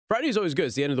Friday's always good.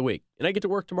 It's the end of the week. And I get to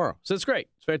work tomorrow. So it's great.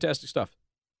 It's fantastic stuff.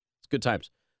 It's good times.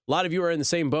 A lot of you are in the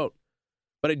same boat.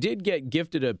 But I did get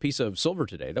gifted a piece of silver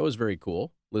today. That was very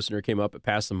cool. Listener came up and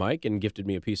passed the mic and gifted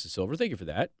me a piece of silver. Thank you for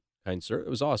that, kind sir. It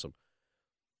was awesome.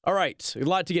 All right. A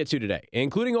lot to get to today,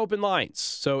 including open lines.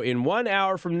 So in 1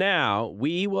 hour from now,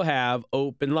 we will have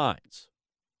open lines.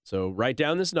 So write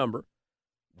down this number.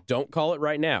 Don't call it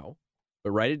right now,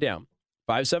 but write it down.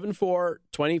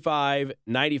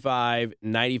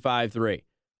 574-25-95-95-3.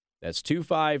 That's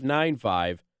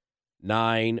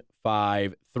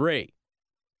 2595-953.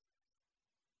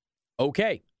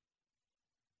 Okay.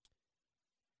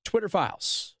 Twitter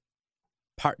Files,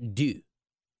 Part 2.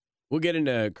 We'll get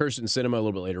into Kyrsten Sinema a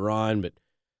little bit later on, but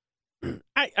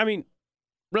I mean,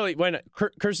 really, why not?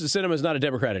 Kyrsten Sinema is not a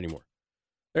Democrat anymore.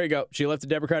 There you go. She left the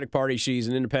Democratic Party. She's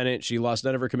an independent. She lost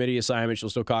none of her committee assignments. She'll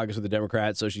still caucus with the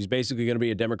Democrats, so she's basically going to be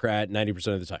a Democrat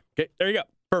 90% of the time. Okay, there you go.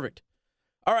 Perfect.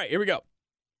 All right, here we go.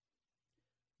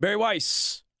 Barry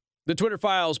Weiss, the Twitter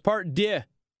Files, Part 2.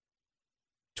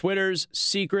 Twitter's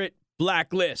secret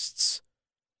blacklists.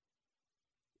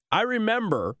 I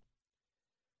remember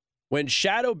when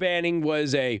shadow banning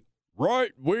was a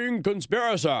right-wing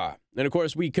conspiracy. And, of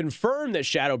course, we confirmed that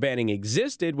shadow banning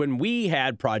existed when we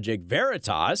had Project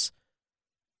Veritas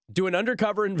do an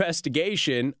undercover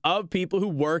investigation of people who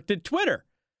worked at Twitter.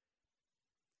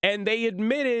 And they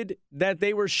admitted that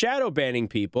they were shadow banning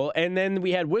people, and then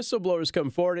we had whistleblowers come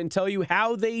forward and tell you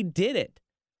how they did it.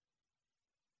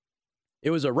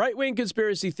 It was a right-wing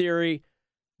conspiracy theory.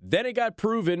 Then it got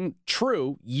proven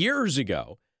true years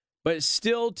ago. But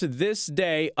still, to this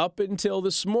day, up until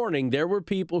this morning, there were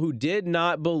people who did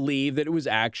not believe that it was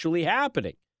actually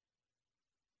happening.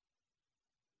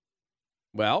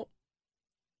 Well,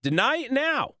 deny it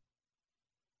now.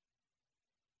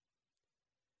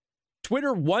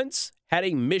 Twitter once had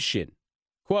a mission,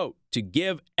 quote, to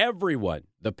give everyone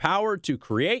the power to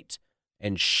create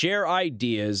and share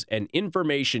ideas and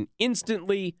information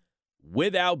instantly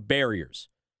without barriers.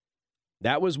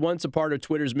 That was once a part of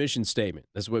Twitter's mission statement.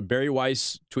 That's what Barry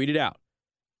Weiss tweeted out.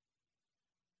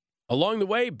 Along the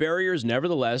way, barriers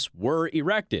nevertheless were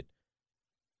erected.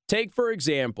 Take, for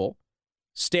example,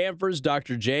 Stanford's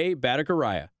Dr. Jay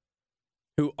Bhattacharya,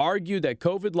 who argued that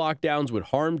COVID lockdowns would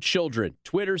harm children.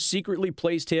 Twitter secretly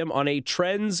placed him on a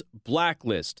trends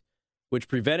blacklist, which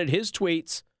prevented his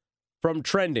tweets from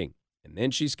trending. And then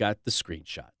she's got the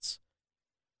screenshots.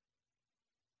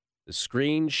 The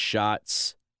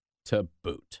screenshots to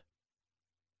boot.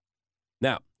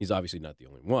 Now, he's obviously not the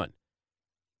only one.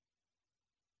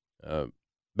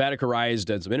 Bhattacharya has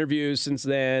done some interviews since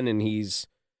then, and he's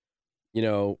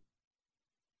retweeted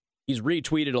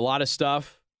a lot of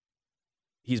stuff.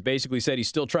 He's basically said he's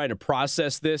still trying to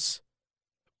process this,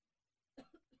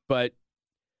 but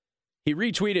he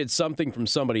retweeted something from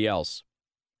somebody else.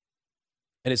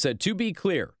 And it said, to be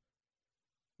clear,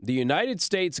 the United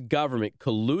States government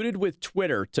colluded with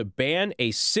Twitter to ban a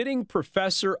sitting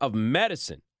professor of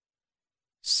medicine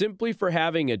simply for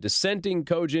having a dissenting,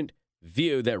 cogent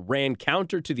view that ran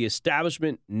counter to the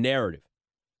establishment narrative.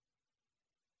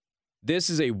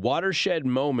 This is a watershed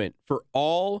moment for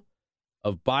all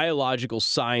of biological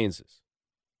sciences.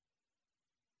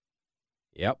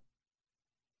 Yep.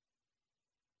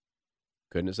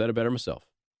 Couldn't have said it better myself.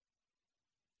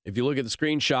 If you look at the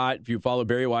screenshot, if you follow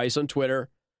Barry Weiss on Twitter,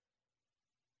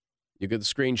 you get the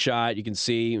screenshot, you can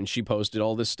see when she posted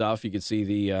all this stuff, you can see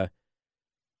the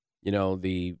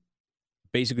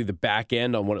basically the back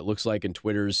end on what it looks like in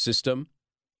Twitter's system.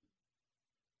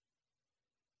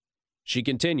 She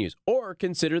continues, or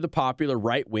consider the popular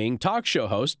right-wing talk show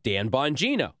host Dan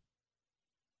Bongino,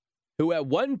 who at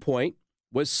one point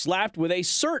was slapped with a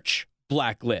search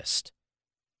blacklist.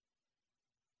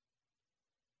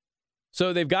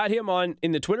 So they've got him on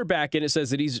in the Twitter backend. It says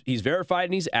that he's verified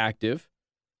and he's active.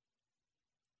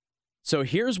 So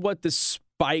here's what the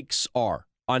spikes are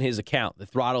on his account, the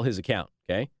throttle his account,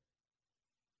 okay?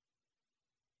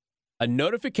 A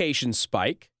notification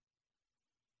spike,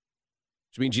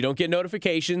 which means you don't get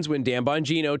notifications when Dan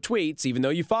Bongino tweets, even though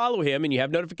you follow him and you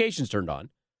have notifications turned on.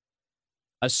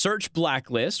 A search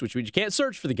blacklist, which means you can't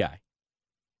search for the guy.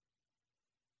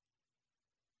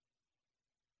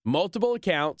 Multiple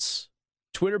accounts,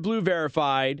 Twitter Blue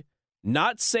verified,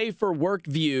 not safe for work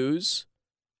views,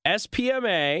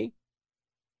 SPMA.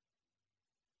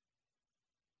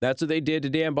 That's what they did to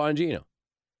Dan Bongino.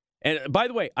 And by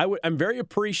the way, I'm very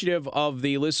appreciative of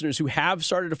the listeners who have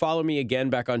started to follow me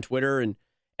again back on Twitter. And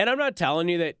I'm not telling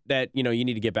you that you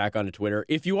need to get back onto Twitter.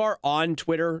 If you are on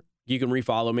Twitter, you can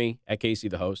refollow me at Casey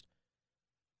the Host.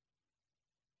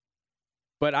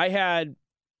 But I had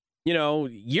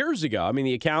years ago, I mean,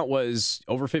 the account was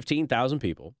over 15,000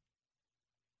 people,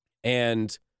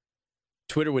 and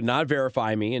Twitter would not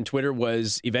verify me, and Twitter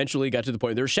eventually got to the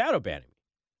point they were shadow banning me.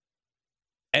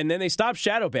 And then they stopped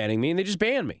shadow banning me, and they just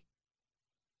banned me.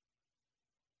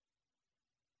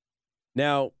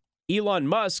 Now, Elon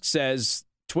Musk says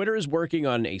Twitter is working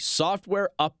on a software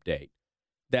update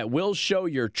that will show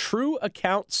your true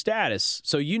account status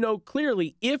so you know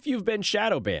clearly if you've been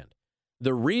shadow banned,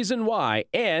 the reason why,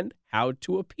 and how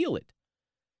to appeal it.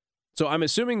 So I'm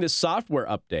assuming this software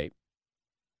update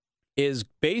is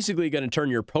basically going to turn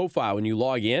your profile when you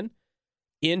log in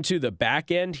into the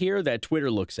back end here that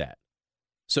Twitter looks at.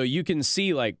 So you can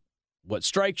see like what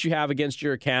strikes you have against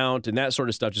your account and that sort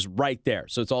of stuff just right there.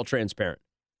 So it's all transparent.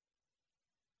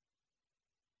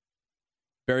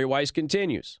 Barry Weiss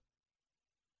continues.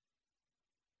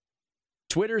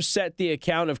 Twitter set the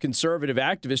account of conservative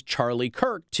activist Charlie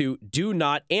Kirk to do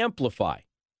not amplify.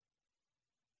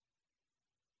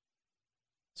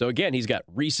 So again, he's got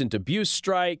recent abuse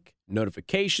strike,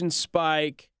 notification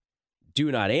spike, do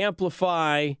not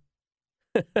amplify.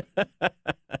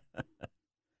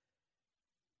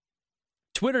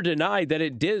 Twitter denied that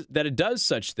it does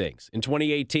such things. In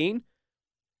 2018,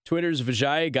 Twitter's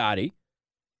Vijay Gadde,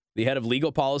 the head of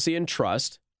legal policy and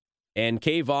trust, and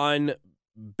Kayvon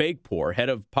Bagpour, head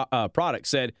of product,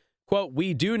 said, quote,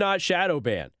 "We do not shadow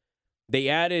ban." They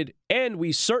added, "And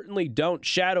we certainly don't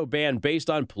shadow ban based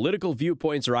on political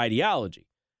viewpoints or ideology,"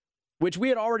 which we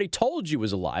had already told you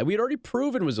was a lie. We had already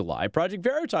proven was a lie. Project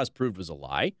Veritas proved was a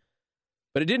lie.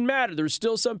 But it didn't matter. There were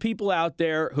still some people out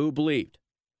there who believed.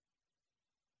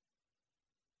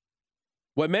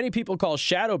 What many people call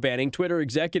shadow banning, Twitter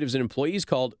executives and employees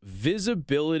called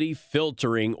visibility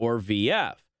filtering, or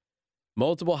VF.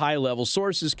 Multiple high-level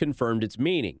sources confirmed its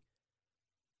meaning.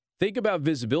 Think about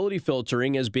visibility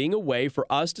filtering as being a way for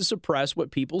us to suppress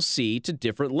what people see to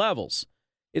different levels.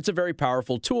 It's a very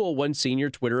powerful tool, one senior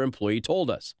Twitter employee told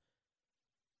us.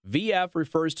 VF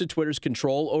refers to Twitter's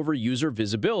control over user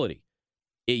visibility.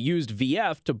 It used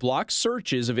VF to block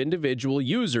searches of individual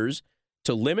users,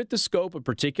 to limit the scope of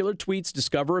particular tweets'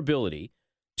 discoverability,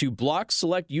 to block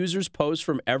select users' posts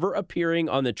from ever appearing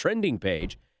on the trending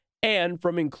page, and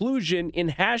from inclusion in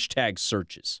hashtag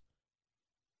searches.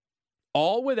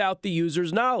 All without the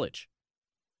user's knowledge.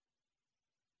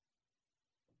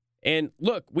 And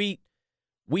look, we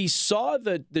saw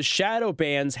the shadow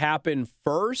bans happen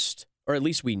first, or at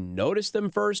least we noticed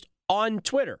them first, on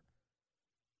Twitter.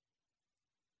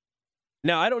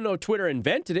 Now, I don't know if Twitter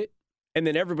invented it, and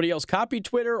then everybody else copied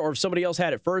Twitter, or if somebody else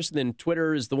had it first, and then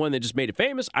Twitter is the one that just made it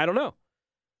famous. I don't know.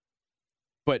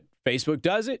 But Facebook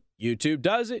does it, YouTube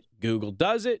does it, Google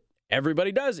does it,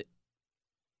 everybody does it.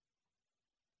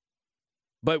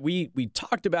 But we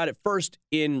talked about it first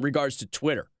in regards to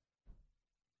Twitter.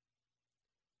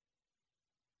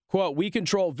 Quote, "We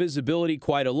control visibility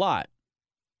quite a lot,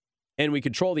 and we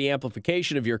control the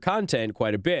amplification of your content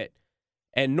quite a bit.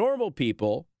 And normal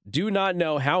people do not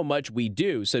know how much we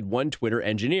do," said one Twitter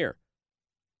engineer.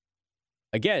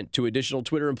 Again, 2 additional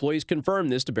Twitter employees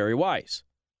confirmed this to Barry Weiss.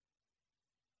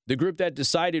 The group that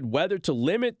decided whether to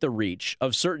limit the reach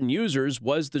of certain users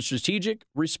was the Strategic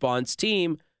Response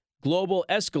Team, Global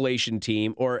Escalation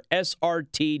Team, or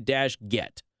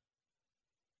SRT-GET.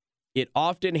 It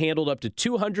often handled up to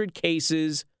 200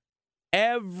 cases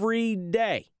every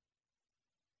day.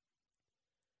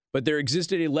 But there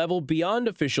existed a level beyond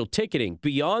official ticketing,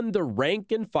 beyond the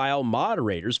rank and file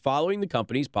moderators following the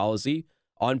company's policy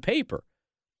on paper.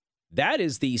 That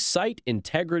is the Site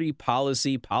Integrity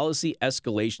Policy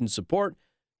Escalation Support,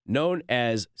 known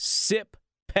as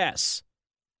SIP-PES.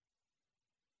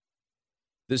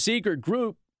 The secret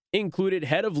group included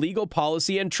head of legal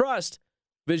policy and trust,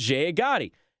 Vijay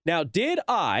Gadde. Now, did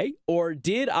I or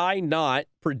did I not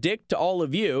predict to all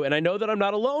of you, and I know that I'm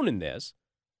not alone in this,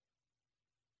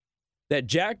 that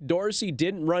Jack Dorsey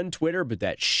didn't run Twitter, but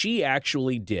that she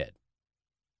actually did?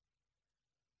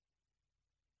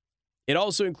 It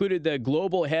also included the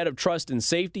global head of trust and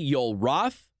safety, Yoel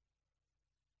Roth,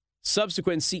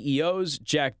 subsequent CEOs,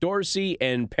 Jack Dorsey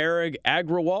and Parag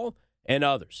Agrawal, and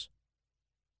others.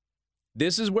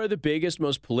 This is where the biggest,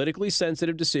 most politically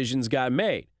sensitive decisions got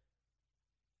made.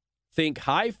 Think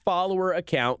high follower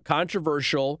account,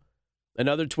 controversial,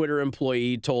 another Twitter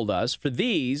employee told us. For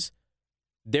these,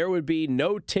 there would be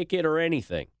no ticket or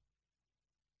anything.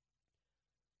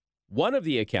 One of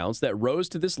the accounts that rose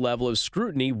to this level of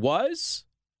scrutiny was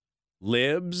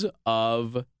Libs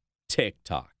of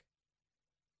TikTok,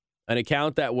 an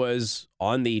account that was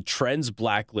on the Trends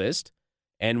blacklist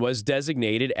and was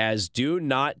designated as do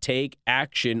not take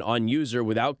action on user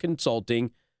without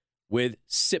consulting with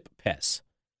SIP-PES.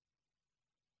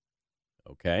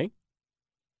 Okay.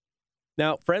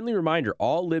 Now, friendly reminder,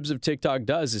 all Libs of TikTok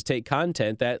does is take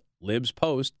content that Libs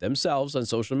post themselves on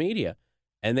social media,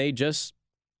 and they just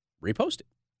repost it.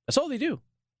 That's all they do.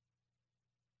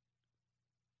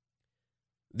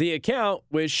 The account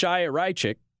with Shia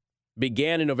Reichik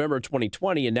began in November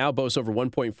 2020 and now boasts over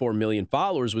 1.4 million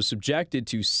followers, was subjected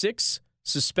to 6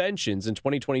 suspensions in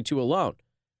 2022 alone.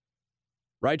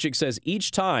 Reichik says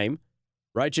each time,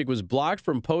 Reichik was blocked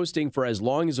from posting for as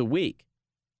long as a week.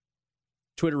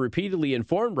 Twitter repeatedly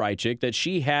informed Reichik that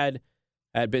she had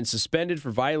been suspended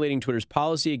for violating Twitter's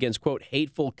policy against, quote,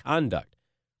 hateful conduct.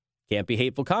 Can't be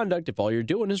hateful conduct if all you're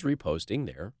doing is reposting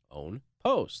their own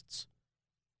posts.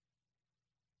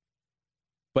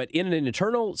 But in an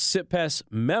internal CIPES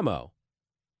memo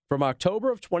from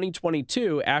October of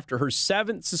 2022, after her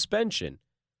 7th suspension,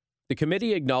 the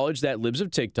committee acknowledged that Libs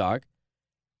of TikTok,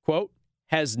 quote,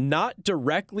 has not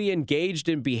directly engaged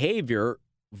in behavior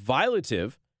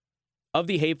violative of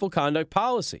the hateful conduct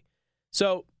policy.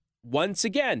 So, once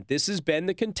again, this has been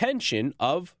the contention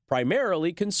of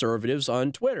primarily conservatives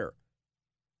on Twitter.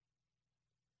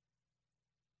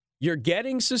 You're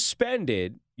getting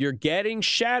suspended, you're getting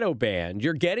shadow banned,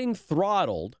 you're getting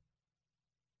throttled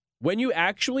when you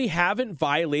actually haven't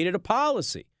violated a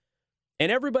policy.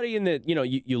 And everybody in the,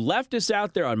 you leftists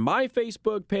out there on my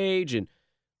Facebook page and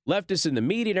leftists in the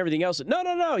media and everything else,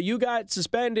 no, you got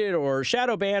suspended or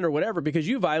shadow banned or whatever because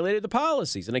you violated the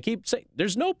policies. And I keep saying,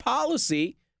 there's no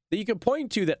policy that you can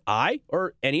point to that I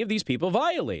or any of these people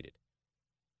violated.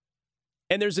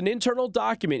 And there's an internal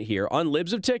document here on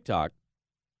Libs of TikTok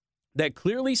that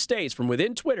clearly states from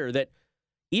within Twitter that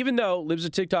even though Libs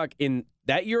of TikTok in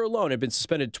that year alone had been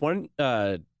suspended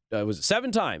 7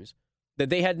 times, that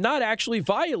they had not actually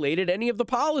violated any of the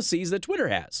policies that Twitter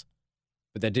has.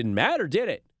 But that didn't matter, did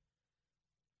it?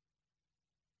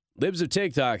 Libs of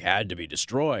TikTok had to be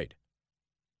destroyed.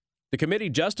 The committee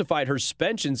justified her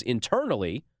suspensions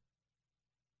internally.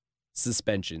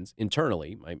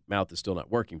 My mouth is still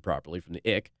not working properly from the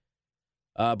ick.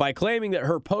 By claiming that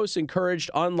her posts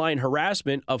encouraged online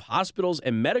harassment of hospitals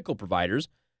and medical providers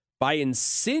by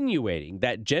insinuating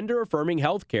that gender-affirming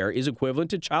health care is equivalent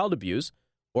to child abuse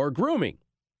or grooming.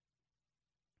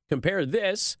 Compare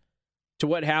this to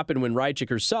what happened when Reichik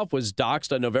herself was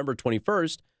doxxed on November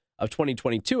 21st of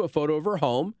 2022. A photo of her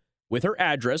home with her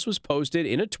address was posted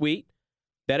in a tweet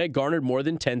that had garnered more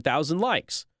than 10,000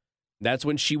 likes. That's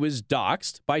when she was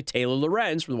doxxed by Taylor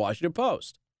Lorenz from the Washington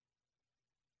Post.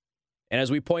 And as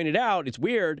we pointed out, it's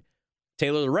weird,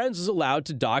 Taylor Lorenz is allowed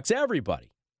to dox everybody.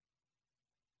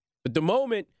 But the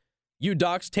moment you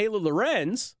dox Taylor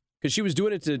Lorenz, because she was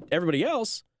doing it to everybody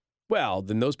else, well,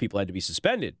 then those people had to be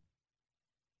suspended.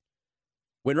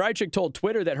 When Reichik told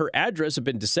Twitter that her address had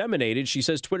been disseminated, she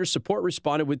says Twitter support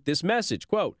responded with this message,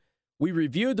 quote, "We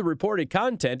reviewed the reported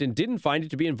content and didn't find it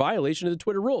to be in violation of the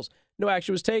Twitter rules. No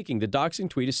action was taken. The doxing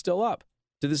tweet is still up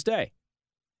to this day."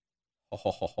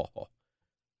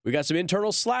 We got some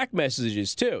internal Slack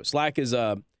messages, too. Slack is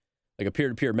like a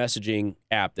peer-to-peer messaging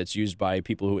app that's used by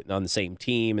people who are on the same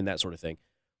team and that sort of thing.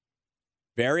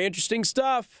 Very interesting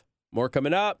stuff. More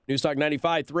coming up. News Talk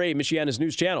 95.3, Michiana's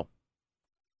news channel.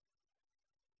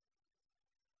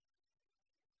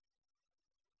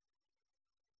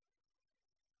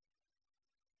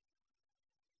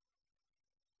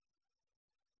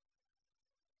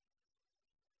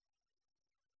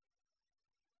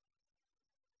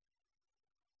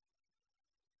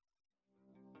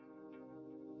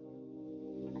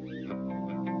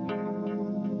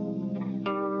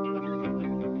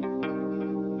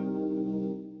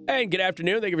 And good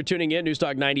afternoon. Thank you for tuning in. News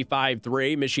Talk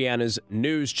 95.3, Michiana's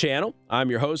news channel. I'm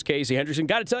your host, Casey Hendrickson.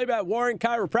 Got to tell you about Warren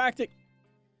Chiropractic.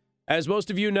 As most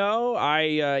of you know,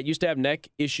 I used to have neck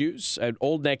issues, an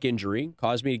old neck injury,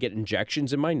 caused me to get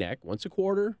injections in my neck once a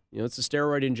quarter. It's a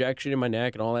steroid injection in my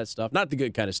neck and all that stuff. Not the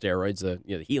good kind of steroids,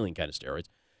 the healing kind of steroids.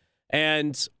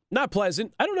 And not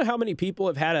pleasant. I don't know how many people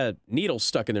have had a needle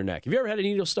stuck in their neck. Have you ever had a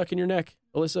needle stuck in your neck,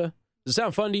 Alyssa? Does it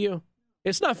sound fun to you?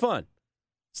 It's not fun.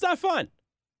 It's not fun.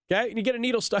 Okay? And you get a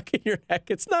needle stuck in your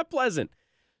neck. It's not pleasant.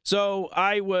 So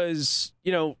I was,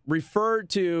 referred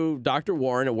to Dr.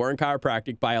 Warren at Warren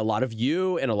Chiropractic by a lot of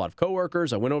you and a lot of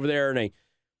coworkers. I went over there and I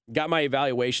got my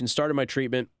evaluation, started my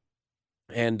treatment,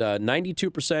 and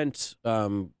 92%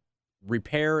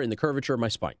 repair in the curvature of my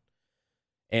spine.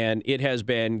 And it has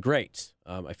been great.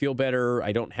 I feel better.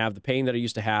 I don't have the pain that I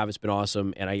used to have. It's been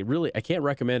awesome. And I can't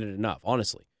recommend it enough,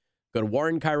 honestly. Go to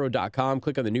warrenchiro.com,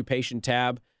 click on the new patient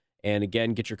tab, and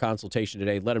again, get your consultation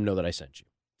today. Let them know that I sent you.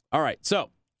 All right,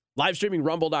 so live streaming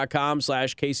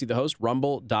rumble.com/Casey the host,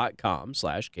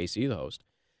 rumble.com/Casey the host.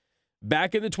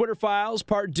 Back in the Twitter files,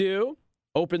 part 2.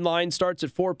 Open line starts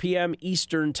at 4 p.m.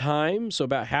 Eastern time, so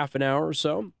about half an hour or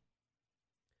so.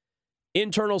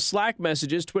 Internal Slack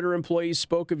messages, Twitter employees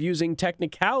spoke of using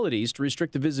technicalities to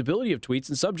restrict the visibility of tweets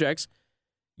and subjects.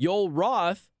 Yoel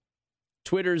Roth,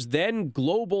 Twitter's then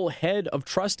global head of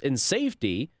trust and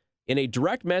safety, in a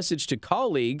direct message to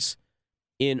colleagues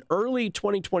in early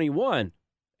 2021,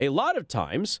 a lot of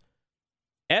times,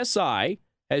 SI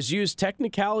has used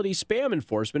technicality spam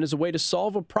enforcement as a way to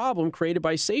solve a problem created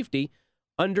by safety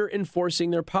under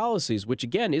enforcing their policies, which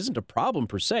again isn't a problem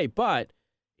per se, but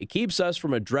it keeps us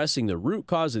from addressing the root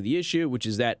cause of the issue, which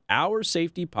is that our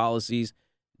safety policies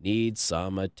need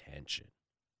some attention.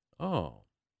 Oh.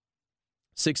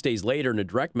 6 days later, in a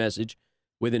direct message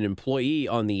with an employee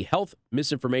on the Health,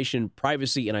 Misinformation,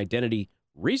 Privacy, and Identity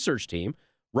Research Team,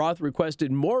 Roth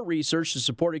requested more research to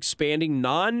support expanding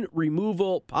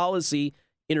non-removal policy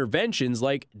interventions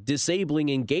like disabling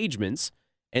engagements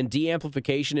and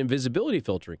de-amplification and visibility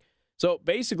filtering. So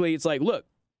basically, it's like, look,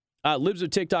 libs of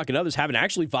TikTok and others haven't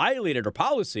actually violated our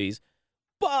policies,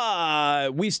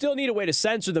 but we still need a way to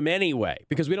censor them anyway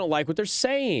because we don't like what they're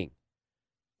saying.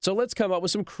 So let's come up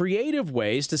with some creative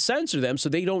ways to censor them so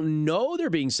they don't know they're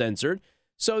being censored,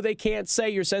 so they can't say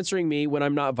you're censoring me when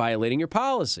I'm not violating your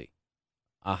policy.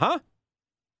 Uh-huh.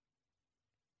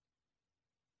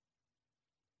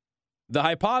 The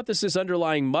hypothesis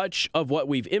underlying much of what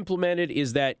we've implemented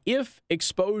is that if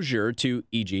exposure to,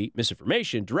 e.g.,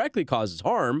 misinformation, directly causes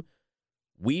harm,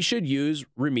 we should use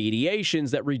remediations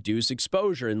that reduce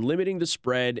exposure, and limiting the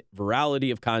spread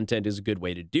virality of content is a good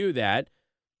way to do that.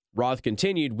 Roth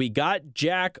continued, we got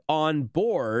Jack on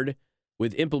board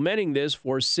with implementing this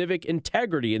for civic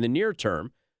integrity in the near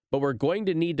term, but we're going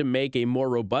to need to make a more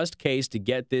robust case to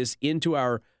get this into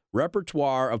our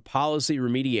repertoire of policy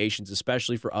remediations,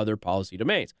 especially for other policy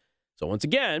domains. So once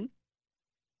again,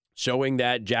 showing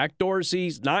that Jack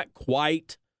Dorsey's not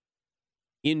quite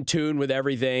in tune with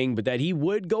everything, but that he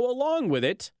would go along with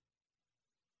it,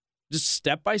 just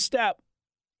step by step.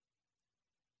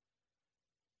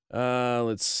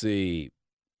 Let's see.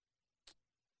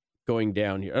 Going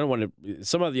down here. I don't want to,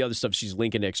 some of the other stuff she's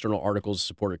linking to external articles to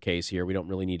support her case here. We don't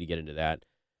really need to get into that.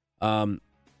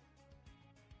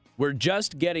 We're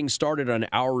just getting started on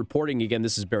our reporting. Again,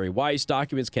 this is Bari Weiss.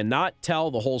 Documents cannot tell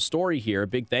the whole story here. A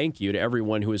big thank you to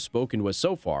everyone who has spoken to us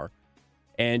so far.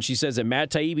 And she says that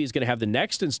Matt Taibbi is going to have the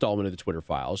next installment of the Twitter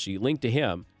files. She linked to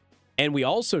him. And we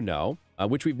also know,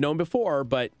 which we've known before,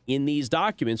 but in these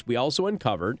documents, we also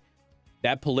uncovered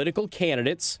that political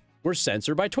candidates were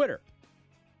censored by Twitter.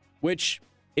 Which,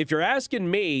 if you're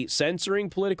asking me, censoring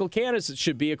political candidates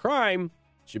should be a crime,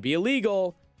 should be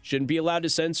illegal, shouldn't be allowed to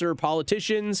censor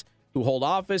politicians who hold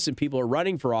office and people are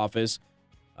running for office.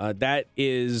 That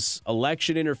is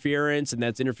election interference, and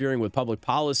that's interfering with public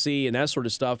policy and that sort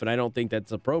of stuff, and I don't think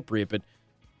that's appropriate. But,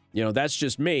 you know, that's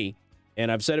just me,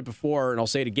 and I've said it before, and I'll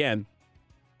say it again.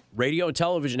 Radio and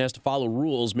television has to follow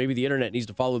rules. Maybe the internet needs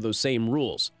to follow those same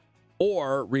rules,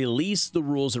 or release the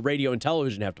rules that radio and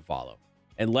television have to follow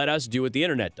and let us do what the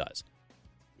internet does.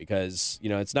 Because, you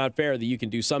know, it's not fair that you can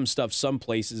do some stuff some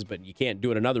places, but you can't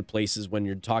do it in other places when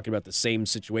you're talking about the same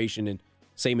situation and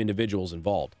same individuals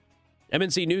involved.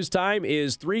 MNC News Time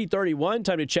is 3:31.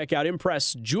 Time to check out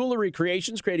Impress Jewelry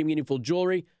Creations, creating meaningful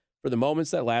jewelry for the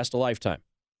moments that last a lifetime.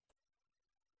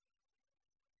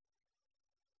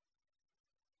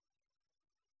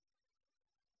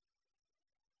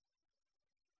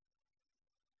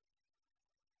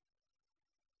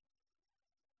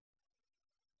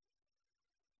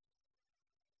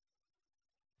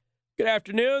 Good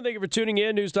afternoon. Thank you for tuning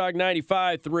in. News Talk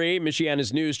 95.3,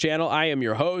 Michiana's news channel. I am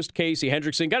your host, Casey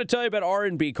Hendrickson. Got to tell you about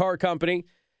R&B Car Company.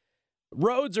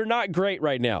 Roads are not great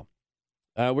right now.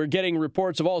 We're getting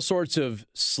reports of all sorts of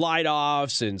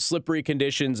slide-offs and slippery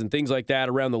conditions and things like that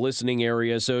around the listening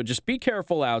area. So just be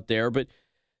careful out there. But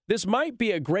this might be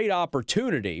a great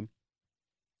opportunity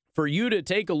for you to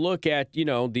take a look at, you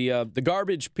know, the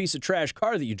garbage piece of trash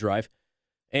car that you drive,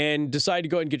 and decide to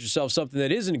go ahead and get yourself something that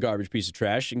isn't a garbage piece of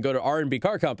trash, and go to R&B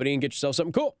Car Company and get yourself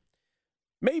something cool.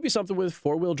 Maybe something with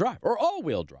four-wheel drive or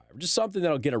all-wheel drive, or just something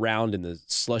that'll get around in the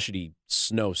slushy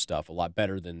snow stuff a lot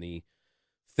better than the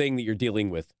thing that you're dealing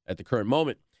with at the current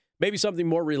moment. Maybe something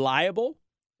more reliable.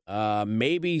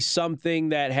 Maybe something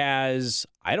that has,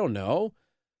 I don't know,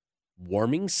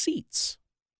 warming seats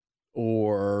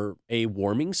or a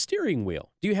warming steering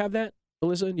wheel. Do you have that,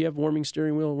 Alyssa? Do you have warming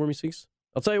steering wheel, warming seats?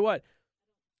 I'll tell you what.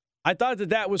 I thought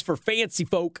that was for fancy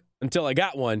folk until I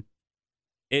got one.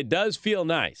 It does feel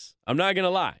nice. I'm not going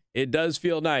to lie. It does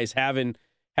feel nice having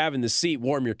the seat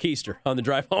warm your keister on the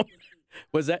drive home.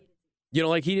 Was that? You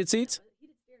don't like heated seats?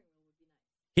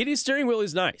 Heated steering wheel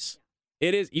is nice.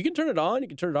 It is. You can turn it on. You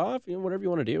can turn it off. Whatever you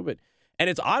want to do. And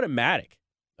it's automatic.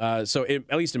 At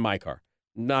least in my car,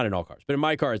 not in all cars, but in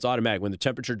my car, it's automatic. When the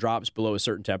temperature drops below a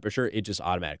certain temperature, it just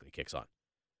automatically kicks on.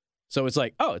 So it's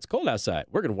like, oh, it's cold outside.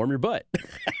 We're going to warm your butt.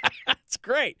 It's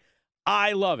great.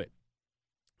 I love it.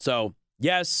 So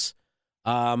yes,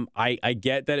 I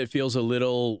get that it feels a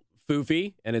little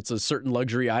foofy and it's a certain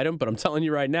luxury item, but I'm telling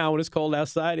you right now, when it's cold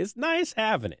outside, it's nice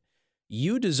having it.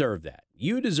 You deserve that.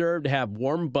 You deserve to have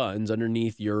warm buns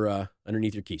underneath your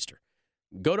keister.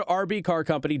 Go to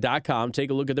rbcarcompany.com,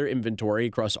 take a look at their inventory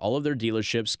across all of their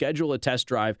dealerships, schedule a test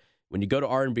drive. When you go to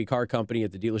R&B Car Company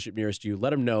at the dealership nearest you, let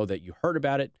them know that you heard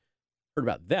about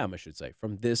them, I should say,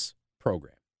 from this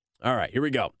program. All right, here we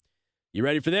go. You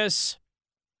ready for this?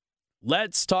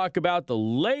 Let's talk about the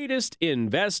latest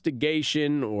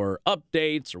investigation or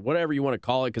updates or whatever you want to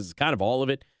call it, because it's kind of all of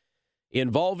it,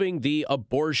 involving the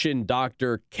abortion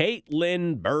doctor,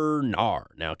 Caitlin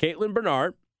Bernard. Now, Caitlin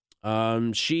Bernard,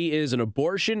 she is an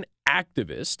abortion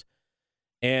activist,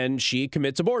 and she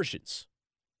commits abortions.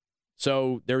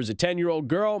 So there was a 10-year-old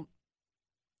girl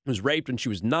who was raped when she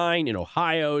was 9 in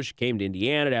Ohio. She came to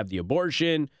Indiana to have the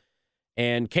abortion.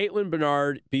 And Caitlin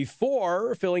Bernard,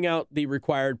 before filling out the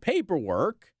required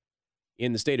paperwork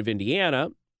in the state of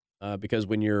Indiana, because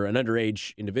when you're an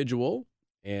underage individual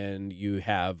and you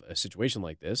have a situation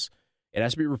like this, it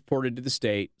has to be reported to the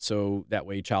state so that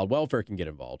way child welfare can get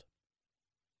involved.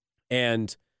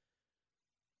 And,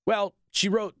 well, she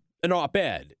wrote an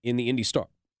op-ed in the Indy Star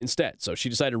instead. So she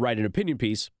decided to write an opinion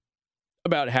piece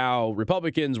about how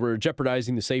Republicans were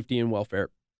jeopardizing the safety and welfare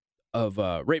of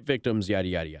rape victims, yada,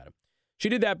 yada, yada. She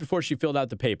did that before she filled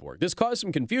out the paperwork. This caused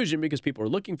some confusion because people were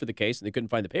looking for the case and they couldn't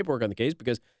find the paperwork on the case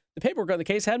because the paperwork on the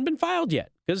case hadn't been filed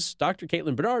yet because Dr.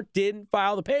 Caitlin Bernard didn't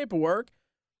file the paperwork.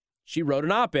 She wrote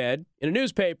an op-ed in a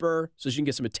newspaper so she can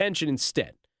get some attention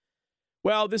instead.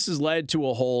 Well, this has led to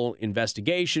a whole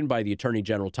investigation by the Attorney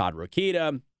General, Todd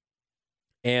Rokita.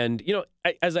 And,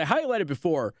 as I highlighted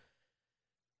before,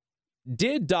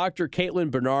 did Dr. Caitlin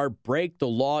Bernard break the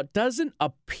law? It doesn't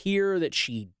appear that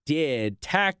she did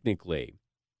technically.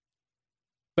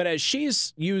 But as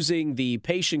she's using the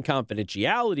patient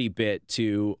confidentiality bit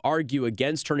to argue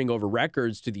against turning over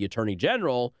records to the Attorney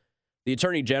General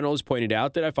has pointed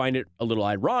out that I find it a little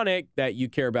ironic that you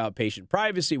care about patient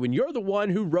privacy when you're the one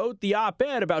who wrote the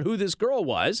op-ed about who this girl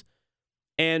was.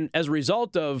 And as a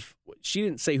result of, she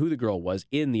didn't say who the girl was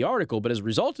in the article, but as a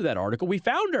result of that article, we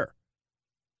found her.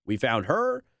 We found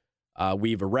her.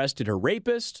 We've arrested her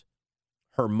rapist.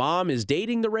 Her mom is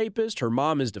dating the rapist. Her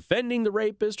mom is defending the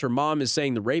rapist. Her mom is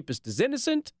saying the rapist is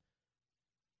innocent.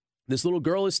 This little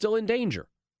girl is still in danger.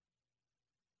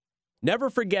 Never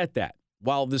forget that.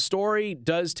 While the story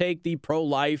does take the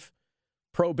pro-life,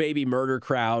 pro-baby murder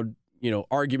crowd,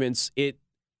 arguments,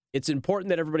 it's important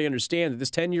that everybody understand that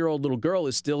this 10-year-old little girl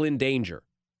is still in danger.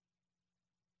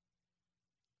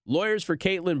 Lawyers for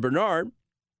Caitlin Bernard,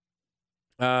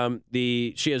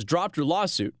 she has dropped her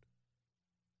lawsuit,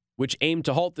 which aimed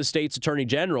to halt the state's attorney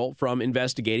general from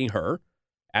investigating her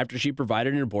after she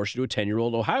provided an abortion to a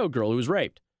 10-year-old Ohio girl who was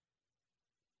raped.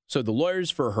 So the lawyers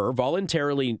for her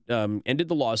voluntarily ended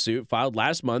the lawsuit filed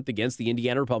last month against the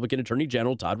Indiana Republican Attorney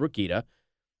General, Todd Rokita.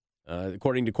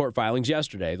 According to court filings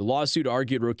yesterday, the lawsuit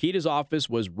argued Rokita's office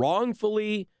was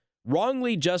wrongly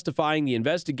justifying the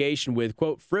investigation with,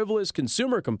 quote, frivolous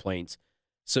consumer complaints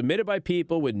submitted by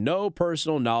people with no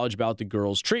personal knowledge about the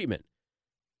girl's treatment.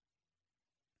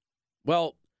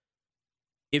 Well,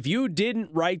 if you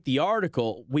didn't write the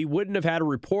article, we wouldn't have had a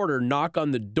reporter knock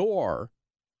on the door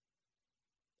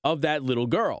of that little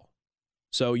girl.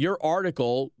 So your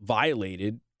article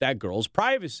violated that girl's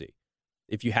privacy.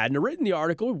 If you hadn't written the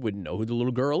article, we wouldn't know who the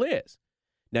little girl is.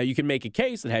 Now, you can make a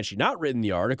case that had she not written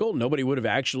the article, nobody would have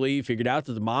actually figured out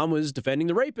that the mom was defending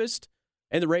the rapist,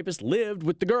 and the rapist lived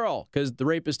with the girl because the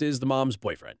rapist is the mom's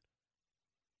boyfriend.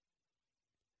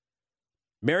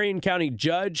 Marion County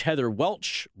Judge Heather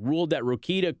Welch ruled that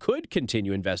Rokita could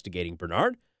continue investigating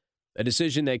Bernard, a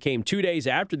decision that came 2 days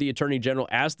after the Attorney General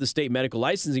asked the state medical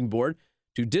licensing board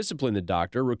to discipline the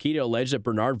doctor. Rokita alleged that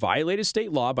Bernard violated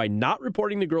state law by not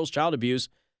reporting the girl's child abuse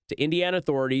to Indiana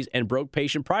authorities and broke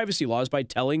patient privacy laws by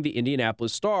telling the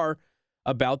Indianapolis Star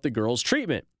about the girl's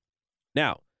treatment.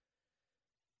 Now,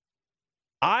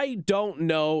 I don't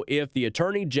know if the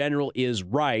Attorney General is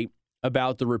right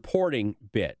about the reporting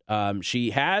bit.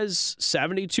 She has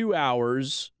 72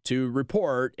 hours to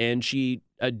report, and she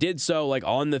did so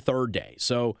on the third day.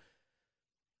 So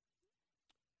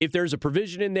if there's a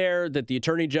provision in there that the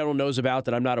Attorney General knows about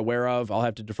that I'm not aware of, I'll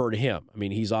have to defer to him. I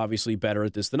mean, he's obviously better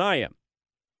at this than I am.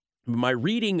 My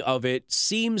reading of it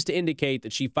seems to indicate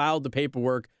that she filed the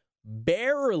paperwork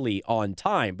barely on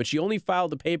time, but she only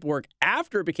filed the paperwork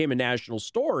after it became a national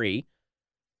story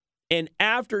and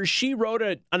after she wrote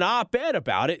an op-ed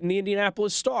about it in the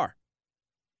Indianapolis Star.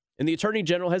 And the Attorney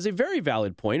General has a very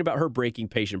valid point about her breaking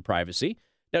patient privacy.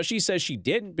 Now, she says she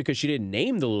didn't because she didn't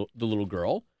name the little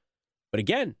girl. But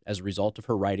again, as a result of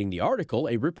her writing the article,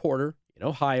 a reporter in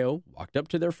Ohio walked up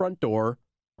to their front door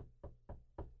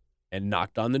and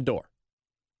knocked on the door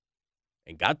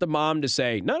and got the mom to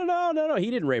say, no, he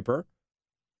didn't rape her.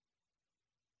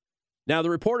 Now, the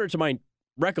reporter, to my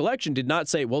recollection, did not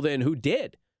say, well, then who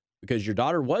did? Because your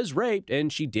daughter was raped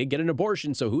and she did get an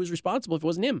abortion, so who was responsible if it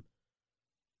wasn't him?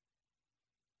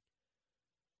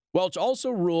 Welch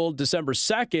also ruled December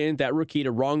 2nd that Rokita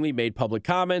wrongly made public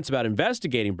comments about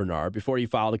investigating Bernard before he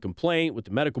filed a complaint with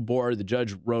the medical board. The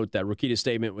judge wrote that Rokita's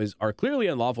statement are clearly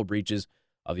unlawful breaches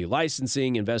of the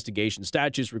licensing investigation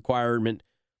statutes requirement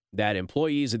that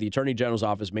employees of the Attorney General's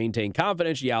office maintain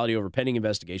confidentiality over pending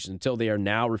investigations until they are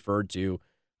now referred to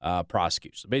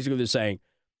prosecutors. So basically, they're saying,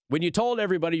 when you told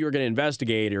everybody you were going to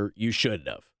investigate her, you shouldn't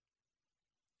have.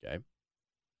 Okay.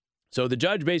 So the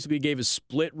judge basically gave a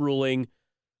split ruling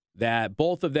that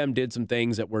both of them did some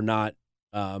things that were not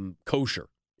kosher,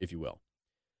 if you will.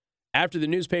 After the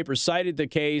newspaper cited the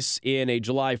case in a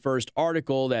July 1st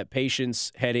article that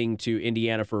patients heading to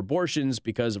Indiana for abortions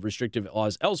because of restrictive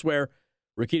laws elsewhere,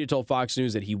 Rokita told Fox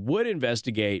News that he would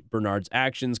investigate Bernard's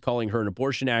actions, calling her an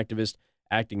abortion activist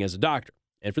acting as a doctor.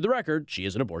 And for the record, she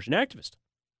is an abortion activist.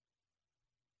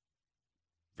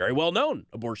 Very well-known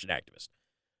abortion activist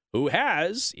who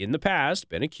has, in the past,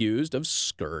 been accused of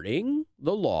skirting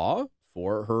the law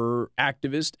for her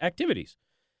activist activities.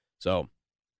 So,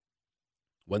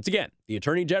 once again, the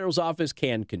Attorney General's office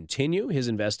can continue his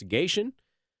investigation.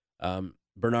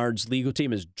 Bernard's legal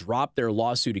team has dropped their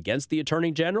lawsuit against the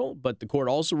Attorney General, but the court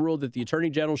also ruled that the Attorney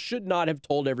General should not have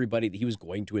told everybody that he was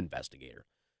going to investigate her.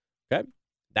 Okay?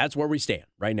 That's where we stand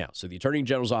right now. So the Attorney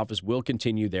General's office will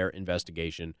continue their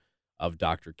investigation of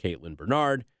Dr. Caitlin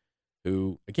Bernard,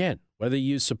 who, again, whether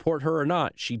you support her or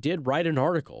not, she did write an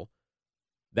article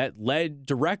that led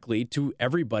directly to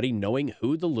everybody knowing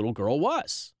who the little girl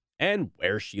was and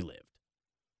where she lived.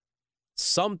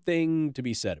 Something to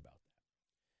be said about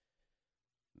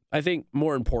that. I think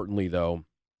more importantly, though,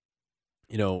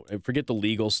 forget the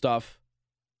legal stuff.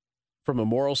 From a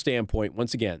moral standpoint,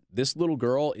 once again, this little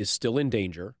girl is still in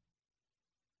danger.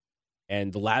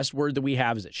 And the last word that we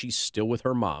have is that she's still with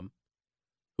her mom,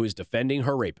 who is defending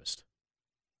her rapist.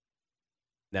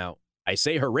 Now, I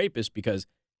say her rapist because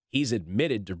he's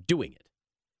admitted to doing it.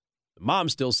 The mom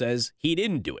still says he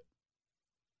didn't do it.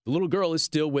 The little girl is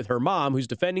still with her mom, who's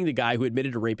defending the guy who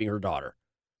admitted to raping her daughter.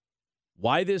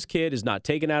 Why this kid is not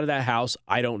taken out of that house,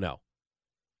 I don't know.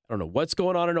 I don't know what's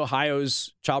going on in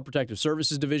Ohio's Child Protective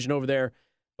Services division over there,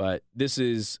 but this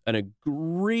is an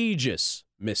egregious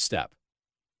misstep.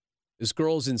 This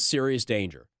girl's in serious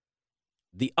danger.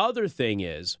 The other thing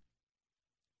is,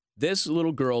 this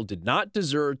little girl did not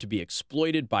deserve to be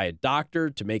exploited by a doctor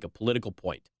to make a political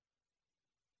point.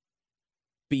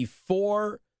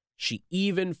 Before she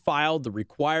even filed the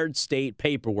required state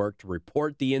paperwork to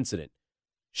report the incident,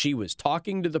 she was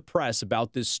talking to the press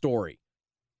about this story.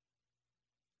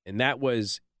 And that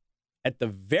was, at the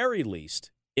very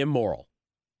least, immoral.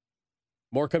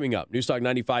 More coming up. Newstalk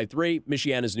 95.3,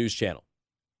 Michiana's news channel.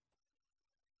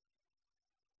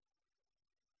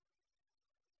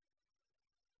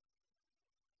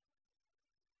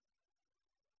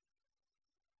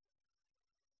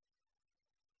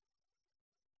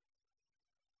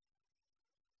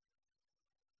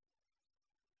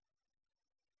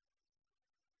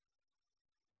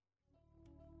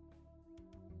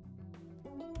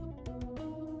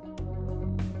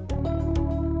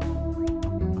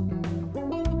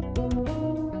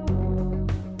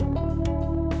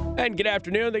 And good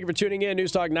afternoon. Thank you for tuning in.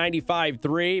 Newstalk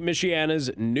 95.3,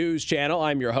 Michiana's news channel.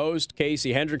 I'm your host,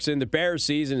 Casey Hendrickson. The Bears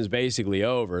season is basically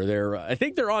over. I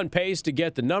think they're on pace to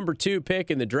get the number 2 pick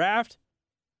in the draft.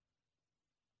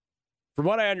 From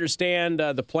what I understand,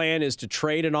 the plan is to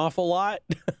trade an awful lot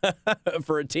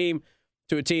for a team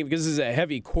because this is a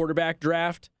heavy quarterback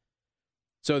draft.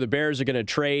 So the Bears are going to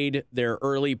trade their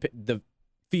early pick. The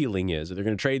feeling is that they're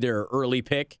going to trade their early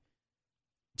pick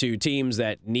to teams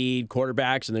that need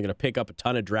quarterbacks, and they're going to pick up a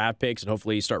ton of draft picks and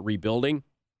hopefully start rebuilding.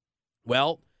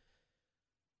 Well,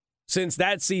 since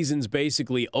that season's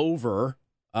basically over,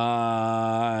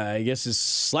 I guess it's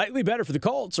slightly better for the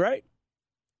Colts, right?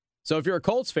 So if you're a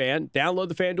Colts fan, download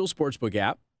the FanDuel Sportsbook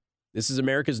app. This is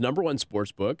America's #1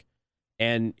 sportsbook.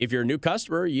 And if you're a new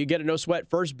customer, you get a no-sweat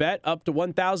first bet up to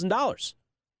 $1,000.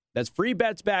 That's free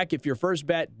bets back if your first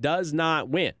bet does not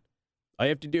win. All you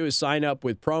have to do is sign up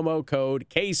with promo code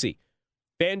Casey.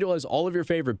 FanDuel has all of your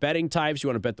favorite betting types. You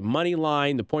want to bet the money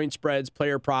line, the point spreads,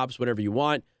 player props, whatever you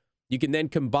want. You can then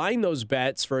combine those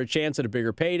bets for a chance at a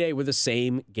bigger payday with a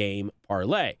same game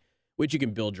parlay, which you can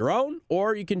build your own,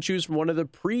 or you can choose from one of the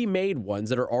pre-made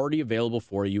ones that are already available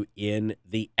for you in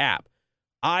the app.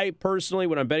 I personally,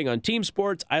 when I'm betting on team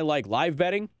sports, I like live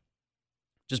betting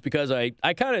just because I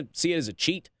kind of see it as a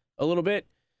cheat a little bit.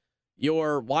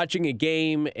 You're watching a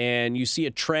game and you see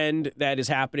a trend that is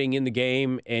happening in the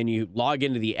game and you log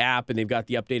into the app and they've got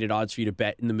the updated odds for you to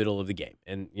bet in the middle of the game.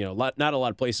 And, not a lot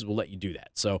of places will let you do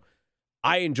that. So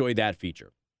I enjoy that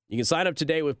feature. You can sign up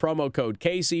today with promo code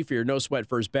Casey for your no sweat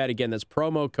first bet. Again, that's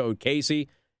promo code Casey,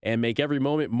 and make every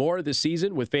moment more this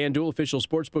season with FanDuel, official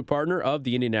sportsbook partner of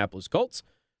the Indianapolis Colts,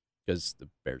 because the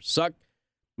Bears suck.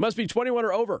 Must be 21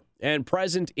 or over and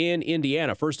present in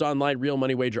Indiana. First online real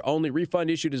money wager only.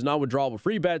 Refund issued as non-withdrawable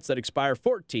free bets that expire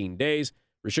 14 days.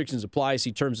 Restrictions apply.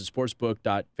 See terms at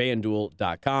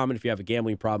sportsbook.fanduel.com. And if you have a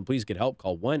gambling problem, please get help.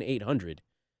 Call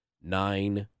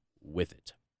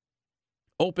 1-800-9-WITH-IT.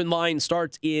 Open line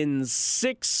starts in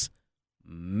 6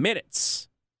 minutes.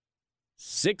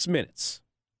 6 minutes.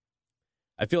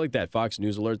 I feel like that Fox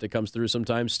News alert that comes through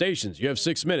sometimes. Stations, you have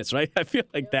 6 minutes, right? I feel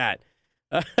like that.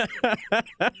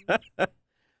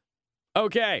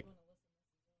 Okay.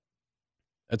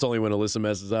 That's only when Alyssa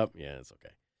messes up? Yeah, it's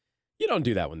okay. You don't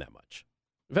do that one that much.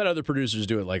 I've had other producers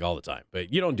do it like all the time,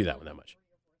 but you don't do that one that much.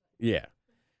 Yeah.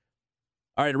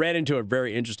 All right, I ran into a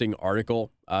very interesting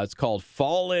article. It's called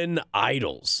Fallen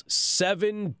Idols,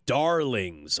 7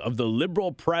 Darlings of the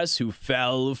Liberal Press Who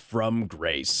Fell from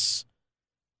Grace.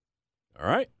 All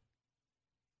right.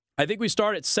 I think we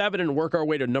start at 7 and work our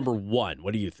way to number 1.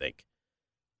 What do you think?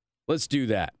 Let's do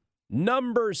that.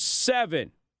 Number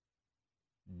 7,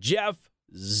 Jeff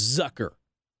Zucker.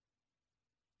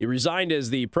 He resigned as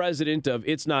the president of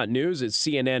It's Not News at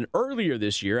CNN earlier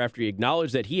this year after he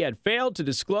acknowledged that he had failed to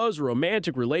disclose a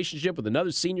romantic relationship with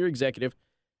another senior executive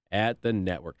at the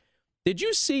network. Did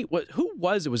you see who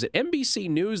was it? Was it NBC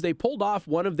News? They pulled off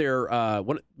one of their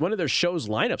show's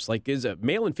lineups, like is a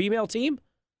male and female team.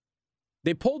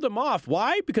 They pulled them off.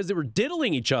 Why? Because they were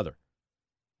diddling each other.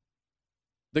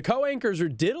 The co-anchors are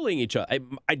diddling each other.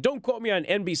 I don't quote me on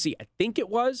NBC. I think it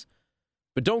was,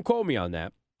 but don't quote me on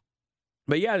that.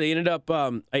 But yeah, they ended up,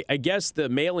 I guess the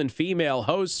male and female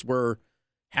hosts were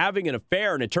having an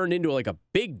affair, and it turned into like a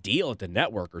big deal at the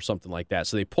network or something like that.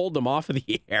 So they pulled them off of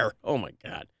the air. Oh, my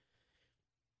God.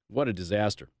 What a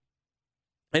disaster.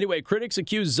 Anyway, critics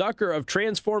accuse Zucker of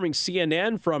transforming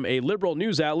CNN from a liberal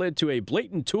news outlet to a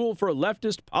blatant tool for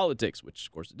leftist politics, which,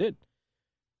 of course, it did.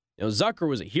 Zucker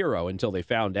was a hero until they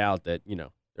found out that,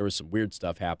 there was some weird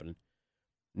stuff happening.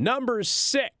 Number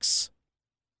 6,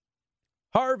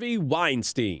 Harvey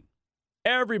Weinstein.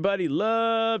 Everybody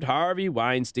loved Harvey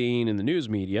Weinstein in the news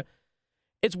media.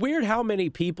 It's weird how many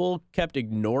people kept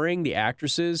ignoring the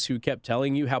actresses who kept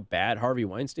telling you how bad Harvey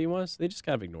Weinstein was. They just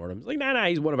kind of ignored him. It's like, nah,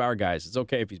 he's one of our guys. It's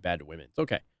okay if he's bad to women. It's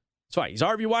okay. It's fine. He's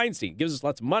Harvey Weinstein. Gives us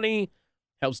lots of money,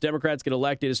 helps Democrats get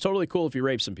elected. It's totally cool if he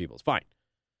rapes some people. It's fine.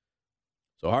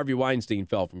 So Harvey Weinstein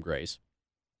fell from grace.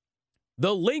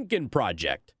 The Lincoln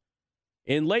Project.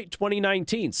 In late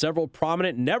 2019, several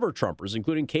prominent never-Trumpers,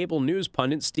 including cable news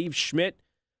pundit Steve Schmidt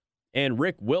and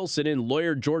Rick Wilson and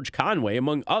lawyer George Conway,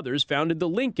 among others, founded the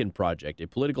Lincoln Project, a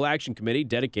political action committee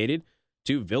dedicated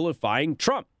to vilifying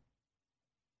Trump.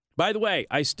 By the way,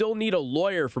 I still need a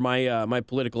lawyer for my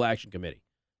political action committee,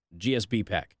 GSB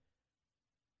PAC.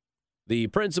 The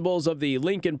principals of the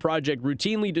Lincoln Project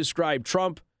routinely describe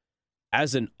Trump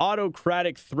as an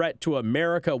autocratic threat to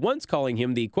America, once calling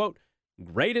him the, quote,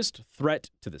 greatest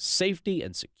threat to the safety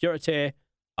and security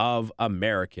of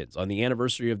Americans, on the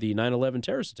anniversary of the 9/11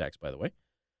 terrorist attacks, by the way.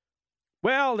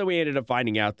 Well, then we ended up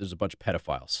finding out there's a bunch of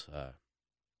pedophiles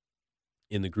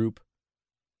in the group.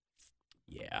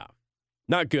 Yeah.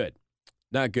 Not good.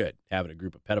 Not good having a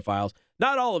group of pedophiles.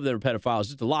 Not all of them are pedophiles,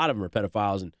 just a lot of them are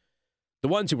pedophiles. And the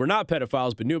ones who were not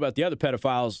pedophiles but knew about the other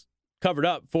pedophiles covered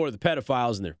up for the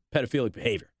pedophiles and their pedophilic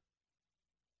behavior.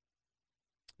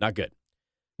 Not good.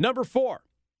 Number 4,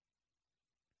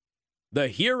 the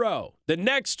hero, the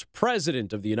next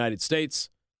president of the United States,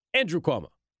 Andrew Cuomo.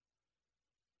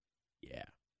 Yeah.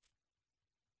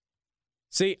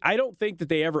 See, I don't think that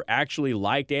they ever actually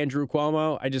liked Andrew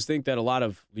Cuomo. I just think that a lot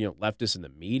of, leftists in the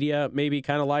media maybe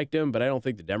kind of liked him, but I don't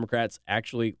think the Democrats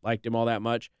actually liked him all that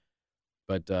much.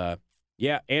 But,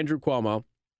 yeah, Andrew Cuomo.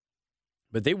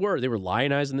 But they were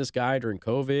lionizing this guy during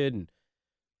COVID, and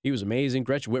he was amazing.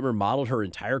 Gretchen Whitmer modeled her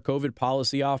entire COVID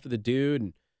policy off of the dude.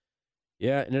 And,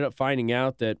 yeah, ended up finding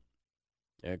out that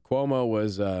Cuomo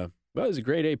was Well, he's a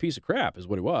grade A piece of crap is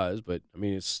what he was, but, I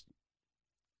mean, it's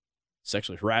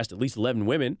sexually harassed at least 11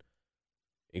 women,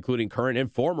 including current and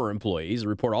former employees. The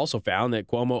report also found that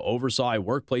Cuomo oversaw a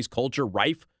workplace culture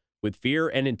rife with fear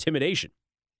and intimidation.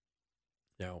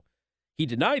 Now, he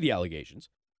denied the allegations,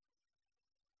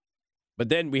 but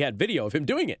then we had video of him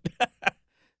doing it.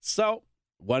 So,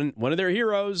 one of their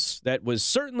heroes that was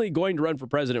certainly going to run for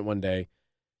president one day.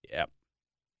 Yeah.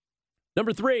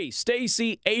 Number 3,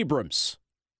 Stacey Abrams.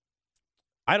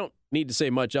 I don't need to say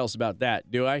much else about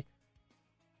that, do I?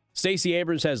 Stacey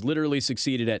Abrams has literally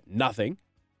succeeded at nothing.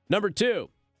 Number 2,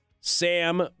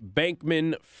 Sam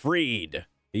Bankman-Fried.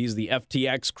 He's the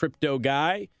FTX crypto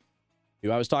guy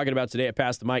who I was talking about today at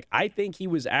Pass the Mic. I think he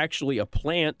was actually a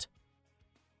plant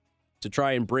to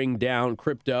try and bring down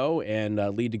crypto and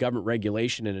lead to government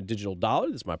regulation and a digital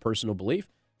dollar. That's my personal belief.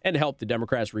 And help the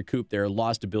Democrats recoup their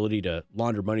lost ability to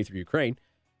launder money through Ukraine.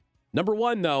 Number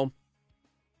 1, though,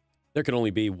 there can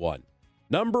only be one.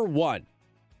 Number 1,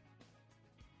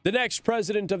 the next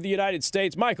president of the United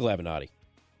States, Michael Avenatti,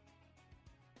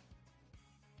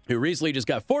 who recently just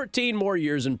got 14 more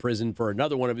years in prison for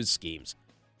another one of his schemes.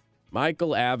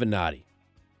 Michael Avenatti.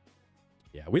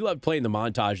 Yeah, we love playing the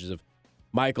montages of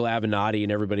Michael Avenatti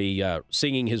and everybody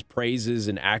singing his praises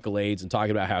and accolades and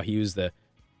talking about how he was the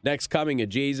next coming of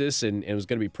Jesus and was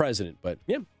going to be president. But,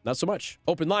 yeah, not so much.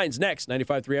 Open lines next,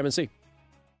 95.3 MNC.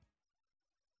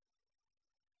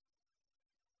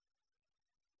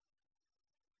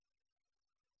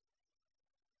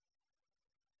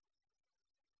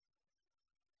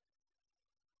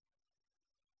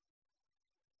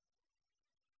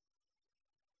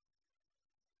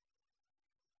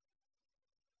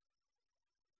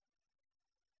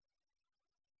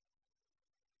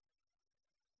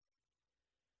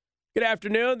 Good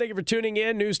afternoon. Thank you for tuning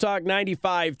in. News Talk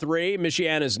 95.3,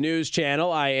 Michiana's news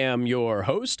channel. I am your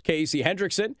host, Casey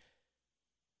Hendrickson.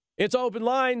 It's open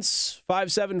lines,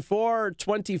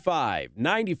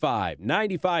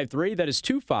 574-25-95-95.3. That is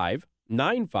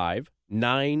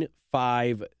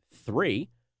 25-95-953.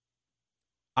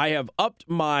 I have upped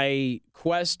my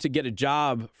quest to get a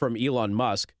job from Elon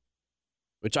Musk,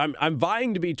 which I'm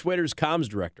vying to be Twitter's comms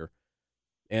director.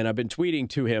 And I've been tweeting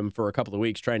to him for a couple of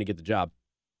weeks trying to get the job.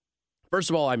 First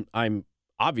of all, I'm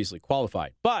obviously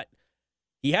qualified, but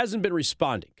he hasn't been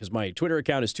responding because my Twitter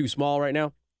account is too small right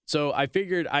now. So I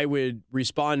figured I would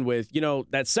respond with,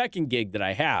 that second gig that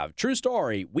I have. True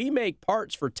story. We make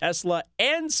parts for Tesla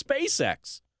and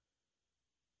SpaceX.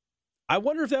 I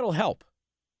wonder if that'll help.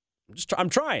 I'm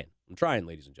trying,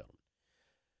 ladies and gentlemen.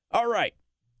 All right.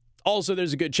 Also,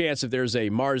 there's a good chance if there's a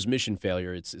Mars mission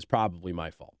failure, it's probably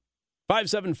my fault.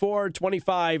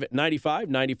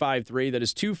 574-25-95-95.3. That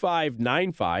is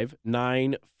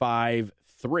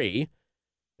 25-95-953.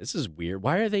 This is weird.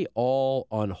 Why are they all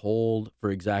on hold for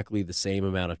exactly the same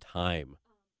amount of time?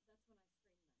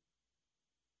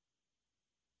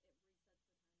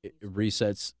 It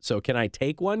resets. So can I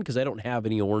take one? Because I don't have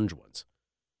any orange ones.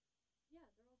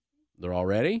 They're all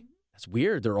ready? That's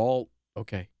weird. They're all,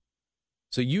 okay.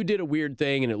 So you did a weird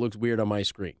thing and it looks weird on my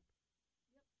screen.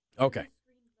 Okay.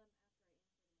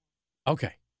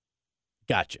 Okay.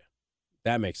 Gotcha.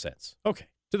 That makes sense. Okay.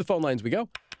 To the phone lines we go.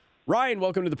 Ryan,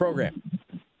 welcome to the program.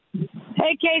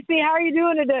 Hey, Casey. How are you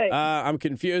doing today? I'm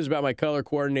confused about my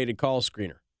color-coordinated call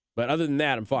screener. But other than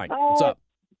that, I'm fine. What's up?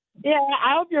 Yeah,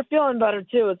 I hope you're feeling better,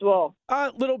 too, as well.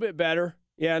 A little bit better.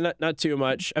 Yeah, not too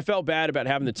much. I felt bad about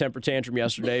having the temper tantrum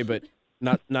yesterday, but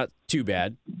not too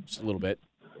bad. Just a little bit.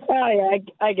 Oh, yeah,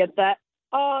 I get that.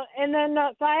 And then,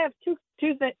 so I have two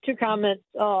comments.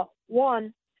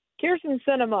 One, Kyrsten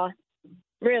Sinema,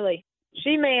 really,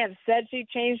 she may have said she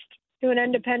changed to an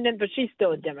independent, but she's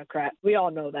still a Democrat. We all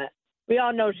know that. We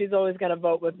all know she's always going to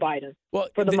vote with Biden,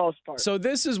 for the most part. So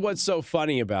this is what's so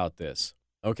funny about this,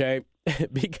 okay?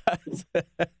 Because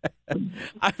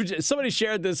somebody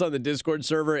shared this on the Discord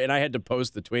server, and I had to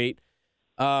post the tweet.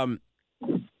 Hold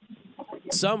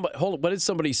on, what did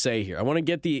somebody say here? I want to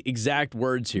get the exact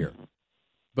words here.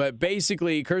 But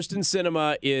basically, Kyrsten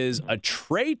Sinema is a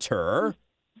traitor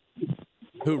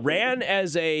who ran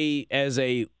as a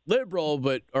liberal,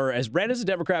 ran as a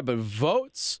Democrat, but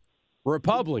votes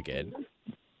Republican,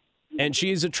 and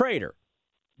she's a traitor.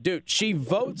 Dude, she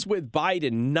votes with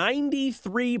Biden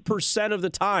 93% of the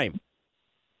time.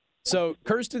 So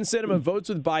Kyrsten Sinema votes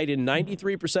with Biden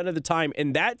 93% of the time,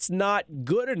 and that's not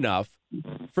good enough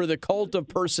for the cult of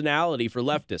personality for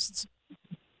leftists.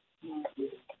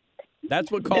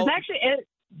 That's what called.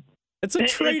 It's a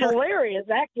traitor. It's hilarious,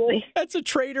 actually. That's a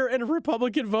traitor and a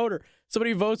Republican voter.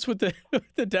 Somebody votes with the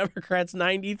Democrats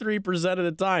 93% of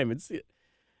the time. It's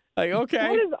like, okay.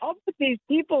 What is up with these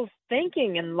people's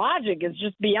thinking and logic is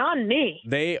just beyond me.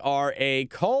 They are a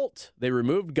cult. They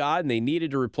removed God, and they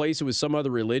needed to replace it with some other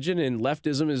religion, and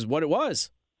leftism is what it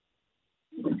was.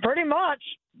 Pretty much.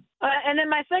 And then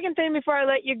my second thing before I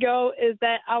let you go is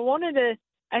that I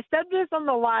said this on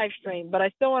the live stream, but I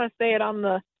still want to say it on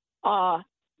the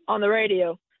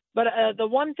radio. But the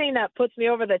one thing that puts me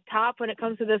over the top when it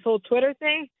comes to this whole Twitter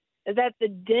thing is that the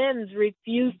Dems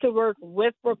refuse to work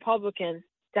with Republicans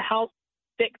to help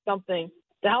fix something,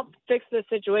 to help fix the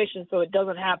situation so it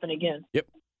doesn't happen again. Yep.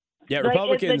 Yeah, like,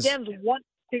 Republicans. The Dems want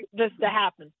this to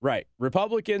happen. Right.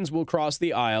 Republicans will cross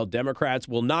the aisle. Democrats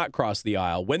will not cross the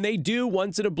aisle. When they do,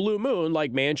 once in a blue moon,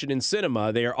 like Manchin and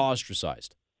Sinema, they are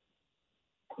ostracized.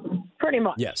 Pretty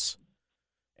much. Yes.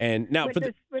 And now go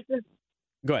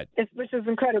ahead. Which is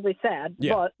incredibly sad.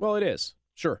 Yeah. But, well, it is.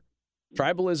 Sure.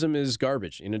 Tribalism is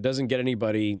garbage, and it doesn't get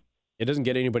anybody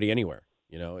anywhere.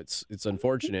 You know, it's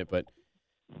unfortunate, but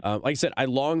like I said, I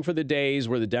long for the days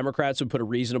where the Democrats would put a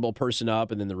reasonable person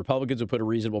up, and then the Republicans would put a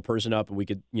reasonable person up, and we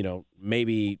could, you know,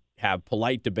 maybe have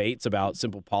polite debates about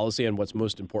simple policy and what's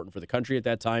most important for the country at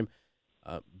that time.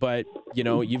 But, you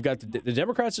know, you've got the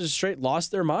Democrats just straight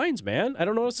lost their minds, man. I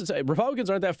don't know what to say. Republicans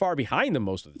aren't that far behind them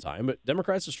most of the time, but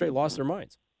Democrats have straight lost their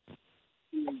minds.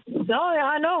 No, yeah,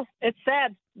 I know. It's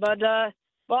sad. But,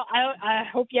 well, I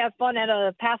hope you have fun at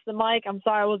Pass the Mic. I'm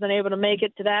sorry I wasn't able to make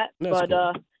it to that. That's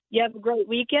cool. You have a great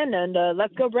weekend, and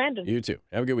let's go, Brandon. You too.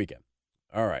 Have a good weekend.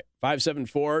 All right.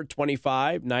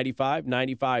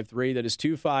 574-25-95-95-3. That is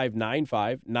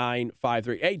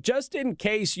 2595-953. Hey, just in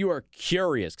case you are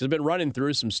curious, because I've been running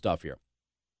through some stuff here.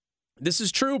 This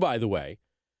is true, by the way.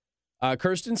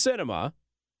 Kyrsten Sinema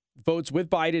votes with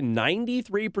Biden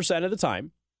 93% of the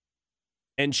time,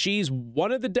 and she's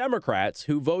one of the Democrats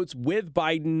who votes with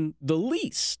Biden the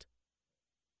least.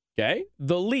 Okay?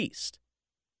 The least.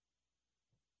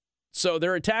 So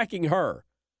they're attacking her.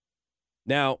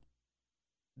 Now,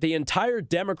 the entire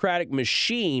Democratic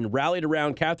machine rallied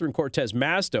around Catherine Cortez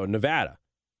Masto, Nevada.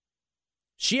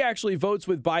 She actually votes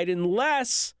with Biden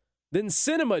less than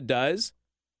Sinema does.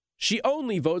 She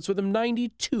only votes with him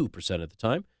 92% of the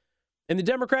time. And the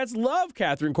Democrats love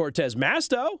Catherine Cortez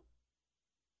Masto.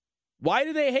 Why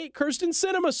do they hate Kyrsten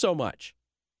Sinema so much?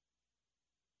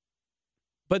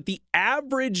 But the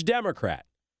average Democrat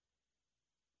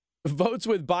votes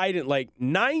with Biden like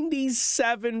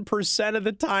 97% of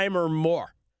the time or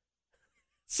more.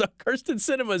 So Kyrsten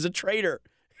Sinema is a traitor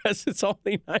because it's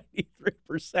only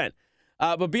 93%.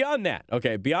 But beyond that,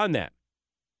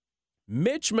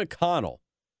 Mitch McConnell,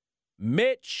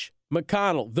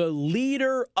 the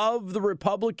leader of the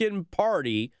Republican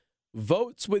Party,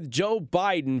 votes with Joe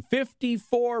Biden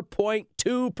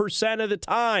 54.2% of the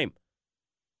time.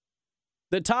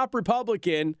 The top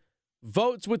Republican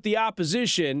votes with the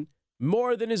opposition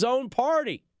more than his own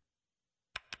party.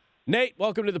 Nate,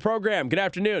 welcome to the program. Good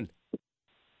afternoon.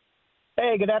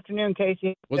 Hey, good afternoon,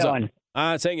 Casey. What's up?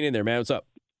 It's hanging in there, man. What's up?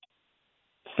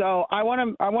 So I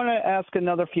want to ask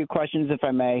another few questions, if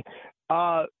I may.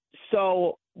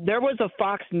 So there was a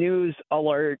Fox News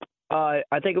alert. I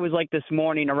think it was like this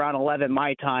morning around 11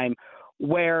 my time,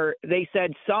 where they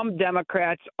said some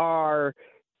Democrats are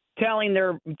telling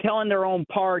their own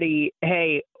party,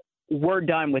 "Hey, we're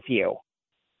done with you."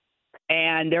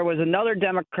 And there was another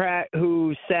Democrat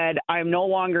who said, "I'm no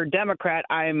longer Democrat.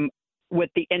 I'm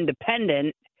with the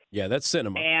Independent." Yeah, that's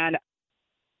Sinema. And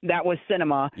that was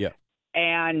Sinema. Yeah.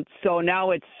 And so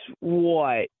now it's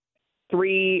what?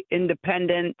 3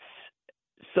 independents.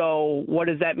 So what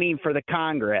does that mean for the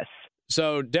Congress?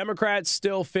 So Democrats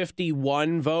still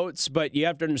 51 votes, but you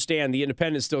have to understand the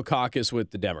independents still caucus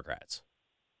with the Democrats.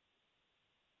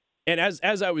 And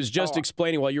as I was just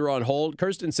explaining while you were on hold,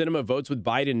 Kyrsten Sinema votes with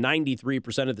Biden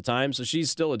 93% of the time, so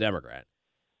she's still a Democrat.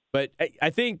 But I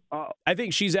think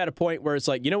she's at a point where it's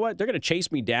like, you know what? They're going to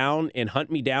chase me down and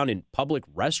hunt me down in public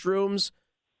restrooms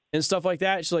and stuff like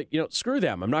that. She's like, you know, screw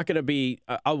them. I'm not going to be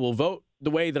I will vote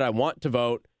the way that I want to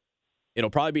vote. It'll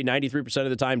probably be 93% of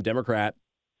the time Democrat.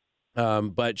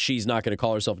 But she's not going to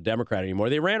call herself a Democrat anymore.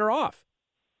 They ran her off.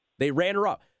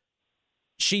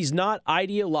 She's not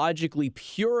ideologically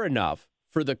pure enough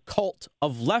for the cult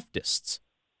of leftists.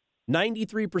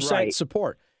 93%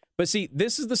 support. But see,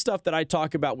 this is the stuff that I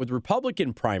talk about with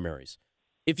Republican primaries.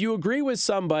 If you agree with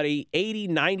somebody 80,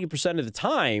 90% of the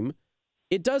time,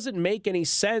 it doesn't make any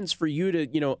sense for you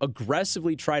to,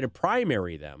 aggressively try to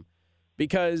primary them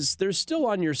because they're still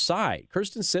on your side.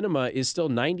 Kyrsten Sinema is still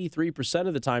 93%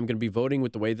 of the time going to be voting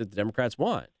with the way that the Democrats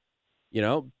want.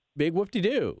 Big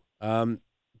whoop-de-doo.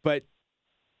 But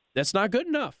that's not good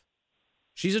enough.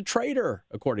 She's a traitor,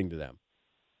 according to them.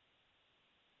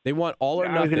 They want all or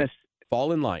nothing.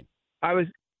 Fall in line. I was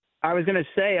I was going to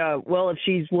say, well, if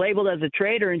she's labeled as a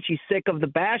traitor and she's sick of the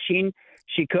bashing,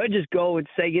 she could just go and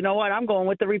say, you know what, I'm going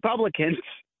with the Republicans.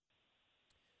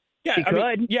 Yeah, She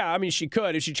could. I mean, she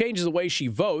could. If she changes the way she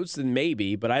votes, then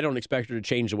maybe, but I don't expect her to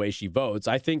change the way she votes.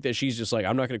 I think that she's just like,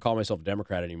 I'm not going to call myself a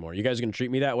Democrat anymore. You guys are going to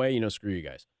treat me that way? Screw you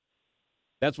guys.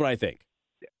 That's what I think.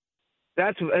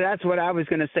 That's what I was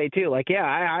going to say, too. Like, yeah,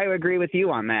 I agree with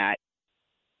you on that.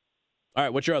 All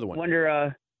right, what's your other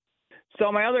one? So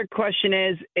my other question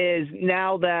is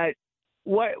now that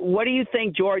what do you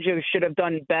think Georgia should have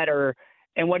done better,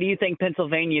 and what do you think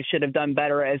Pennsylvania should have done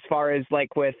better as far as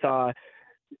like with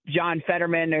John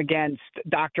Fetterman against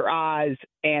Dr. Oz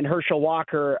and Herschel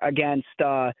Walker against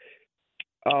what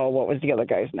was the other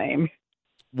guy's name?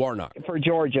 Warnock. For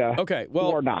Georgia. Okay, well,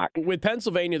 Warnock. With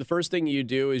Pennsylvania, the first thing you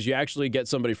do is you actually get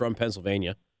somebody from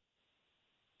Pennsylvania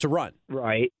to run.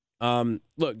 Right.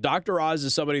 Look, Dr. Oz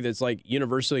is somebody that's like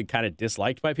universally kind of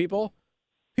disliked by people.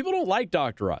 People don't like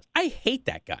Dr. Oz. I hate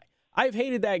that guy. I've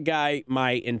hated that guy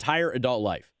my entire adult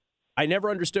life. I never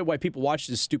understood why people watched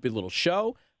this stupid little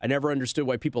show. I never understood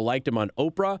why people liked him on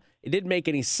Oprah. It didn't make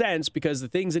any sense because the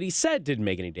things that he said didn't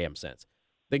make any damn sense.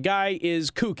 The guy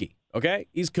is kooky, okay?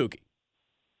 He's kooky.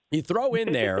 You throw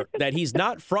in there that he's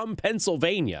not from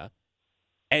Pennsylvania,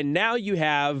 and now you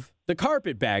have the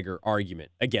carpetbagger argument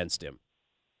against him.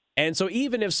 And so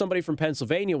even if somebody from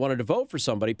Pennsylvania wanted to vote for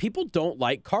somebody, people don't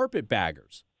like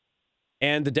carpetbaggers.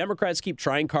 And the Democrats keep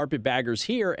trying carpetbaggers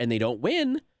here, and they don't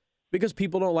win because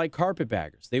people don't like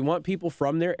carpetbaggers. They want people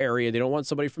from their area. They don't want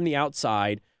somebody from the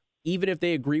outside. Even if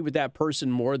they agree with that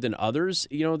person more than others,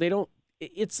 they don't.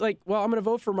 It's like, well, I'm going to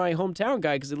vote for my hometown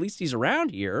guy because at least he's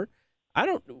around here.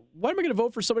 What am I going to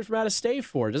vote for somebody from out of state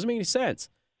for? It doesn't make any sense.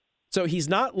 So he's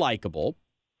not likable.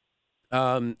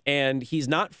 And he's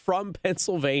not from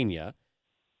Pennsylvania,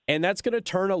 and that's going to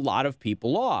turn a lot of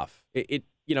people off. It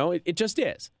just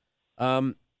is.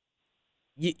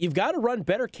 You've got to run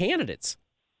better candidates.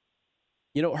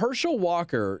 Herschel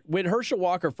Walker, when Herschel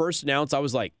Walker first announced, I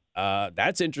was like,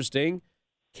 that's interesting.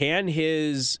 Can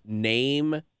his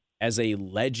name as a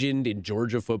legend in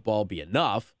Georgia football be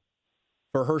enough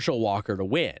for Herschel Walker to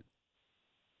win?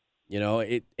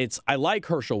 I like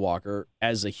Herschel Walker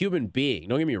as a human being.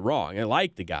 Don't get me wrong. I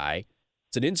like the guy.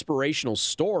 It's an inspirational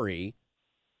story.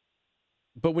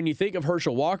 But when you think of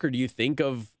Herschel Walker, do you think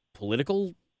of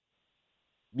political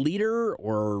leader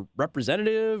or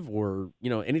representative or,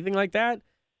 anything like that?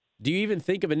 Do you even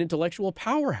think of an intellectual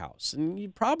powerhouse? And you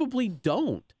probably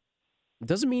don't. It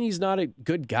doesn't mean he's not a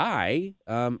good guy.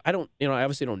 I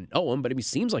obviously don't know him, but he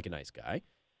seems like a nice guy.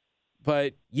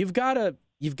 But you've got to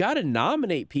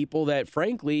nominate people that,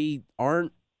 frankly,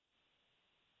 aren't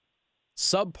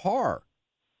subpar.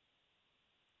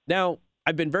 Now,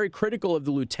 I've been very critical of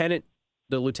the lieutenant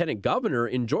governor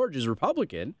in Georgia's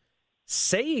Republican,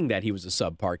 saying that he was a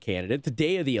subpar candidate the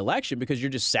day of the election because you're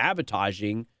just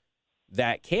sabotaging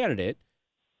that candidate.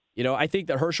 I think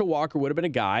that Herschel Walker would have been a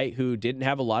guy who didn't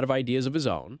have a lot of ideas of his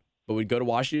own, but would go to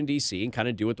Washington, D.C. and kind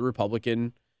of do what the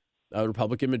Republican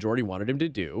majority wanted him to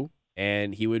do.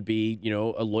 And he would be,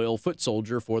 a loyal foot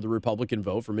soldier for the Republican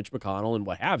vote for Mitch McConnell and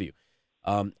what have you.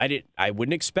 I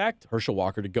wouldn't expect Herschel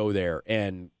Walker to go there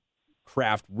and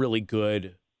craft really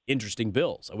good, interesting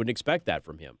bills. I wouldn't expect that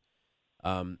from him.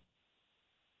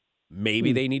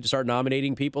 Maybe they need to start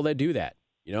nominating people that do that.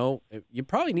 You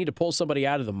probably need to pull somebody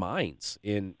out of the mines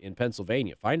in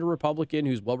Pennsylvania. Find a Republican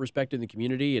who's well respected in the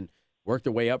community and work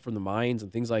their way up from the mines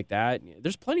and things like that.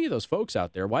 There's plenty of those folks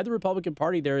out there. Why the Republican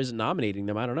Party there isn't nominating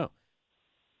them, I don't know.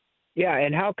 Yeah,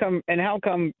 and how come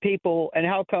the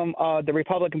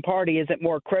Republican Party isn't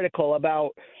more critical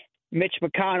about Mitch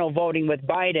McConnell voting with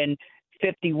Biden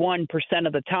 51%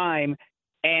 of the time,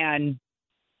 and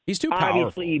he's too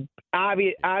powerful.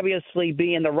 Obviously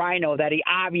being the rhino that he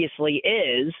obviously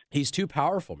is. He's too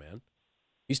powerful, man.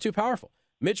 He's too powerful.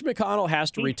 Mitch McConnell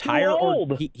has to retire,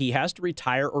 or he has to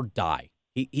retire or die.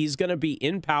 He's going to be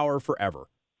in power forever.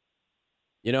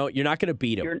 You're not going to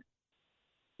beat him.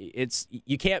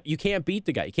 You can't beat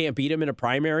the guy. You can't beat him in a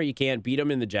primary. You can't beat him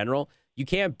in the general. You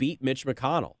can't beat Mitch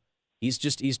McConnell. He's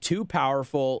too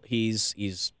powerful.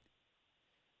 It's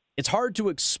hard to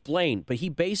explain, but he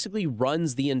basically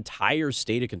runs the entire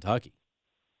state of Kentucky.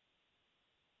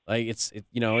 Like he's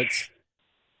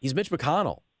Mitch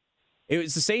McConnell. It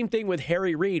was the same thing with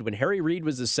Harry Reid. When Harry Reid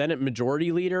was the Senate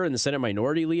majority leader and the Senate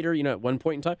minority leader, at one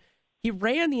point in time, he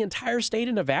ran the entire state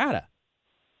of Nevada.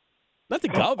 Not the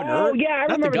governor. Oh, yeah,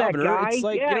 I remember that guy. It's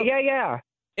like, yeah.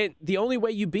 And the only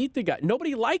way you beat the guy,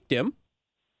 nobody liked him.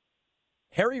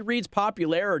 Harry Reid's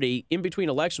popularity in between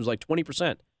elections was like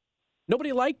 20%.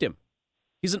 Nobody liked him.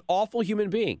 He's an awful human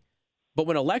being. But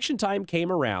when election time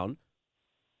came around,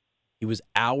 He was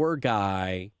our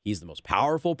guy. He's the most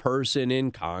powerful person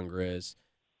in Congress.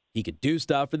 He could do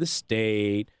stuff for the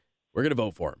state. We're going to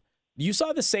vote for him. You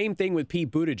saw the same thing with Pete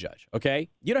Buttigieg, okay?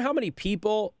 You know how many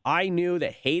people I knew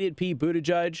that hated Pete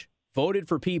Buttigieg, voted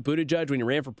for Pete Buttigieg when he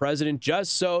ran for president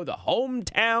just so the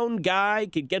hometown guy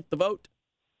could get the vote?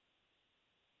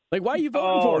 Like, why are you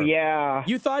voting for him? Yeah.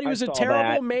 You thought he was a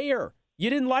terrible mayor. You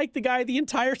didn't like the guy the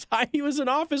entire time he was in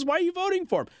office. Why are you voting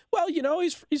for him? Well, you know,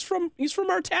 he's from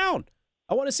our town.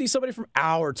 I want to see somebody from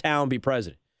our town be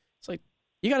president. It's like,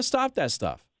 you got to stop that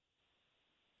stuff.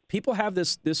 People have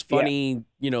this funny,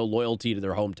 loyalty to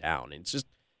their hometown. It's just,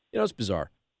 it's bizarre.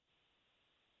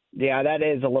 Yeah, that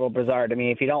is a little bizarre to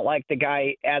me. If you don't like the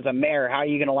guy as a mayor, how are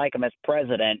you going to like him as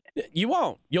president? You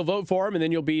won't. You'll vote for him, and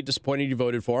then you'll be disappointed you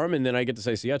voted for him, and then I get to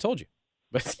say, see, I told you.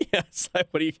 But yeah, it's like,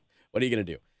 what are you going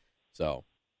to do? So,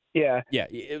 yeah.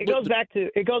 It goes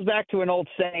back to an old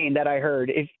saying that I heard.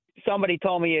 If somebody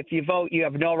told me if you vote, you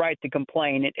have no right to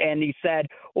complain. And he said,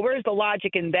 well, where's the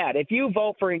logic in that? If you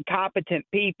vote for incompetent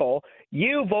people,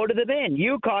 you voted them in.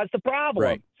 You caused the problem.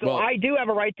 Right. So well, I do have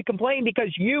a right to complain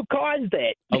because you caused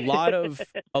it.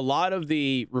 a lot of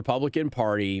the Republican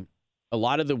Party, a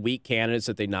lot of the weak candidates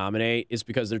that they nominate is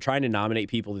because they're trying to nominate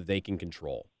people that they can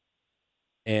control.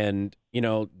 And,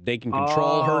 they can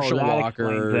control Herschel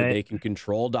Walker. They can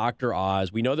control Dr.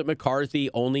 Oz. We know that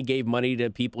McCarthy only gave money to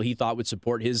people he thought would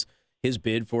support his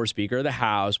bid for Speaker of the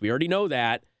House. We already know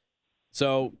that.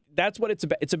 So that's what it's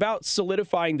about. It's about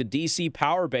solidifying the D.C.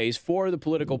 power base for the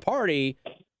political party.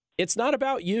 It's not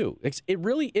about you. It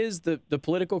really is the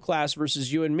political class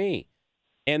versus you and me.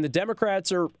 And the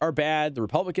Democrats are bad. The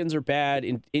Republicans are bad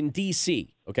in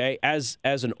D.C., okay, as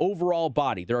an overall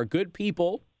body. There are good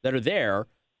people that are there,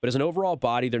 but as an overall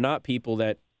body, they're not people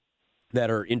that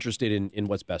are interested in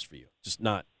what's best for you. Just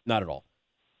not at all.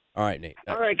 All right, Nate.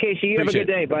 All right, Casey, you have a good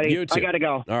day, buddy. You too. I got to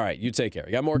go. All right, you take care.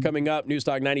 We got more coming up. News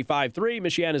Talk 95.3,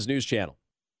 Michiana's news channel.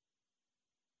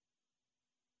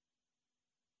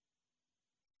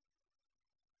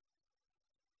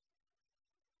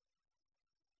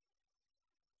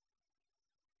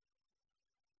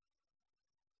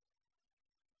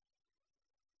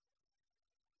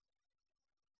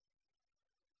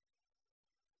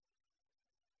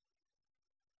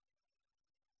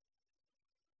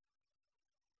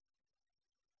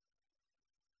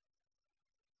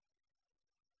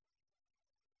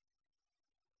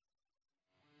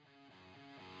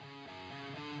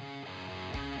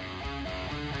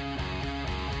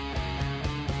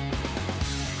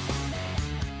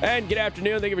 And good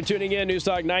afternoon. Thank you for tuning in. News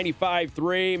Talk 95.3,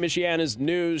 Michiana's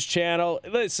news channel.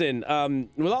 Listen,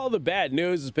 with all the bad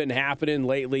news that's been happening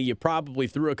lately, you probably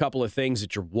threw a couple of things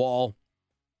at your wall.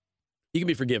 You can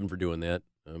be forgiven for doing that.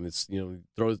 It's,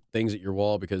 throw things at your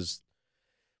wall because,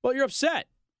 well, you're upset.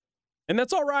 And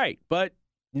that's all right. But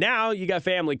now you got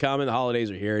family coming. The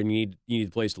holidays are here, and you need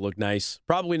the place to look nice.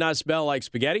 Probably not smell like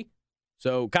spaghetti.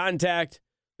 So contact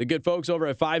the good folks over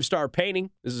at 5 Star Painting.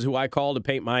 This is who I call to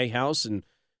paint my house and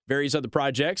various other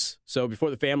projects. So before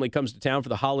the family comes to town for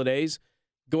the holidays,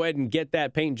 go ahead and get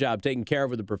that paint job taken care of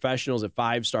with the professionals at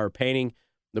 5 Star Painting.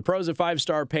 The pros at 5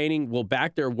 Star Painting will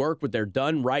back their work with their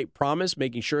done right promise,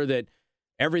 making sure that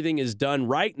everything is done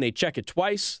right, and they check it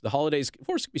twice. The holidays, of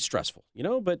course, can be stressful,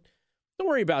 but don't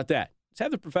worry about that. Just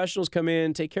have the professionals come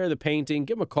in, take care of the painting,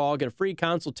 give them a call, get a free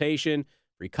consultation,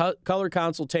 free color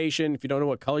consultation. If you don't know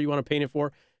what color you want to paint it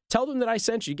for, tell them that I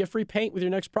sent you. Get free paint with your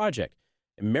next project.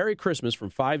 And Merry Christmas from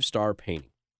 5 Star Painting.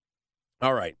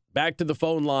 All right, back to the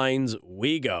phone lines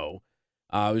we go.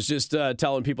 I was just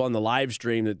telling people on the live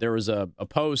stream that there was a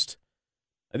post,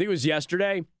 I think it was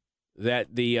yesterday,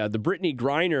 that the Brittany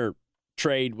Griner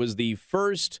trade was the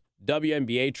first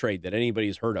WNBA trade that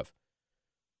anybody's heard of.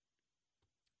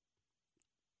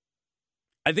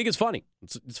 I think it's funny.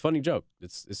 It's a funny joke.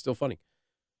 It's still funny.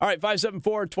 All right,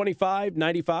 574-2595,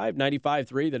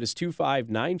 95.3. That is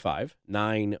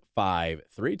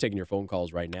 2595-953. Taking your phone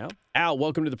calls right now. Al,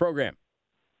 welcome to the program.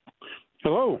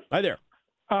 Hello. Hi there.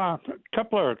 A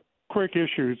couple of quick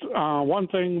issues. One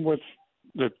thing with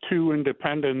the two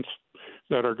independents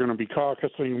that are going to be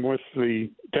caucusing with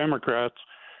the Democrats,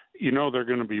 they're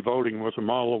going to be voting with them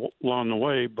all along the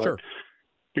way, but sure.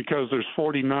 Because there's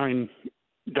 49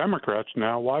 Democrats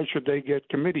now, why should they get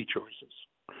committee choices?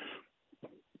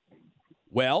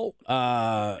 Well,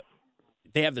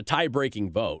 they have the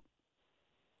tie-breaking vote.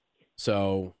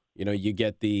 So, you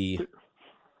get the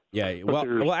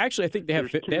well, actually I think they have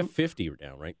 50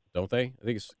 now, right? Don't they? I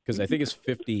think it's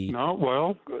 50. No,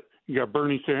 well, you got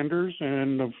Bernie Sanders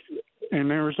and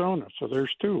in Arizona, so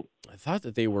there's two. I thought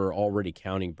that they were already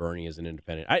counting Bernie as an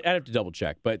independent. I'd have to double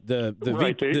check, but the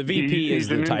right. VP is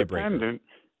the tiebreaker.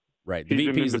 Right. The He's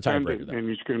VP is the independent, tiebreaker, though. and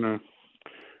he's going to.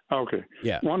 Okay.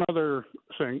 Yeah. One other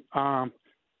thing,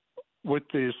 with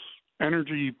this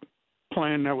energy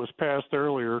plan that was passed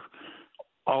earlier,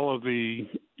 all of the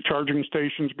charging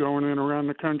stations going in around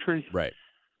the country, Right.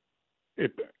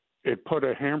 it put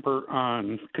a hamper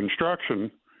on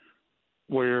construction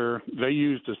where they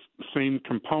use the same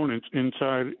components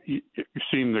inside. You've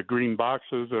seen the green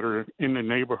boxes that are in the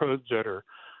neighborhoods that are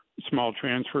small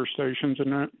transfer stations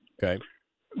and that. Okay.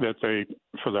 That they,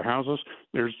 for the houses,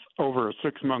 there's over a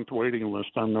 6-month waiting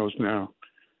list on those now.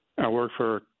 I work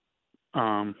for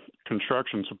a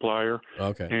construction supplier,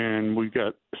 Okay. and we've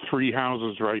got 3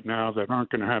 houses right now that aren't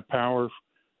going to have power,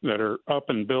 that are up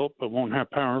and built but won't have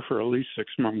power for at least 6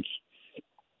 months.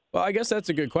 Well, I guess that's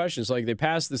a good question. So, like, they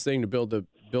passed this thing to build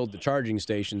the charging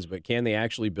stations, but can they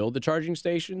actually build the charging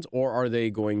stations, or are they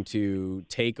going to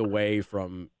take away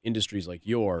from industries like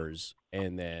yours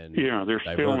and then? Yeah, they're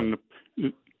divert still them?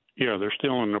 they're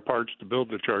still in the parts to build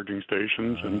the charging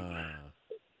stations, and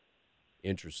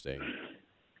Interesting.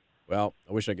 Well,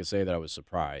 I wish I could say that I was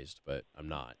surprised, but I'm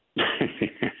not.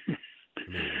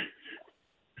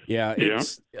 Yeah,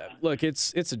 look,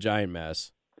 it's a giant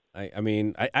mess. I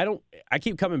mean, I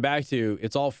keep coming back to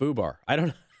it's all FUBAR. I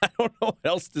don't know what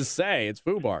else to say. It's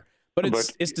FUBAR, but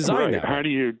it's designed right. that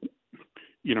way.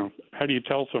 How do you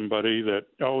tell somebody that,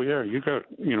 oh yeah, you got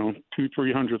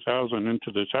 $200,000-$300,000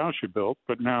 into this house you built,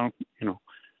 but now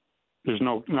there's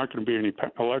not going to be any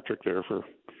electric there for.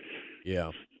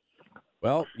 Yeah.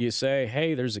 Well, you say,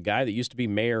 hey, there's a guy that used to be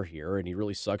mayor here, and he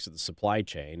really sucks at the supply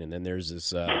chain. And then there's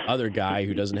this other guy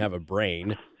who doesn't have a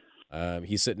brain.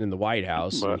 He's sitting in the White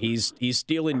House, and he's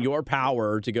stealing your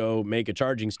power to go make a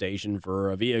charging station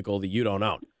for a vehicle that you don't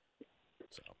own.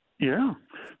 So. Yeah,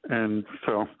 and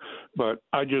so, but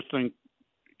I just think,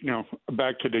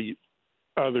 back to the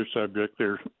other subject,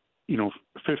 there,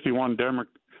 51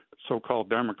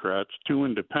 so-called Democrats, 2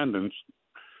 independents,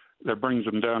 that brings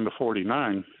them down to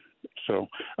 49. So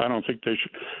I don't think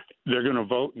they're going to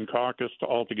vote in caucus to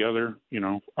altogether,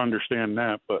 understand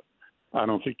that, but I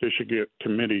don't think they should get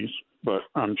committees, but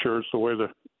I'm sure it's the way the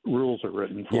rules are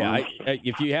written for them.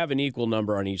 If you have an equal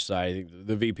number on each side,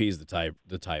 the VP is the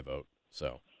tie vote.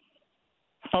 So.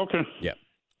 Okay. Yeah.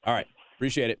 All right.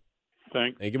 Appreciate it.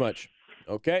 Thank you much.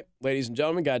 Okay, ladies and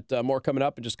gentlemen, got more coming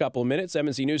up in just a couple of minutes.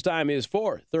 MNC News Time is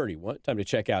 4:31. Time to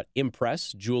check out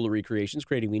Impress Jewelry Creations,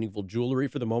 creating meaningful jewelry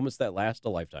for the moments that last a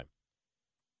lifetime.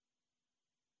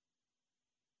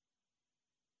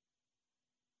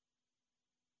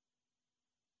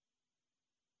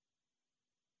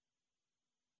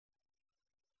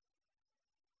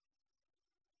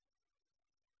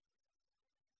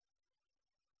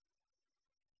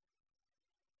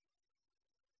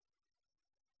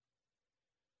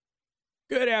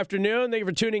 Good afternoon. Thank you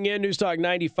for tuning in. News Talk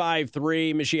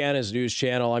 95.3, Michiana's news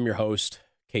channel. I'm your host,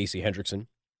 Casey Hendrickson. Do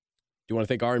you want to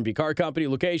thank R&B Car Company,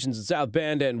 locations in South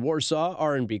Bend and Warsaw?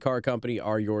 R&B Car Company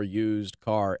are your used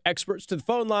car experts. To the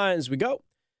phone lines we go.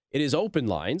 It is open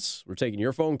lines. We're taking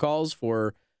your phone calls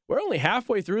we're only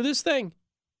halfway through this thing.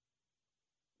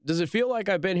 Does it feel like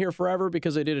I've been here forever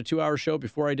because I did a 2-hour show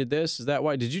before I did this? Is that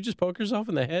why? Did you just poke yourself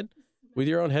in the head with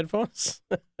your own headphones?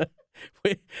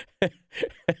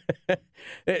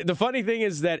 The funny thing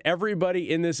is that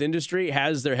everybody in this industry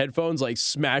has their headphones like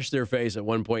smash their face at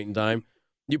one point in time.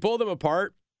 You pull them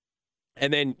apart,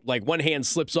 and then like one hand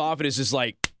slips off, and it's just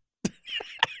like.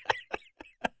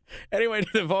 Anyway,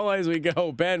 to the phone lines we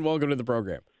go. Ben, welcome to the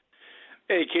program.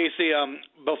 Hey, Casey.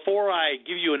 Before I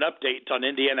give you an update on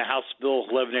Indiana House Bill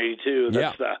 1182,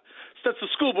 that's the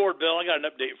school board bill. I got an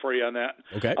update for you on that.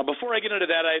 Okay. Before I get into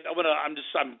that,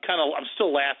 I'm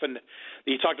still laughing.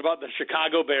 You talked about the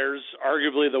Chicago Bears,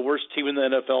 arguably the worst team in the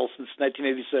NFL since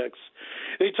 1986.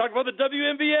 And you talked about the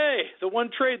WNBA, the one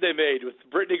trade they made with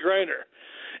Brittany Griner.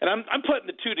 And I'm putting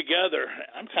the two together.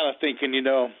 I'm kind of thinking,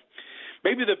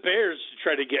 maybe the Bears should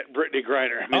try to get Brittany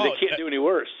Griner. I mean, they can't do any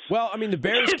worse. Well, I mean, the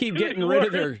Bears keep getting rid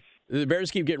of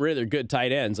their good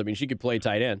tight ends. I mean, she could play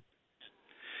tight end.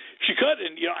 She could,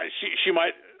 and she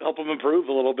might help them improve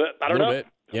a little bit. I don't know.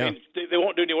 Yeah. I mean, they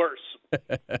won't do any worse.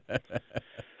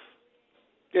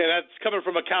 Yeah, that's coming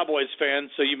from a Cowboys fan,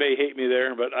 so you may hate me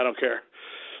there, but I don't care.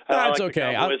 That's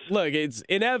okay. Look, it's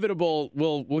inevitable.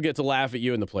 We'll get to laugh at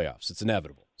you in the playoffs. It's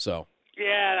inevitable. So.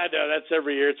 Yeah, I know. That's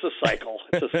every year. It's a cycle.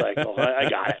 I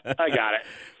got it.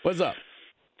 What's up?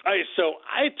 So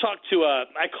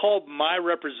I called my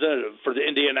representative for the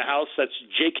Indiana House. That's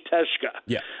Jake Teshka.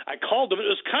 Yeah. I called him. It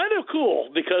was kind of cool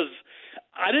because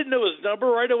I didn't know his number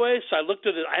right away. So I looked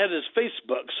at it. I had his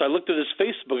Facebook. So I looked at his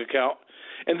Facebook account.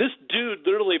 And this dude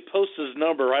literally posts his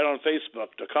number right on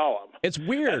Facebook to call him. It's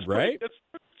weird, right? It's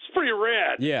pretty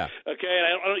rad. Yeah. Okay, and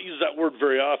I don't use that word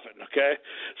very often, okay?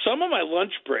 So I'm on my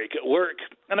lunch break at work,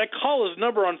 and I call his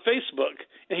number on Facebook,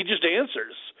 and he just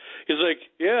answers. He's like,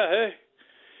 yeah, hey.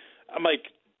 I'm like,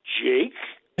 Jake?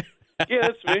 Yeah,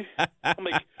 that's me. I'm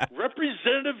like,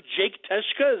 Representative Jake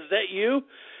Teshka, is that you?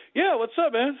 Yeah, what's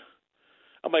up, man?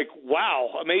 I'm like,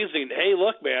 wow, amazing. Hey,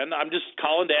 look, man, I'm just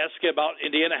calling to ask you about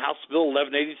Indiana House Bill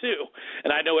 1182.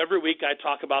 And I know every week I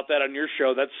talk about that on your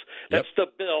show. That's the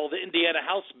bill, the Indiana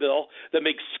House bill that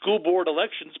makes school board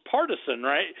elections partisan,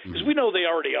 right? Because we know they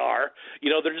already are. You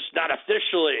know, they're just not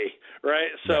officially, right?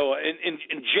 So,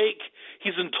 and Jake,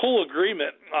 he's in total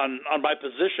agreement on my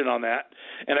position on that.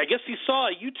 And I guess he saw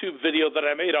a YouTube video that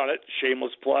I made on it.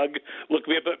 Shameless plug. Look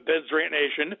me up at Ben's Rant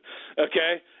Nation,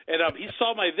 okay? And he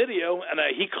saw my video, and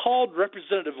he called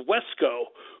Representative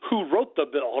Wesco, who wrote the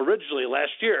bill originally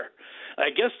last year. I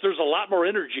guess there's a lot more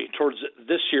energy towards it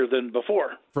this year than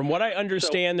before. From what I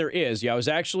understand, there is. Yeah, I was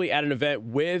actually at an event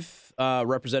with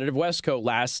Representative Wesco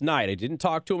last night. I didn't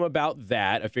talk to him about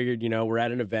that. I figured, we're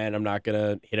at an event. I'm not going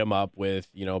to hit him up with,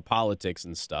 politics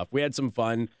and stuff. We had some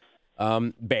fun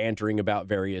bantering about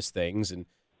various things.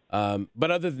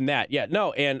 But other than that, yeah,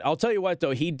 no. And I'll tell you what,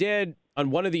 though, he did on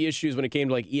one of the issues when it came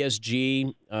to like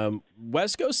ESG.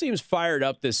 Wesco seems fired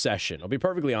up this session. I'll be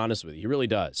perfectly honest with you. He really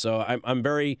does. So I'm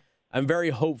very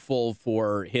hopeful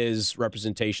for his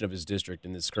representation of his district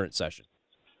in this current session.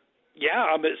 Yeah,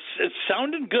 it's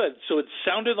sounding good. So it's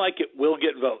sounding like it will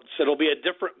get votes. It'll be a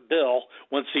different bill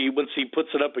once he puts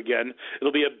it up again.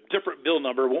 It'll be a different bill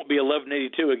number. It won't be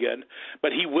 1182 again.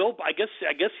 But he will. I guess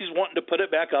he's wanting to put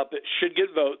it back up. It should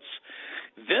get votes.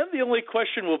 Then the only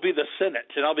question will be the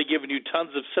Senate, and I'll be giving you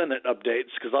tons of Senate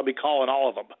updates because I'll be calling all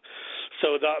of them.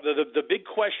 So the big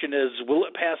question is, will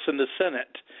it pass in the Senate?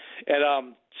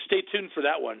 And stay tuned for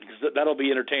that one because that'll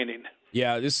be entertaining.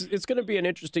 Yeah, it's going to be an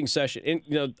interesting session.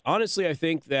 And honestly, I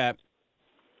think that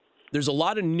there's a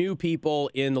lot of new people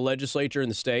in the legislature in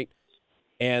the state,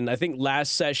 and I think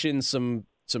last session some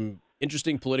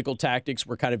interesting political tactics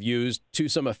were kind of used to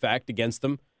some effect against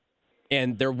them,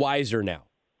 and they're wiser now.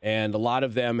 And a lot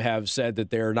of them have said that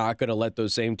they're not going to let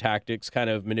those same tactics kind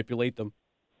of manipulate them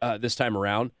this time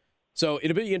around. So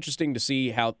it'll be interesting to see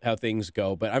how things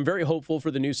go. But I'm very hopeful for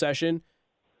the new session.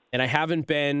 And I haven't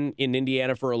been in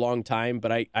Indiana for a long time,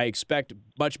 but I expect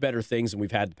much better things than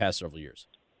we've had the past several years.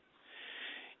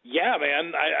 Yeah,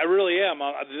 man, I really am.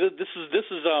 This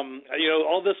is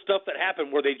all this stuff that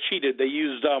happened where they cheated. They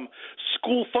used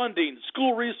school funding,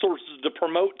 school resources to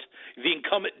promote the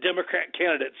incumbent Democrat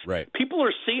candidates. Right. People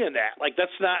are seeing that. Like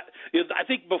that's not. I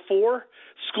think before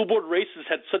school board races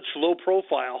had such low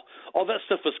profile, all that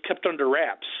stuff was kept under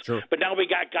wraps. Sure. But now we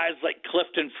got guys like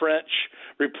Clifton French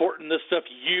reporting this stuff.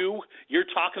 You're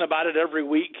talking about it every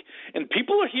week, and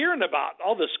people are hearing about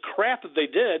all this crap that they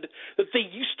did that they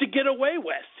used to get away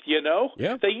with.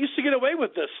 Yeah. They used to get away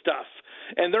with this stuff,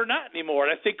 and they're not anymore.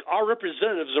 And I think our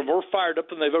representatives are more fired up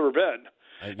than they've ever been.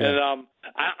 And I'm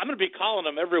going to be calling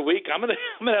them every week. I'm going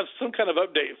to have some kind of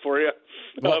update for you.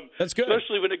 Well, that's good,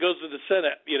 especially when it goes to the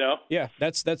Senate. Yeah,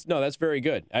 that's very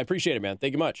good. I appreciate it, man.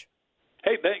 Thank you much.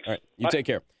 Hey, thanks. All right, you Bye. take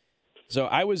care. So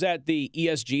I was at the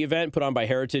ESG event put on by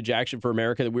Heritage Action for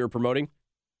America that we were promoting.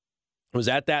 I was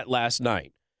at that last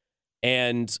night,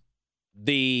 and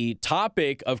the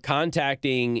topic of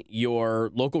contacting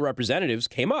your local representatives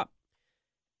came up.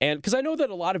 And because I know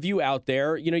that a lot of you out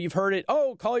there, you've heard it,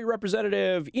 call your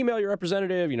representative, email your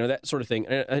representative, that sort of thing.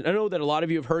 And I know that a lot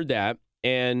of you have heard that.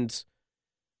 And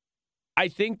I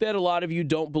think that a lot of you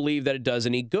don't believe that it does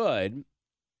any good.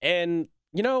 And,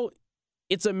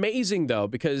 it's amazing, though,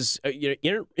 because you're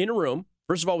in a room,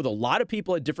 first of all, with a lot of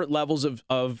people at different levels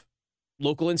of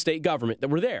local and state government that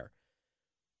were there.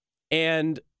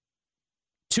 And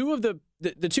two of the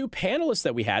two panelists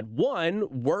that we had,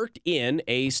 one worked in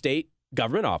a state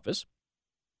government office,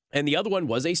 and the other one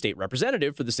was a state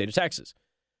representative for the state of Texas.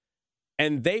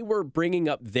 And they were bringing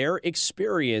up their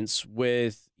experience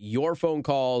with your phone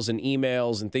calls and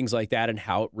emails and things like that and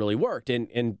how it really worked.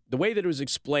 And the way that it was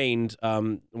explained,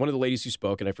 one of the ladies who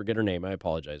spoke, and I forget her name, I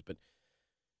apologize, but,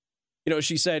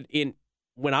 she said,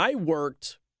 when I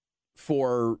worked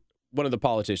for one of the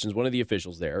politicians, one of the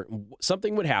officials there,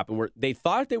 something would happen where they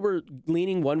thought they were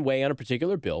leaning one way on a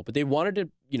particular bill, but they wanted to,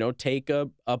 take a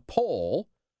poll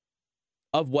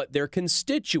of what their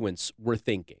constituents were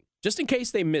thinking, just in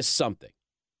case they missed something.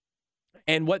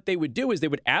 And what they would do is they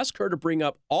would ask her to bring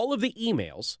up all of the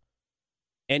emails,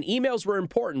 and emails were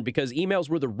important because emails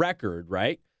were the record,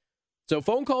 right? So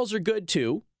phone calls are good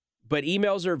too, but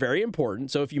emails are very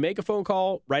important. So if you make a phone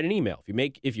call, write an email.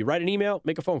 If you write an email,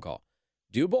 make a phone call.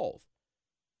 Do both.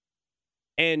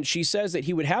 And she says that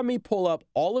he would have me pull up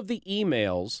all of the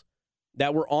emails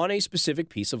that were on a specific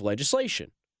piece of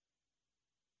legislation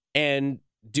and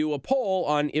do a poll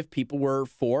on if people were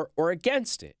for or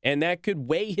against it. And that could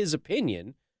weigh his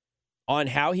opinion on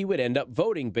how he would end up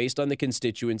voting based on the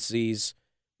constituency's,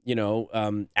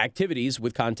 activities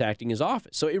with contacting his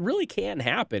office. So it really can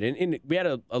happen. And we had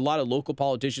a lot of local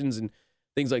politicians and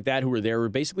things like that who were there were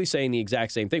basically saying the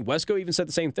exact same thing. Wesco even said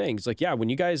the same thing. It's like, yeah, when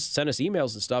you guys send us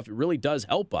emails and stuff, it really does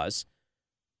help us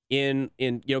in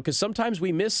because sometimes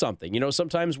we miss something.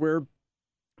 Sometimes we're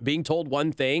being told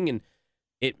one thing and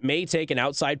it may take an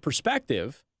outside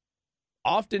perspective,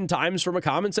 oftentimes from a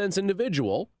common sense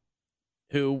individual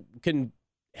who can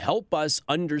help us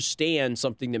understand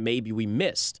something that maybe we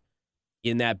missed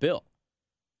in that bill.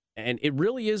 And it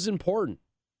really is important.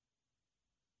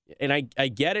 And I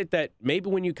get it that maybe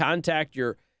when you contact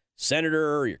your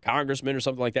senator or your congressman or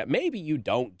something like that, maybe you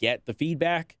don't get the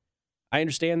feedback. I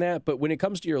understand that. But when it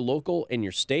comes to your local and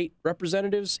your state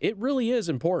representatives, it really is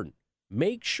important.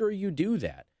 Make sure you do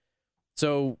that.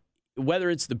 So whether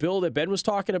it's the bill that Ben was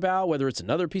talking about, whether it's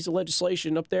another piece of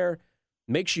legislation up there,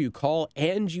 make sure you call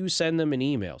and you send them an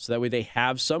email. So that way they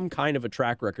have some kind of a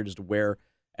track record as to where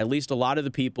at least a lot of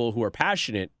the people who are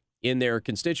passionate in their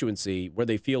constituency, where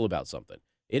they feel about something.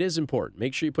 It is important.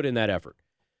 Make sure you put in that effort.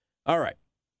 All right.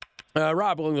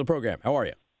 Rob, welcome to the program. How are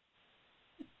you?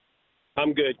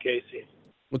 I'm good, Casey.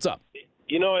 What's up?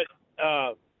 You know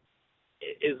what?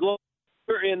 As long as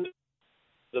we're in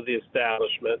the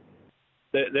establishment,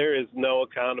 there is no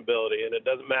accountability. And it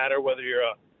doesn't matter whether you're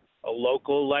a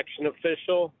local election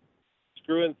official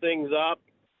screwing things up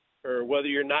or whether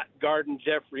you're not guarding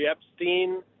Jeffrey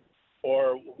Epstein,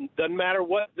 or doesn't matter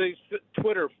what these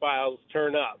Twitter files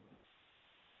turn up.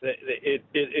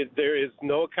 There is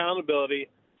no accountability.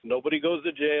 Nobody goes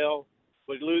to jail.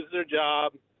 Nobody loses their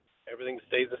job. Everything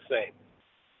stays the same.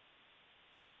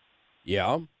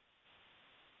 Yeah.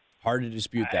 Hard to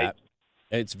dispute that.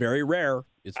 It's very rare.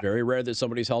 It's very rare that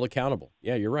somebody's held accountable.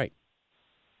 Yeah, you're right.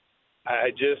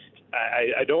 I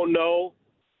don't know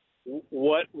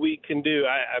what we can do.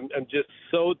 I'm just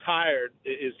so tired.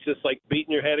 It's just like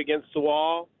beating your head against the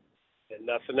wall, and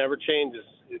nothing ever changes.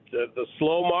 The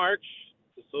slow march.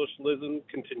 Socialism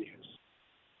continues.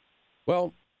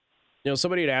 Well,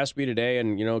 somebody had asked me today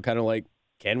and, kind of like,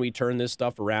 can we turn this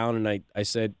stuff around? And I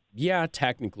said, yeah,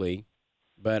 technically,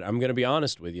 but I'm going to be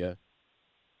honest with you.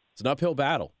 It's an uphill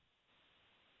battle.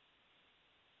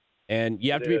 And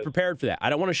you have to be prepared for that. I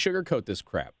don't want to sugarcoat this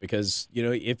crap because,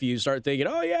 if you start thinking,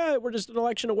 oh, yeah, we're just an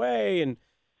election away. And,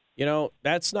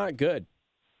 that's not good.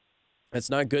 That's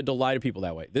not good to lie to people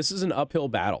that way. This is an uphill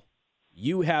battle.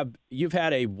 You've had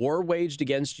a war waged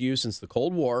against you since the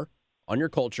Cold War on your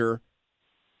culture.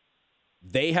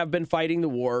 They have been fighting the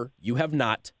war. You have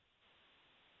not.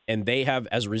 And they have,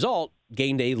 as a result,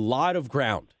 gained a lot of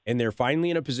ground. And they're finally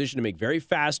in a position to make very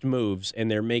fast moves,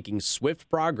 and they're making swift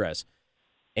progress.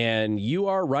 And you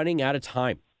are running out of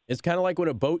time. It's kind of like when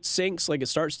a boat sinks, like it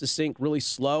starts to sink really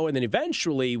slow. And then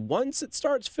eventually, once it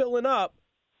starts filling up,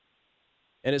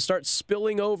 and it starts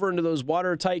spilling over into those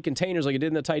watertight containers like it did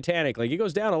in the Titanic. Like, it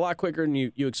goes down a lot quicker than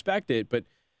you expect it. But,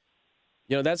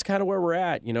 that's kind of where we're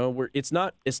at. It's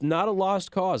not a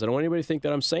lost cause. I don't want anybody to think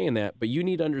that I'm saying that. But you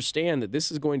need to understand that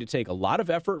this is going to take a lot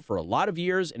of effort for a lot of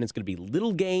years, and it's going to be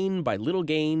little gain by little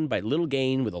gain by little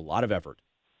gain with a lot of effort.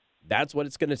 That's what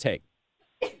it's going to take.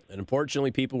 And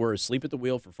unfortunately, people were asleep at the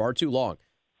wheel for far too long.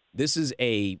 This is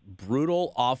a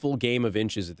brutal, awful game of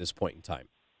inches at this point in time.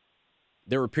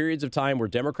 There were periods of time where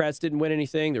Democrats didn't win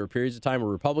anything. There were periods of time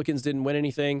where Republicans didn't win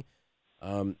anything.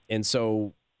 And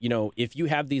so, if you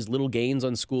have these little gains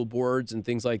on school boards and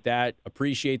things like that,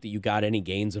 appreciate that you got any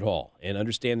gains at all and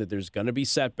understand that there's going to be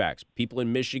setbacks. People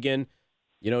in Michigan,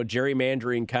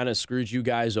 gerrymandering kind of screws you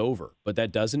guys over, but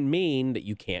that doesn't mean that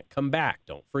you can't come back.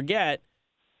 Don't forget,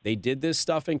 they did this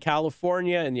stuff in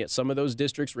California, and yet some of those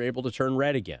districts were able to turn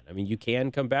red again. I mean, you can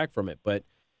come back from it, but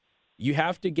you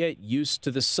have to get used to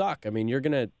the suck. I mean, you're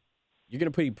gonna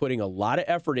be putting a lot of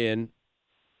effort in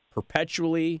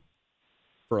perpetually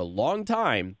for a long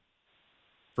time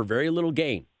for very little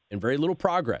gain and very little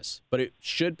progress. But it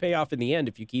should pay off in the end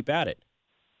if you keep at it.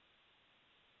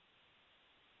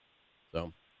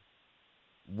 So,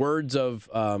 words of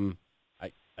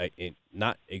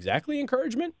not exactly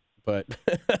encouragement, but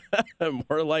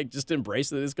more like just embrace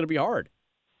that it's going to be hard.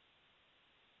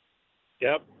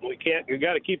 Yep, we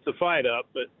got to keep the fight up,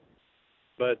 but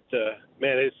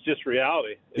man, it's just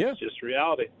reality. It's just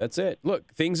reality. That's it.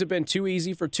 Look, things have been too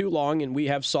easy for too long, and we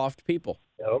have soft people.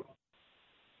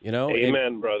 Yep.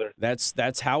 Amen, brother.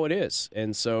 That's how it is.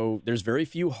 And so there's very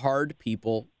few hard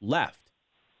people left.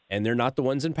 and they're not the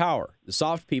ones in power. The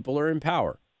soft people are in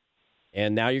power.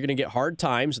 And now you're going to get hard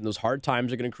times, and those hard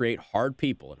times are going to create hard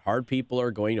people, and hard people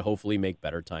are going to hopefully make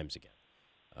better times again.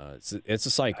 It's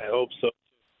a cycle. I hope so.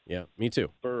 Yeah, me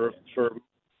too. For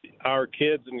our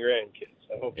kids and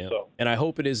grandkids. I hope so. And I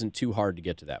hope it isn't too hard to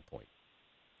get to that point.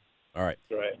 All right.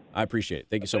 Right. I appreciate it.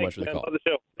 Thank you so much for the call. Love the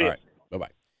show. All right. Bye-bye.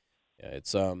 Yeah,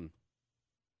 it's I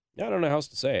don't know how else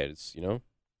to say it. It's,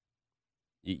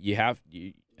 you have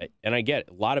and I get it.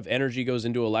 A lot of energy goes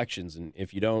into elections, and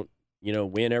if you don't,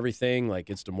 win everything, like,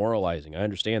 it's demoralizing. I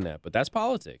understand that, but that's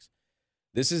politics.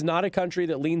 This is not a country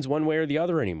that leans one way or the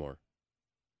other anymore.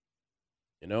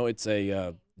 It's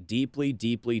a deeply,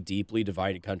 deeply, deeply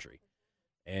divided country,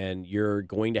 and you're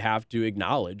going to have to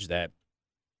acknowledge that,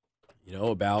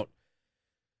 about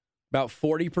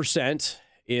 40%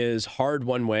 is hard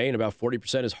one way, and about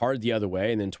 40% is hard the other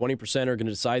way, and then 20% are going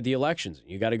to decide the elections,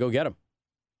 and you got to go get them.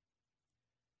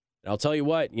 And I'll tell you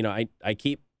what, I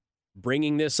keep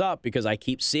bringing this up because I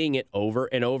keep seeing it over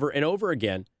and over and over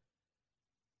again.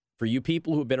 For you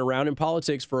people who have been around in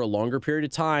politics for a longer period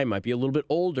of time, might be a little bit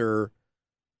older,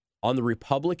 on the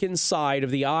Republican side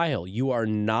of the aisle, you are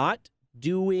not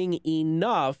doing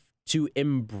enough to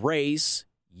embrace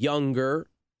younger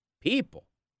people.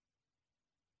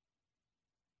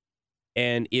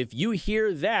 And if you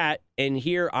hear that and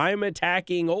hear I'm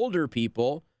attacking older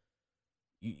people,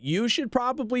 you should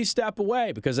probably step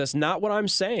away, because that's not what I'm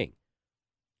saying.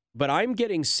 But I'm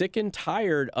getting sick and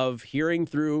tired of hearing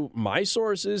through my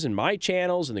sources and my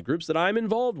channels and the groups that I'm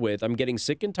involved with. I'm getting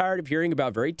sick and tired of hearing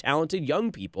about very talented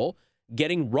young people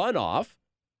getting run off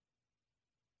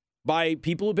by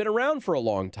people who've been around for a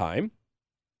long time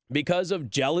because of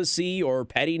jealousy or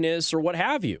pettiness or what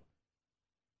have you.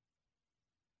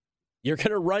 You're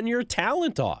going to run your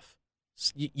talent off.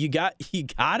 You got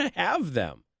to have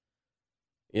them.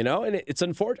 And it's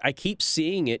unfortunate. I keep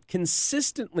seeing it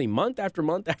consistently, month after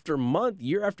month after month,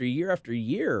 year after year after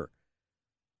year.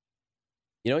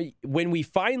 When we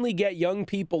finally get young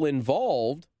people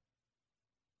involved,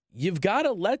 you've got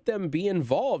to let them be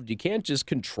involved. You can't just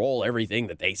control everything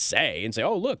that they say and say,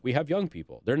 "Oh, look, we have young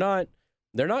people." They're not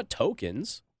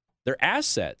tokens. They're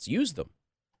assets. Use them.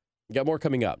 We got more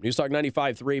coming up. News Talk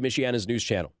 95.3, Michiana's news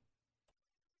channel.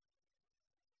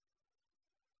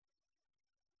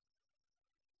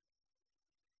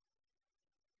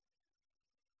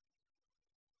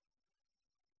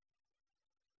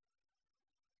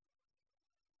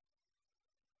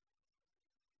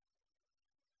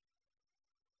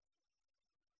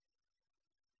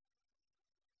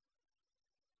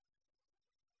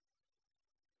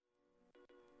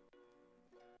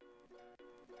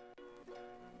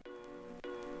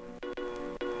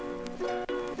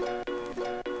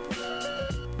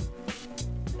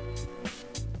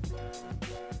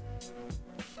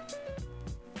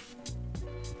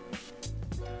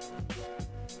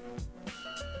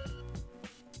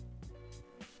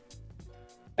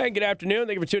 Hey, good afternoon.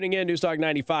 Thank you for tuning in. News Talk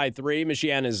 95.3,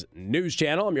 Michiana's news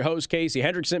channel. I'm your host, Casey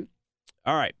Hendrickson.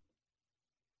 All right.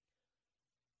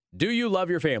 Do you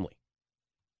love your family?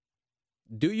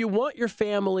 Do you want your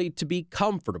family to be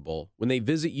comfortable when they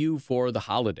visit you for the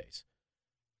holidays?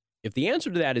 If the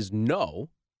answer to that is no,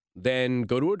 then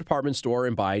go to a department store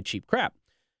and buy cheap crap.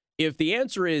 If the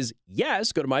answer is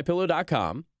yes, go to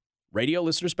MyPillow.com. Radio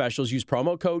listener specials, use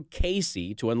promo code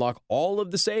Casey to unlock all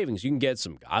of the savings. You can get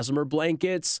some Gossamer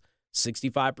blankets,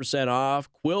 65% off,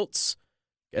 quilts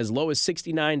as low as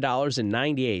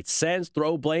 $69.98,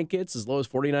 throw blankets as low as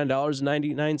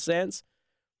 $49.99.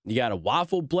 You got a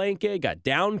waffle blanket, got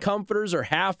down comforters are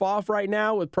half off right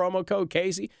now with promo code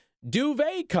Casey.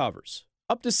 Duvet covers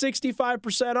up to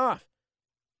 65% off.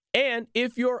 And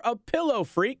if you're a pillow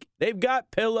freak, they've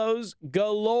got pillows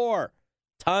galore.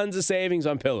 Tons of savings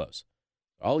on pillows.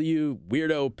 All you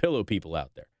weirdo pillow people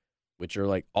out there, which are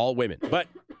like all women. But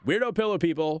weirdo pillow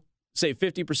people, save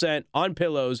 50% on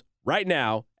pillows right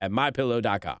now at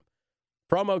MyPillow.com.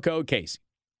 Promo code Casey.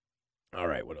 All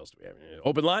right, what else do we have?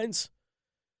 Open lines.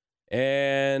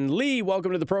 And Lee,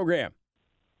 welcome to the program.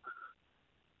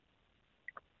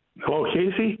 Hello,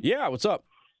 Casey? Yeah, what's up?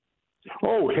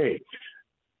 Oh, hey.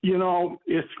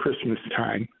 It's Christmas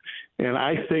time, and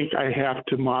I think I have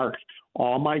to mark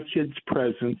all my kids'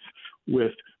 presents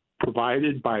with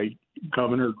provided by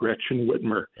Governor Gretchen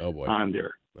Whitmer on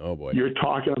there. Oh, boy. You're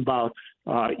talking about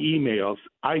emails.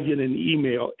 I get an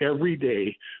email every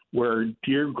day where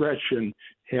Dear Gretchen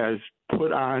has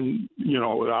put on,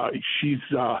 she's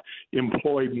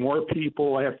employed more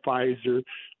people at Pfizer,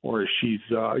 or she's,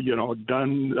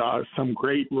 done some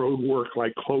great road work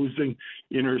like closing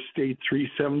Interstate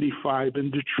 375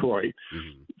 in Detroit,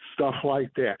 stuff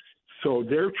like that. So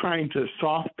they're trying to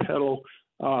soft pedal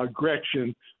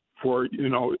Gretchen for,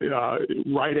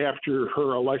 right after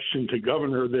her election to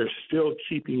governor, they're still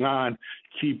keeping on.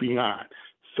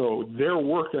 So they're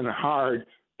working hard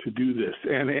to do this.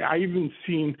 And I even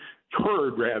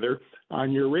heard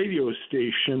on your radio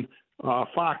station,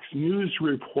 Fox News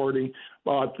reporting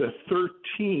about the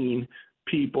 13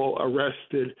 people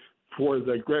arrested for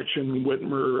the Gretchen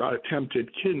Whitmer attempted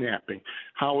kidnapping.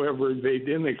 However, they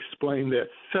didn't explain that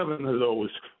 7 of those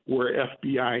were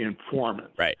FBI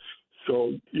informants. Right.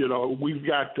 So, we've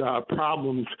got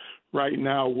problems right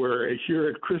now where here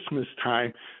at Christmas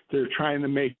time, they're trying to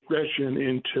make Gretchen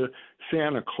into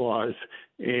Santa Claus,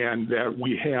 and that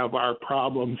we have our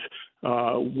problems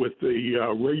with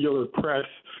the regular press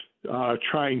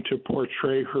trying to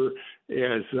portray her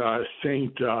as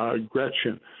Saint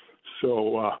Gretchen.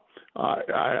 So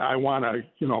I want to,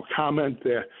 comment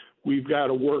that we've got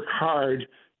to work hard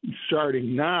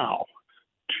starting now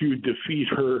to defeat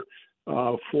her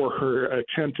for her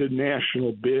attempted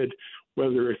national bid,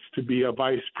 whether it's to be a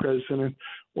vice president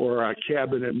or a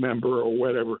cabinet member or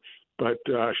whatever. But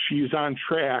she's on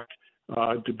track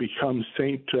to become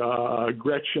Saint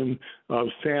Gretchen of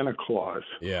Santa Claus.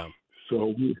 Yeah.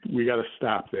 So we got to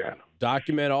stop that.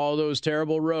 Document all those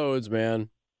terrible roads, man,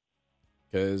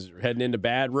 because we're heading into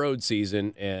bad road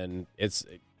season, and it's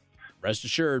rest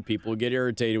assured people get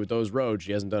irritated with those roads.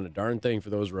 She hasn't done a darn thing for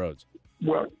those roads.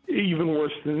 Well, even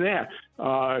worse than that,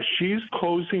 she's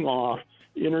closing off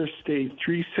Interstate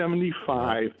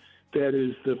 375. That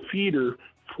is the feeder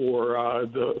for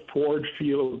the Ford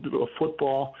Field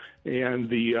football and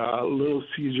the Little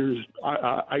Caesars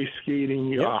ice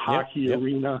skating, hockey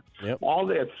arena, all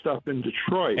that stuff in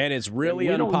Detroit. And it's really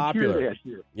and we unpopular. Don't hear that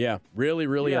here. Yeah,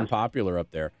 really unpopular up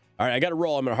there. All right, I got to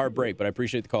roll. I'm in a hard break, but I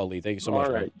appreciate the call, Lee. Thank you so much.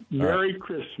 All right. Man. Merry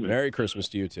Christmas. Merry Christmas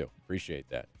to you, too. Appreciate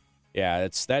that. Yeah,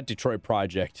 that Detroit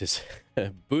project is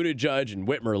Buttigieg and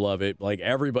Whitmer love it. Like,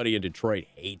 everybody in Detroit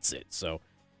hates it. So,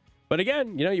 but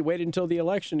again, you waited until the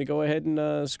election to go ahead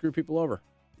and screw people over.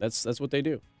 That's what they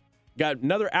do. Got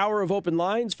another hour of open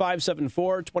lines,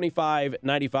 574-2595,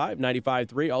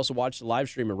 95.3. Also watch the live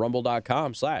stream at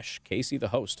rumble.com/Casey the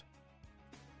host.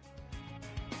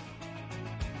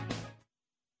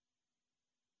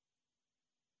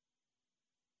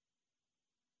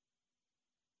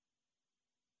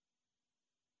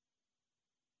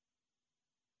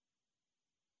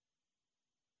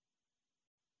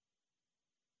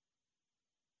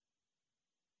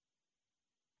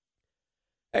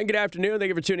 And good afternoon. Thank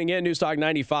you for tuning in. News Talk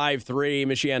 95.3,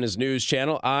 Michiana's news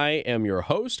channel. I am your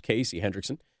host, Casey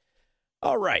Hendrickson.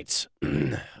 All right.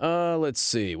 Let's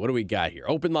see. What do we got here?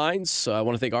 Open lines. I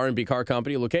want to thank R&B Car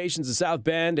Company. Locations in South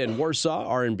Bend and Warsaw.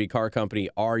 R&B Car Company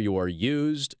are your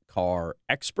used car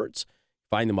experts.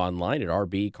 Find them online at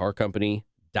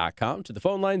rbcarcompany.com. To the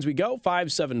phone lines we go,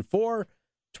 574-2595,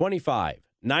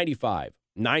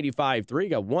 95.3.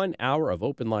 Got 1 hour of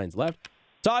open lines left.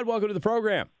 Todd, welcome to the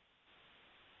program.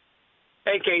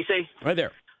 Hey, Casey. Right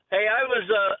there. Hey, I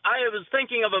was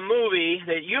thinking of a movie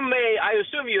that I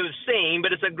assume you have seen,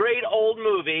 but it's a great old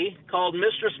movie called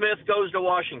Mr. Smith Goes to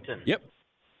Washington. Yep.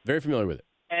 Very familiar with it.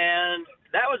 And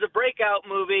that was a breakout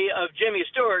movie of Jimmy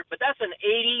Stewart, but that's an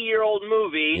 80-year-old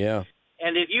movie. Yeah.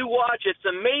 And if you watch, it's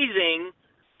amazing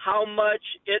how much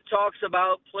it talks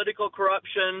about political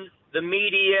corruption, the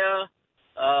media,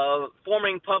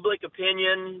 forming public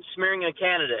opinion, smearing a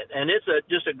candidate. And it's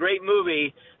just a great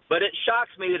movie. But it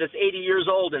shocks me that it's 80 years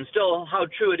old and still how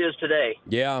true it is today.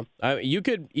 Yeah. You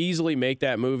could easily make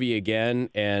that movie again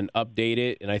and update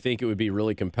it, and I think it would be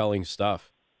really compelling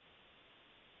stuff.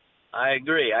 I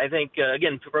agree. I think,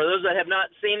 again, for those that have not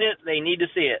seen it, they need to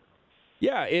see it.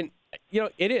 Yeah, and,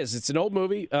 it is. It's an old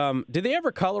movie. Did they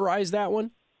ever colorize that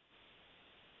one?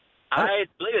 I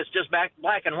believe it's just black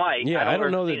and white. Yeah, I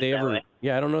don't know that they ever.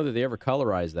 Yeah, I don't know that they ever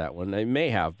colorized that one. They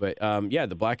may have, but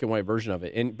the black and white version of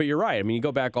it. But you're right. I mean, you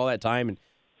go back all that time, and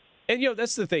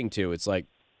that's the thing too. It's like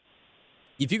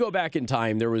if you go back in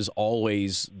time, there was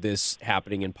always this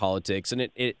happening in politics, and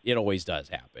it always does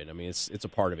happen. I mean, it's a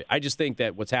part of it. I just think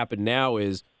that what's happened now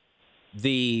is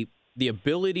the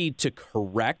ability to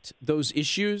correct those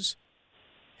issues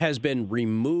has been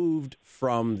removed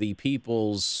from the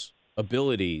people's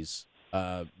abilities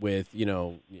with, we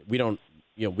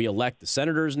elect the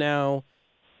senators now.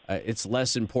 It's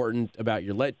less important about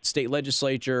your state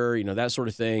legislature, that sort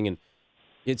of thing. And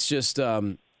it's just,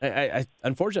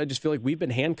 unfortunately, I just feel like we've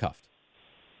been handcuffed.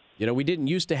 We didn't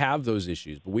used to have those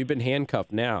issues, but we've been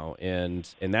handcuffed now. And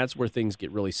that's where things get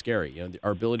really scary.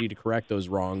 Our ability to correct those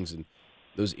wrongs and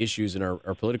those issues in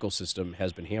our political system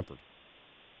has been hampered.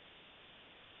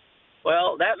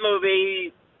 Well, that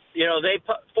movie they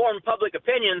formed public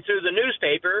opinion through the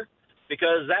newspaper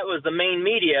because that was the main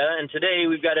media, and today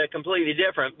we've got a completely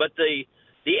different. But the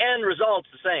end result's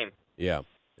the same. Yeah,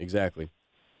 exactly.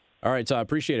 All right, so I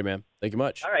appreciate it, man. Thank you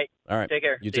much. All right. Take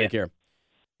care. You take care.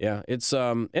 Yeah, it's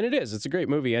and it is. It's a great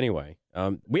movie anyway.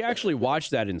 We actually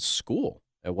watched that in school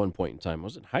at one point in time.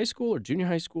 Was it high school or junior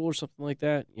high school or something like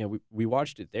that? Yeah, we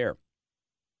watched it there.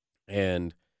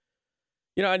 And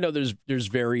I know there's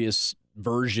various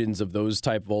versions of those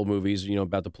type of old movies,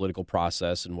 about the political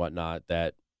process and whatnot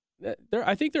that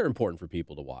I think they're important for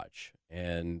people to watch.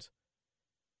 And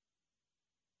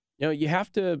you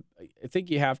have to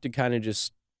kind of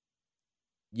just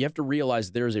you have to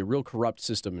realize there is a real corrupt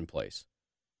system in place.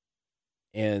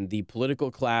 And the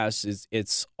political class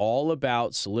it's all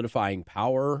about solidifying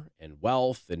power and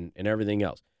wealth and everything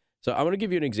else. So I'm going to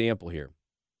give you an example here.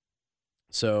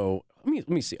 So let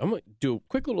me see. I'm going to do a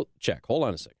quick little check. Hold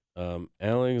on a second.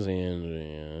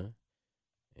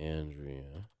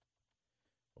 Andrea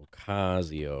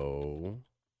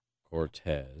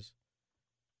Ocasio-Cortez.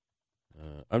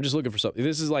 I'm just looking for something.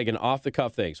 This is like an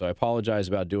off-the-cuff thing, so I apologize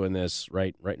about doing this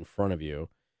right in front of you.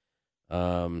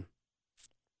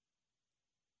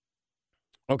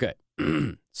 Okay,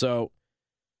 so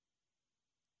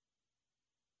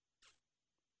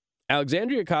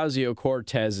Alexandria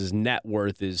Ocasio-Cortez's net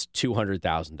worth is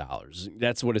 $200,000.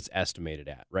 That's what it's estimated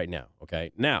at right now,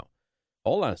 okay? Now,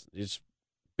 hold on. Just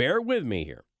bear with me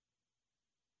here.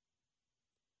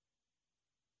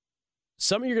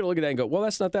 Some of you are going to look at that and go, well,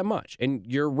 that's not that much. And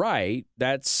you're right.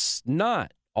 That's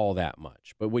not all that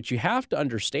much. But what you have to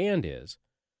understand is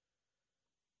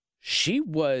she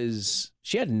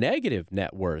had negative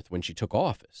net worth when she took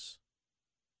office.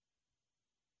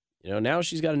 Now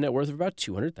she's got a net worth of about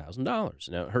 $200,000.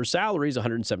 Now, her salary is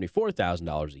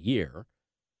 $174,000 a year.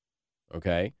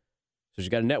 Okay? So she's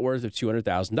got a net worth of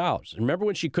 $200,000. Remember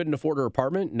when she couldn't afford her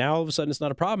apartment? Now, all of a sudden, it's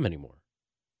not a problem anymore.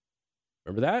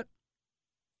 Remember that?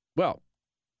 Well,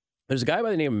 there's a guy by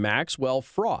the name of Maxwell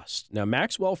Frost. Now,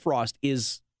 Maxwell Frost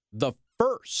is the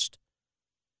first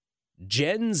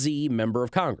Gen Z member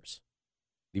of Congress.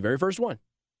 The very first one.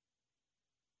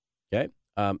 Okay?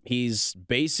 He's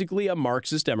basically a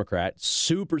Marxist Democrat,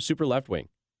 super, super left-wing.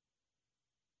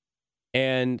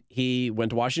 And he went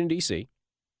to Washington, D.C.,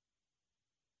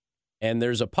 and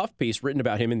there's a puff piece written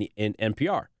about him in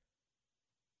NPR.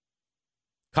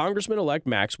 Congressman-elect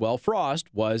Maxwell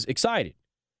Frost was excited.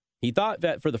 He thought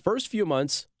that for the first few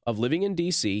months of living in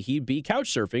D.C., he'd be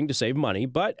couch surfing to save money,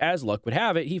 but as luck would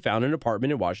have it, he found an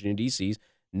apartment in Washington, D.C.'s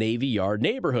Navy Yard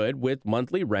neighborhood with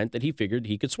monthly rent that he figured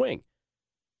he could swing.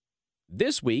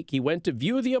 This week, he went to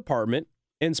view the apartment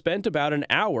and spent about an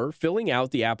hour filling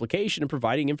out the application and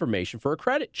providing information for a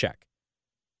credit check.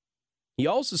 He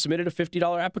also submitted a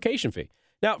 $50 application fee.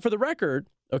 Now, for the record,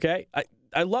 okay,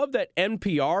 I love that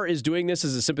NPR is doing this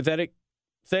as a sympathetic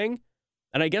thing,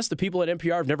 and I guess the people at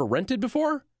NPR have never rented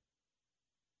before.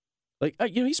 Like,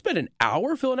 he spent an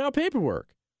hour filling out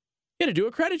paperwork. He had to do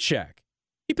a credit check.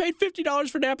 He paid $50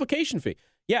 for an application fee.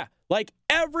 Yeah, like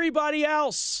everybody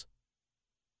else.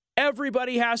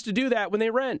 Everybody has to do that when they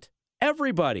rent.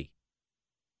 Everybody.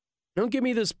 Don't give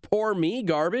me this poor me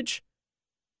garbage.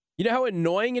 You know how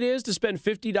annoying it is to spend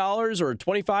 $50 or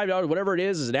 $25, whatever it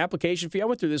is, as an application fee? I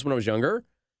went through this when I was younger.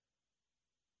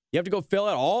 You have to go fill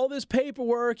out all this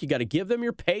paperwork. You got to give them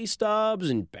your pay stubs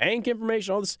and bank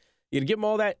information, all this. You got to give them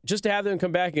all that just to have them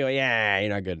come back and go, yeah, you're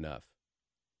not good enough.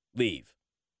 Leave.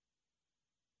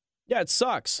 Yeah, it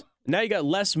sucks. Now you got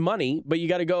less money, but you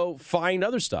got to go find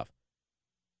other stuff.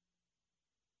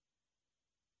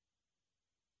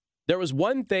 There was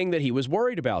one thing that he was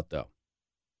worried about, though.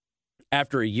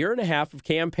 After a year and a half of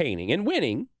campaigning and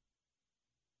winning,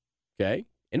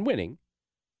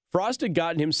 Frost had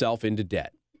gotten himself into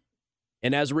debt.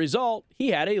 And as a result, he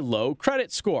had a low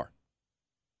credit score.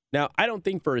 Now, I don't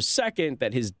think for a second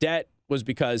that his debt was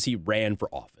because he ran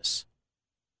for office.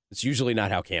 It's usually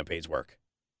not how campaigns work.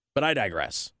 But I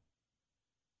digress.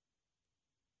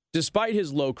 Despite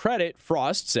his low credit,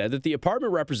 Frost said that the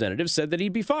apartment representative said that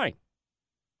he'd be fine.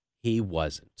 He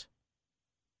wasn't.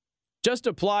 Just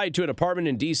applied to an apartment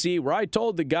in D.C. where I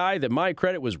told the guy that my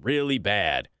credit was really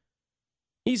bad.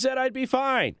 He said I'd be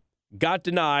fine. Got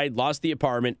denied, lost the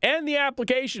apartment, and the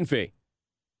application fee.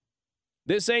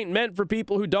 This ain't meant for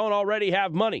people who don't already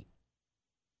have money.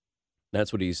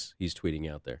 That's what he's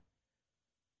tweeting out there.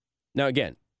 Now,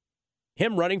 again,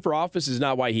 him running for office is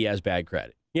not why he has bad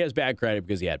credit. He has bad credit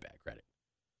because he had bad credit.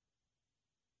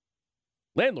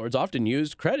 Landlords often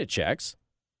used credit checks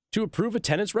to approve a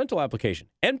tenant's rental application.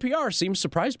 NPR seems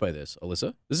surprised by this,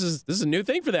 Alyssa. This is a new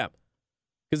thing for them.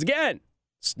 Because again,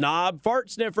 snob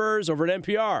fart sniffers over at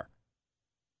NPR.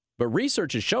 But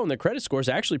research has shown that credit scores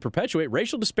actually perpetuate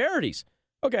racial disparities.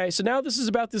 Okay, so now this is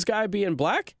about this guy being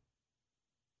black?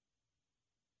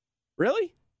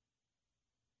 Really?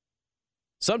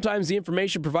 Sometimes the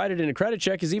information provided in a credit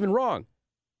check is even wrong.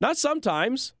 Not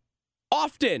sometimes.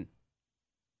 Often.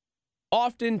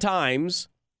 Oftentimes,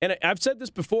 and I've said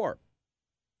this before,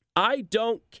 I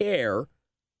don't care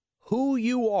who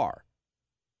you are.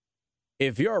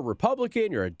 If you're a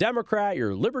Republican, you're a Democrat,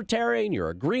 you're a Libertarian, you're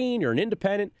a Green, you're an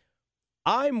Independent,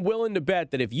 I'm willing to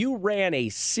bet that if you ran a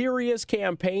serious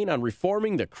campaign on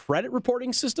reforming the credit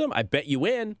reporting system, I bet you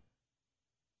win.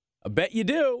 I bet you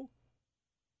do.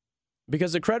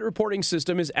 Because the credit reporting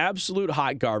system is absolute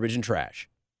hot garbage and trash.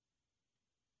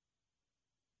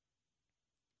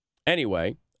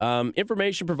 Anyway,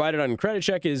 information provided on credit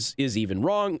check is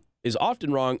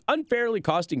often wrong, unfairly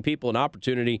costing people an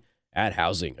opportunity at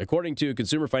housing, according to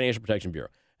Consumer Financial Protection Bureau.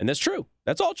 And that's true.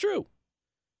 That's all true.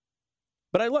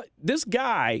 But I look, this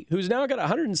guy who's now got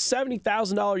a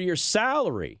 $170,000 a year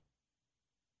salary,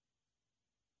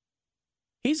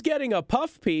 he's getting a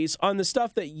puff piece on the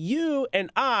stuff that you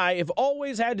and I have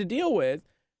always had to deal with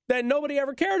that nobody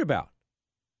ever cared about.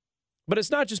 But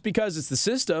it's not just because it's the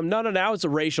system. No, now it's a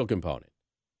racial component.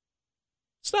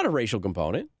 It's not a racial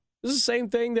component. This is the same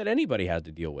thing that anybody has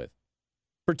to deal with,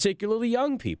 particularly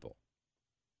young people.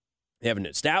 They haven't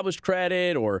established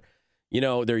credit, or,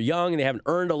 they're young and they haven't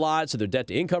earned a lot, so their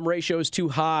debt-to-income ratio is too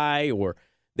high, or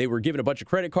they were given a bunch of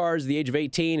credit cards at the age of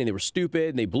 18 and they were stupid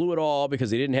and they blew it all because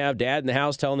they didn't have dad in the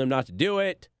house telling them not to do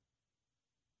it.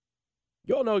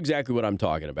 You all know exactly what I'm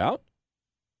talking about.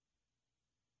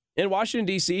 And Washington,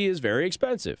 D.C. is very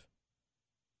expensive.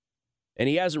 And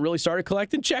he hasn't really started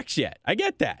collecting checks yet. I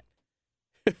get that.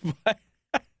 But,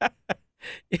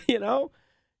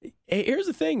 here's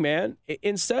the thing, man.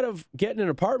 Instead of getting an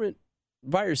apartment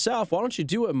by yourself, why don't you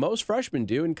do what most freshmen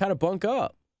do and kind of bunk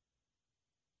up?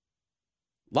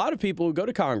 A lot of people who go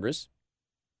to Congress,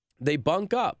 they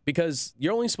bunk up because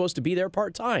you're only supposed to be there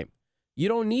part-time. You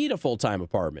don't need a full-time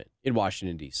apartment in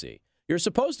Washington, D.C. You're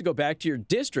supposed to go back to your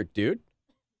district, dude.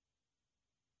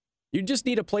 You just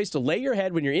need a place to lay your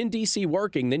head when you're in D.C.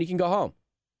 working, then you can go home.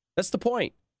 That's the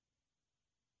point.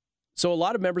 So a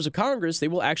lot of members of Congress, they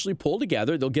will actually pull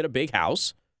together. They'll get a big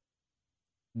house.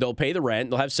 They'll pay the rent.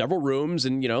 They'll have several rooms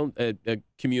and,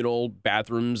 communal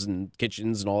bathrooms and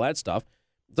kitchens and all that stuff.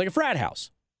 It's like a frat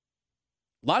house.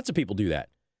 Lots of people do that.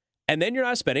 And then you're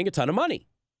not spending a ton of money.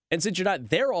 And since you're not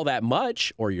there all that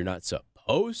much, or you're not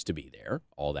supposed to be there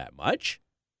all that much,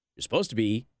 you're supposed to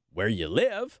be where you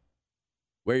live,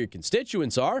 where your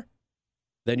constituents are,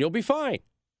 then you'll be fine.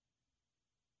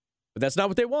 But that's not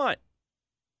what they want.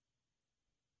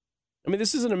 I mean,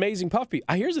 this is an amazing puppy.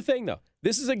 Here's the thing, though.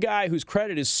 This is a guy whose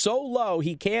credit is so low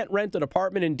he can't rent an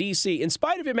apartment in D.C. in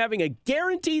spite of him having a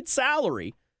guaranteed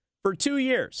salary for 2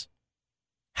 years.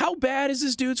 How bad is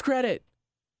this dude's credit?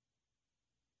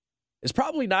 It's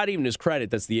probably not even his credit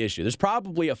that's the issue. There's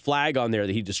probably a flag on there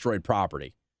that he destroyed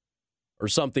property or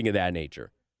something of that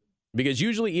nature. Because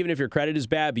usually, even if your credit is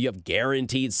bad, but you have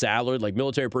guaranteed salary, like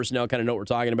military personnel kind of know what we're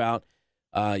talking about.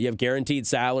 You have guaranteed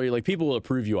salary. Like, people will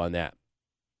approve you on that.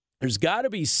 There's got to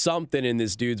be something in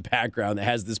this dude's background that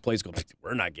has this place going,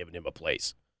 we're not giving him a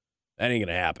place. That ain't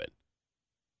going to happen.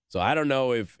 So I don't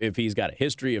know if he's got a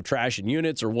history of trashing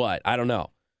units or what. I don't know.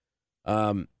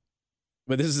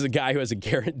 But this is a guy who has a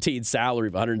guaranteed salary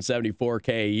of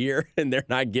 $174K a year, and they're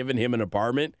not giving him an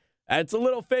apartment. That's a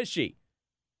little fishy.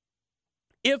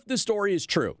 If the story is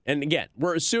true, and again,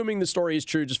 we're assuming the story is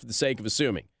true just for the sake of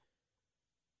assuming.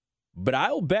 But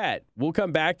I'll bet we'll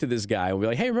come back to this guy and we'll be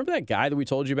like, hey, remember that guy that we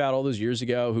told you about all those years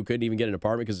ago who couldn't even get an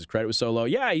apartment because his credit was so low?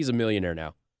 Yeah, he's a millionaire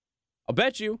now. I'll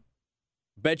bet you.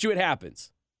 Bet you it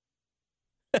happens.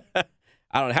 I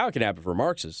don't know how it can happen for a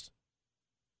Marxist,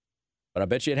 but I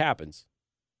bet you it happens.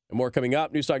 And more coming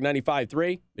up. News Talk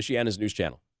 95.3, Michiana's news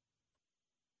channel.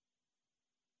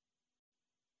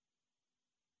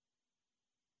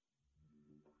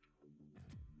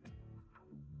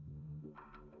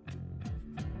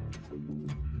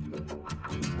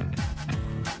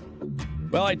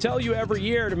 Well, I tell you every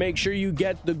year to make sure you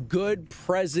get the good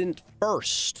present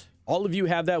first. All of you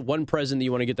have that one present that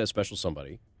you want to get that special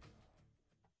somebody.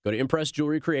 Go to Impress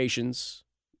Jewelry Creations.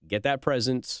 Get that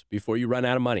present before you run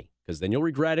out of money, because then you'll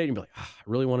regret it and be like, I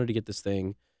really wanted to get this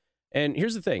thing. And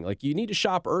here's the thing, like, you need to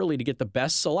shop early to get the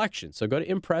best selection. So go to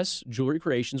Impress Jewelry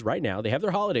Creations right now. They have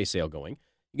their holiday sale going.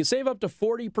 You can save up to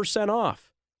 40%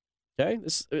 off. Okay?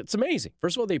 It's amazing.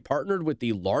 First of all, they partnered with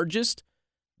the largest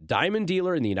diamond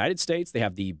dealer in the United States. They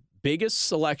have the biggest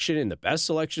selection and the best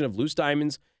selection of loose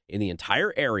diamonds in the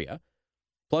entire area.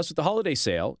 Plus, with the holiday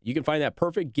sale, you can find that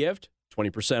perfect gift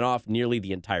 20% off nearly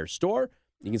the entire store.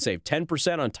 You can save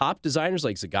 10% on top designers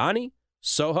like Zagani,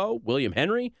 Soho, William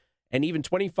Henry, and even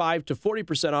 25 to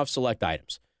 40% off select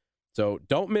items. So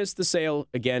don't miss the sale,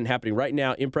 again, happening right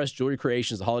now. Impress Jewelry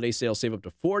Creations, the holiday sale, save up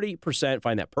to 40%.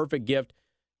 Find that perfect gift.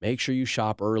 Make sure you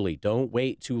shop early. Don't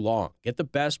wait too long. Get the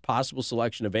best possible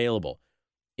selection available.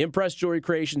 Impress Jewelry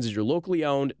Creations is your locally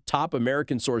owned, top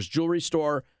American-sourced jewelry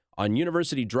store on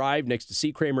University Drive next to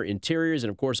C. Kramer Interiors,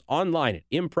 and, of course, online at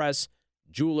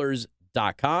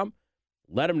impressjewelers.com.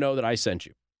 Let them know that I sent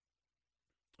you.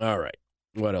 All right.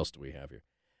 What else do we have here?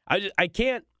 I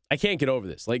can't get over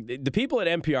this. Like, the people at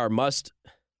NPR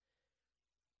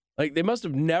they must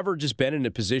have never just been in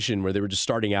a position where they were just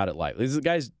starting out at life. This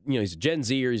guy's, he's a Gen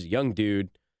Zer, he's a young dude.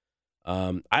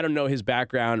 I don't know his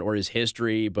background or his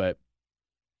history, but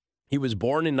he was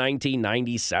born in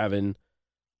 1997.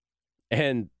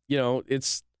 And,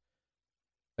 it's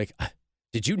like,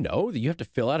 did you know that you have to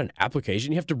fill out an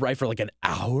application? You have to write for like an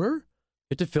hour?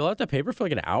 You have to fill out that paper for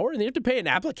like an hour, and then you have to pay an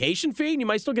application fee, and you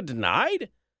might still get denied?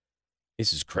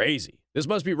 This is crazy. This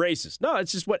must be racist. No,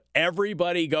 it's just what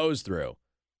everybody goes through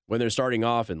when they're starting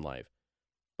off in life.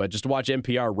 But just to watch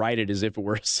NPR write it as if it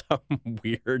were some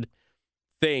weird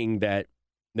thing that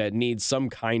needs some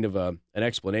kind of an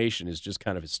explanation is just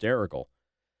kind of hysterical.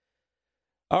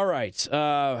 All right.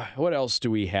 What else do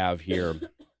we have here?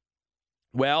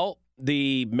 Well,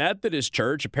 the Methodist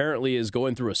Church apparently is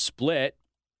going through a split.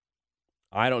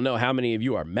 I don't know how many of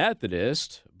you are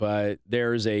Methodist, but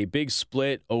there's a big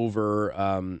split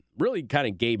over really kind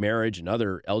of gay marriage and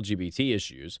other LGBT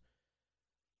issues.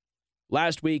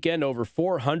 Last weekend, over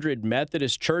 400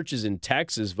 Methodist churches in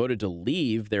Texas voted to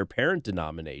leave their parent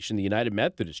denomination, the United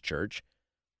Methodist Church.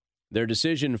 Their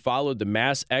decision followed the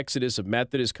mass exodus of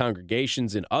Methodist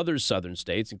congregations in other southern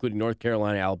states, including North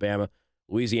Carolina, Alabama,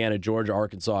 Louisiana, Georgia,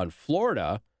 Arkansas, and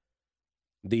Florida.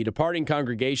 The departing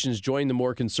congregations joined the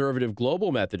more conservative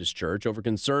Global Methodist Church over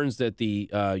concerns that the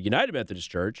United Methodist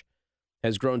Church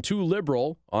has grown too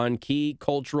liberal on key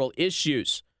cultural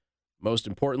issues, most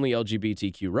importantly,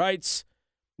 LGBTQ rights.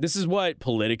 This is what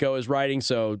Politico is writing,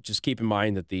 so just keep in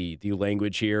mind that the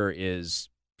language here is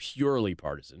purely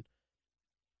partisan.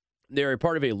 They're a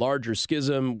part of a larger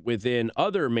schism within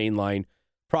other mainline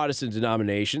Protestant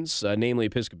denominations, namely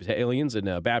Episcopalians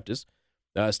and Baptists,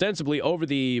 ostensibly over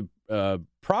the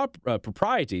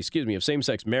propriety, of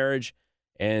same-sex marriage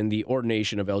and the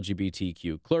ordination of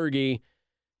LGBTQ clergy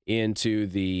into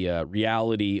the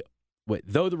reality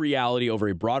over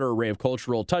a broader array of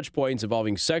cultural touchpoints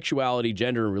involving sexuality,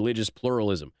 gender, and religious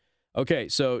pluralism. Okay,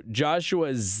 so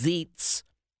Joshua Zeitz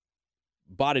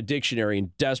bought a dictionary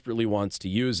and desperately wants to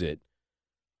use it.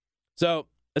 So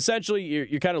essentially,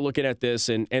 you're kind of looking at this,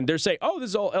 and they're saying, oh,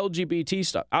 this is all LGBT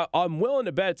stuff. I'm willing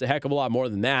to bet it's a heck of a lot more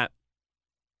than that.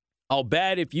 I'll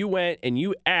bet if you went and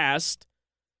you asked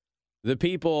the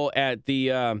people at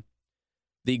the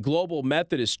Global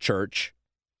Methodist Church,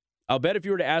 I'll bet if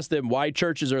you were to ask them why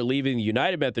churches are leaving the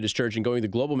United Methodist Church and going to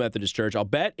the Global Methodist Church, I'll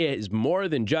bet it is more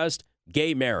than just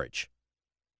gay marriage.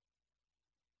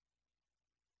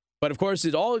 But of course,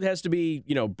 it all has to be,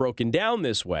 broken down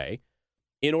this way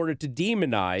in order to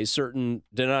demonize certain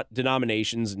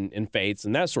denominations and faiths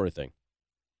and that sort of thing.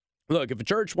 Look, if a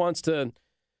church wants to,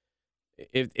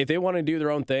 if they want to do their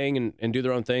own thing and do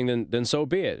their own thing, then so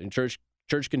be it. And church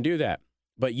can do that.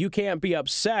 But you can't be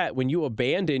upset when you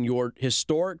abandon your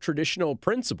historic traditional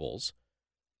principles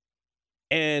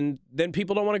and then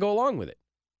people don't want to go along with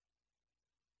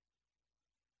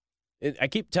it. I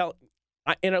keep telling,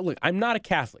 look, I'm not a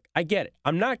Catholic. I get it.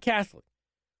 I'm not Catholic.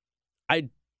 I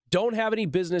don't have any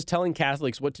business telling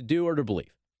Catholics what to do or to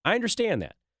believe. I understand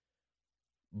that.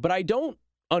 But I don't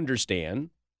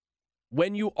understand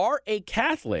when you are a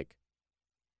Catholic,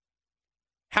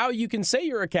 how you can say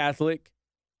you're a Catholic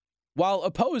while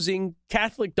opposing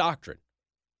Catholic doctrine.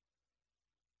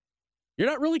 You're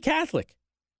not really Catholic,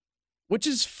 which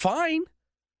is fine.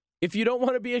 If you don't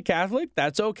want to be a Catholic,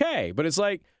 that's okay. But it's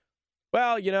like,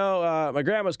 well, my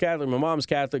grandma's Catholic, my mom's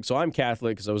Catholic, so I'm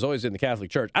Catholic because I was always in the Catholic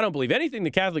Church. I don't believe anything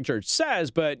the Catholic Church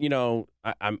says, but,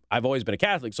 I've always been a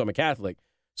Catholic, so I'm a Catholic.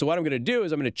 So what I'm going to do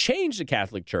is I'm going to change the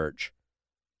Catholic Church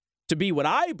to be what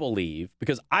I believe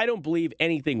because I don't believe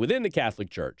anything within the Catholic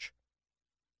Church.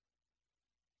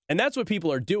 And that's what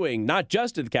people are doing, not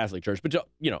just in the Catholic Church, but,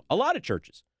 a lot of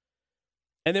churches.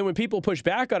 And then when people push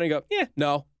back on it, go,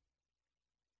 no.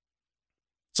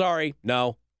 Sorry,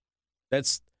 no.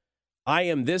 I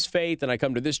am this faith and I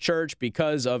come to this church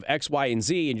because of X, Y, and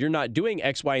Z, and you're not doing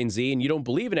X, Y, and Z, and you don't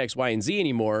believe in X, Y, and Z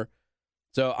anymore,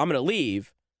 so I'm going to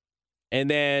leave. And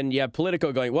then you have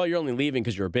Politico going, well, you're only leaving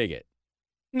because you're a bigot.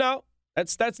 No,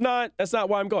 that's not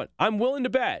why I'm going. I'm willing to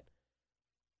bet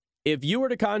If you were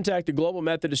to contact the Global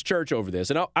Methodist Church over this,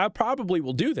 and I probably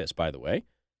will do this, by the way,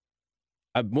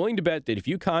 I'm willing to bet that if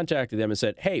you contacted them and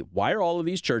said, hey, why are all of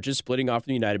these churches splitting off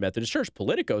from the United Methodist Church?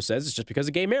 Politico says it's just because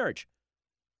of gay marriage.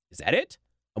 Is that it?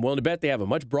 I'm willing to bet they have a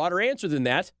much broader answer than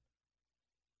that.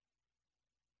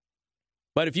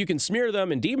 But if you can smear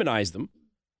them and demonize them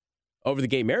over the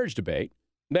gay marriage debate,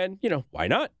 then, why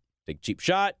not? Take a cheap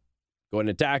shot, go and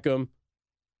attack them.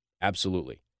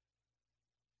 Absolutely.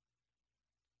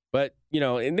 But,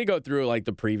 and they go through like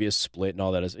the previous split and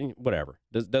all that. Whatever.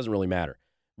 Doesn't really matter.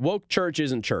 Woke church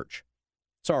isn't church.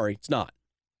 Sorry, it's not.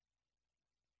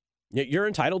 You're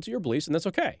entitled to your beliefs, and that's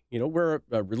okay. We're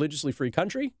a religiously free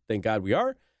country. Thank God we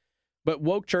are. But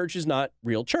woke church is not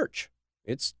real church.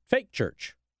 It's fake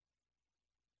church.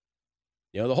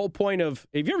 The whole point of,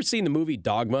 have you ever seen the movie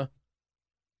Dogma?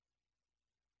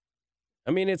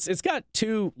 I mean, it's got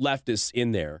two leftists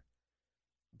in there.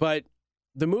 But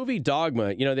the movie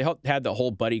Dogma, they had the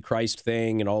whole Buddy Christ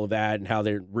thing and all of that, and how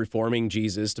they're reforming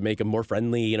Jesus to make him more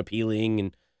friendly and appealing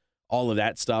and all of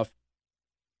that stuff.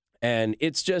 And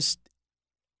it's just,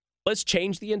 let's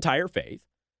change the entire faith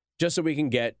just so we can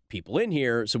get people in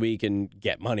here, so we can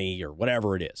get money or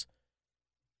whatever it is.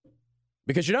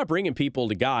 Because you're not bringing people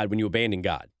to God when you abandon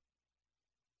God.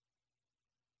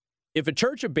 If a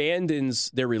church abandons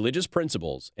their religious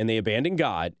principles and they abandon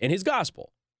God and his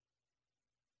gospel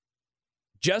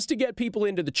just to get people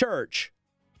into the church,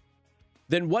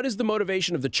 then what is the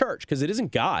motivation of the church? Because it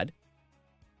isn't God.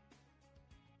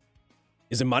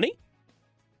 Is it money?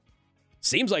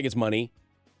 Seems like it's money.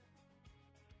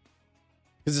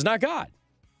 Because it's not God.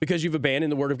 Because you've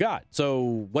abandoned the word of God.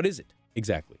 So what is it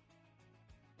exactly?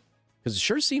 Because it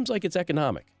sure seems like it's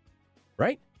economic,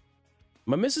 right?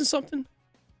 Am I missing something?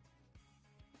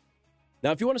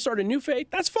 Now, if you want to start a new faith,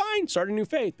 that's fine. Start a new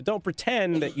faith. But don't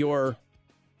pretend that you're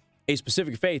a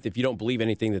specific faith if you don't believe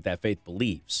anything that faith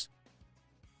believes.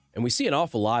 And we see an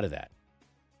awful lot of that.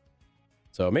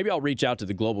 So maybe I'll reach out to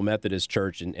the Global Methodist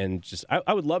Church and just,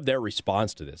 I would love their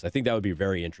response to this. I think that would be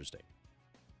very interesting.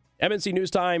 MNC News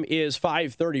Time is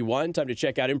 5:31. Time to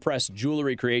check out Impress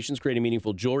Jewelry Creations, creating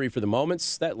meaningful jewelry for the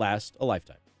moments that last a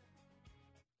lifetime.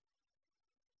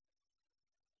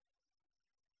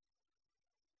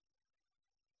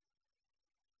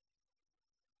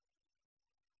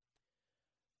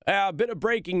 A bit of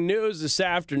breaking news this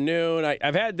afternoon.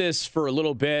 I've had this for a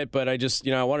little bit, but I just,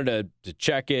 I wanted to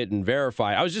check it and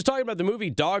verify. I was just talking about the movie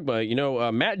Dogma.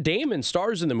 Matt Damon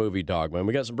stars in the movie Dogma, and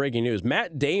we got some breaking news.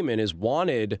 Matt Damon is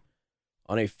wanted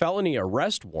on a felony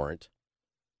arrest warrant.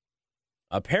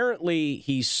 Apparently,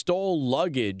 he stole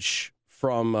luggage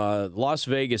from Las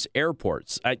Vegas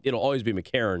airports. It'll always be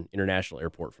McCarran International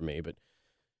Airport for me, but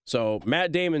so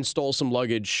Matt Damon stole some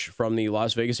luggage from the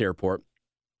Las Vegas airport.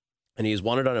 And he is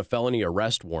wanted on a felony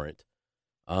arrest warrant.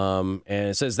 And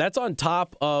it says that's on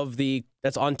top of the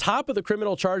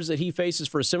criminal charges that he faces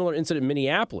for a similar incident in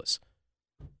Minneapolis.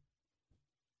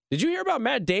 Did you hear about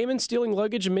Matt Damon stealing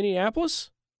luggage in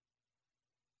Minneapolis?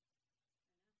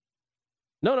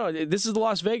 No, this is the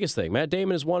Las Vegas thing. Matt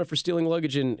Damon is wanted for stealing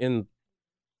luggage in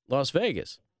Las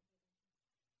Vegas.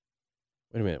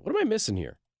 Wait a minute. What am I missing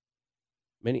here?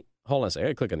 Hold on a second. I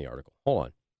gotta click on the article. Hold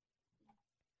on.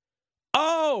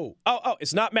 Oh,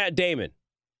 it's not Matt Damon.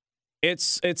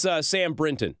 It's Sam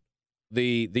Brinton,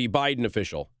 the Biden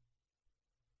official.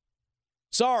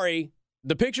 Sorry,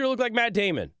 the picture looked like Matt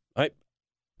Damon. I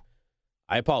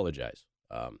apologize.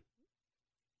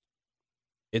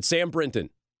 It's Sam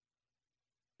Brinton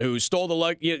who stole the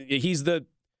luggage. He's the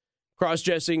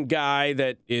cross-dressing guy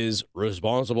that is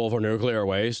responsible for nuclear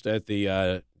waste at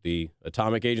the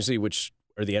Atomic Agency,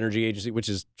 or the Energy Agency, which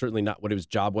is certainly not what his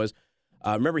job was.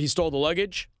 Remember, he stole the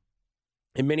luggage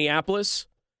in Minneapolis?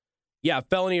 Yeah,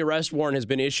 felony arrest warrant has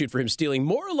been issued for him stealing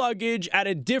more luggage at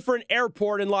a different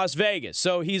airport in Las Vegas.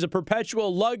 So he's a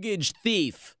perpetual luggage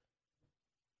thief.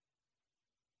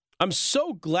 I'm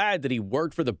so glad that he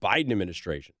worked for the Biden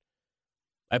administration.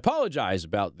 I apologize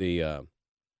about the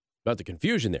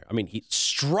confusion there. I mean, he's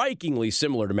strikingly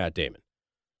similar to Matt Damon.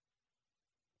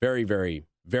 Very, very,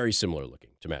 very similar looking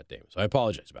to Matt Damon. So I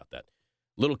apologize about that.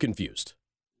 A little confused.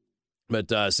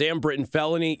 But Sam Brinton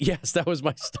felony, yes, that was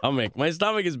my stomach. My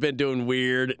stomach has been doing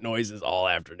weird noises all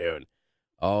afternoon.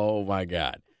 Oh, my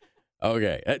God.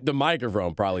 Okay, the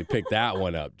microphone probably picked that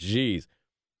one up. Jeez.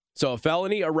 So a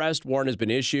felony arrest warrant has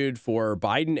been issued for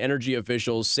Biden energy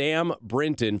official Sam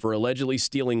Brinton for allegedly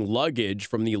stealing luggage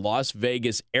from the Las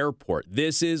Vegas airport.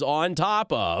 This is on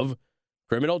top of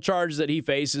criminal charges that he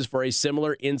faces for a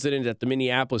similar incident at the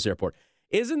Minneapolis airport.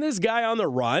 Isn't this guy on the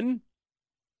run?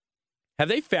 Have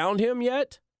they found him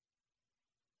yet?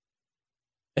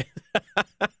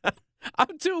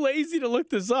 I'm too lazy to look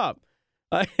this up.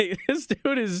 This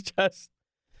dude is just,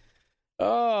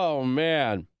 oh,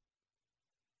 man.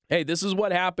 Hey, this is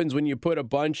what happens when you put a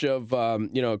bunch of,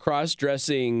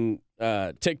 cross-dressing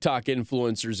TikTok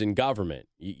influencers in government.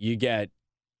 You get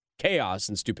chaos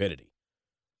and stupidity.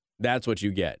 That's what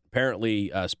you get.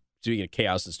 Apparently, speaking of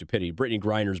chaos and stupidity, Brittany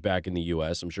Griner's back in the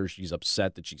U.S. I'm sure she's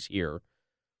upset that she's here.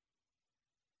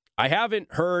 I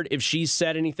haven't heard if she's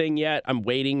said anything yet. I'm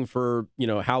waiting for,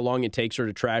 how long it takes her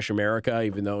to trash America,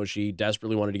 even though she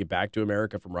desperately wanted to get back to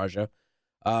America from Russia.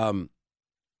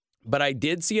 But I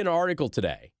did see an article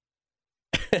today.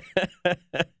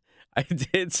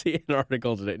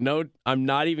 No, I'm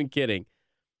not even kidding.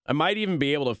 I might even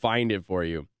be able to find it for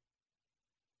you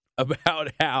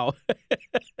about how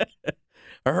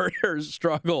her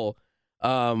struggle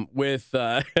with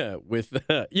here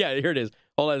it is.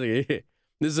 Hold on a second.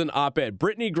 This is an op-ed.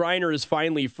 Brittany Griner is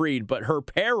finally freed, but her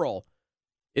peril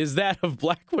is that of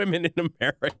black women in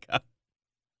America.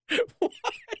 What?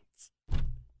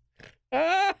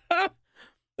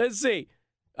 Let's see.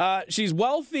 She's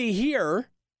wealthy here.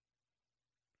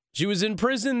 She was in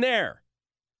prison there.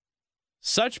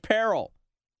 Such peril.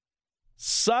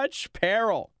 Such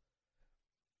peril.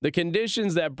 The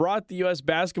conditions that brought the U.S.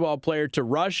 basketball player to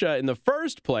Russia in the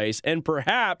first place, and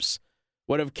perhaps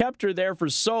what have kept her there for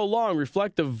so long,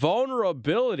 reflect the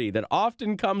vulnerability that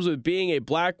often comes with being a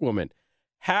black woman.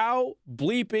 How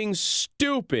bleeping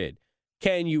stupid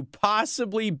can you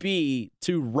possibly be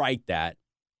to write that?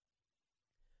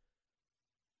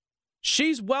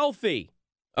 She's wealthy,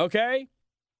 okay?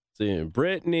 So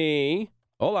Brittany,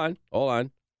 hold on.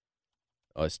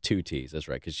 Oh, it's 2 T's. That's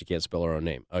right, because she can't spell her own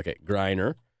name. Okay,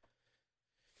 Griner.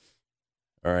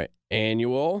 All right,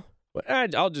 annual.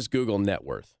 I'll just Google net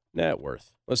worth. Net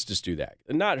worth. Let's just do that.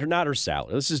 Not her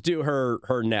salary. Let's just do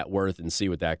her net worth and see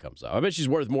what that comes up. I bet she's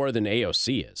worth more than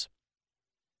AOC is.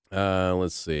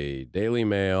 Let's see. Daily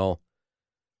Mail.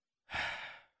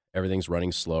 Everything's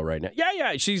running slow right now.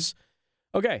 Yeah. She's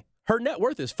okay. Her net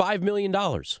worth is $5 million.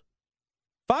 $5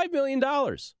 million.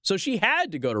 So she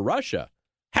had to go to Russia.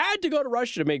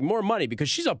 To make more money because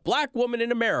she's a black woman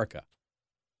in America.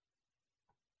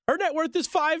 Her net worth is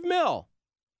 $5 million.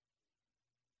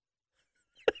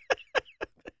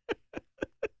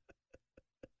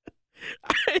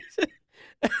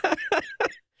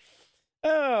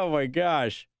 Oh my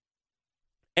gosh.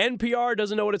 NPR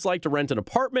doesn't know what it's like to rent an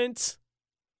apartment.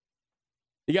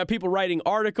 You got people writing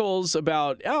articles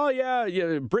about,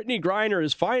 Brittany Griner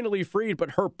is finally freed,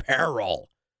 but her peril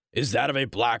is that of a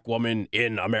black woman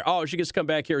in America. Oh, she gets to come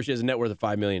back here. She has a net worth of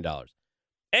 $5 million.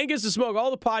 And gets to smoke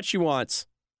all the pot she wants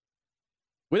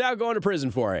without going to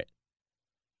prison for it.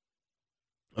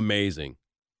 Amazing.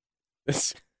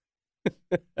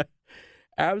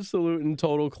 Absolute and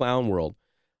total clown world.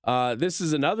 This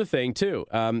is another thing, too.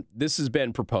 This has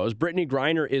been proposed. Brittany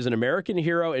Griner is an American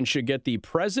hero and should get the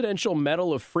Presidential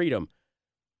Medal of Freedom.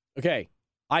 Okay,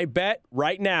 I bet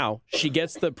right now she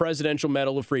gets the Presidential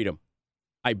Medal of Freedom.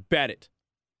 I bet it.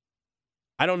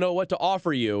 I don't know what to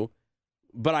offer you,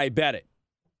 but I bet it.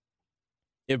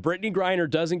 If Brittany Griner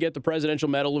doesn't get the Presidential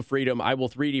Medal of Freedom, I will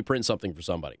 3D print something for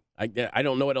somebody. I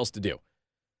don't know what else to do.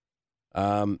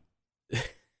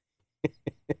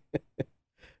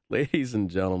 Ladies and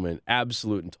gentlemen,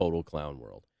 absolute and total clown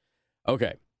world.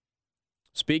 Okay.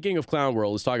 Speaking of clown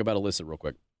world, let's talk about Alyssa real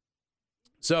quick.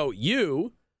 So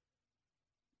you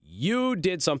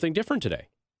did something different today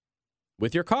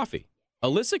with your coffee.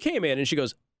 Alyssa came in and she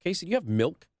goes, Casey, do you have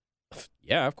milk?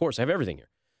 Yeah, of course. I have everything here.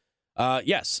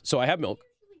 Yes. So I have milk.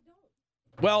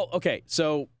 Well, okay.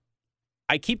 So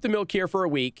I keep the milk here for a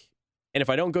week. And if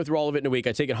I don't go through all of it in a week,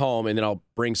 I take it home and then I'll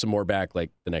bring some more back like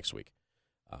the next week.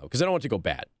 Because I don't want it to go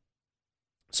bad.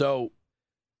 So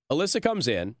Alyssa comes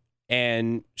in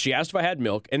and she asked if I had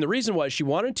milk. And the reason was she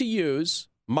wanted to use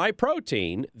my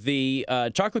protein, the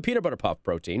chocolate peanut butter puff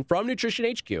protein from Nutrition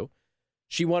HQ.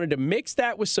 She wanted to mix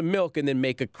that with some milk and then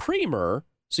make a creamer.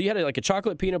 So you had like a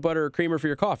chocolate peanut butter creamer for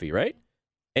your coffee, right?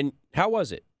 And how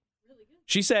was it? Really good.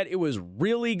 She said it was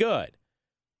really good.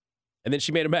 And then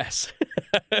she made a mess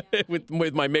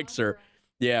with my mixer.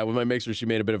 Yeah, with my mixer, she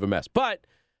made a bit of a mess. But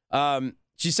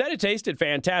she said it tasted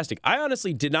fantastic. I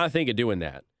honestly did not think of doing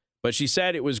that. But she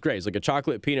said it was great. It's like a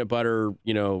chocolate peanut butter,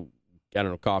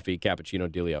 coffee, cappuccino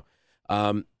dealio.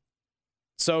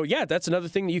 So, yeah, that's another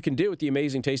thing that you can do with the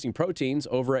amazing tasting proteins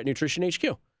over at Nutrition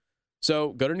HQ.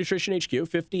 So go to Nutrition HQ,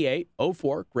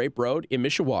 5804 Grape Road in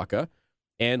Mishawaka,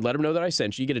 and let them know that I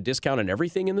sent you. You get a discount on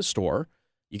everything in the store.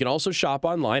 You can also shop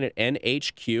online at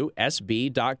nhqsb.com.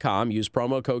 Use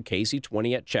promo code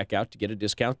Casey20 at checkout to get a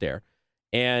discount there.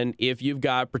 And if you've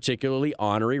got particularly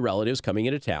honorary relatives coming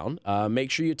into town,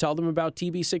 make sure you tell them about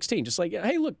TB16. Just like,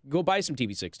 hey, look, go buy some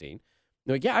TB16.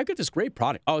 They're like, yeah, I've got this great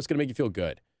product. Oh, it's going to make you feel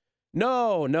good.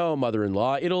 No,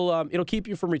 mother-in-law. It'll keep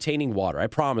you from retaining water. I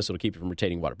promise it'll keep you from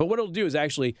retaining water. But what it'll do is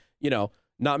actually,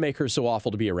 not make her so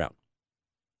awful to be around.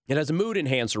 It has a mood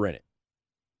enhancer in it.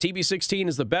 TB16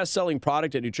 is the best-selling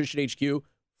product at Nutrition HQ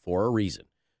for a reason.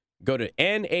 Go to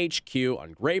NHQ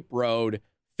on Grape Road,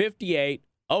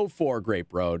 5804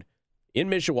 Grape Road in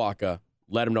Mishawaka.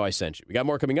 Let them know I sent you. We got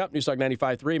more coming up. Newstalk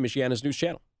 95.3, Michiana's news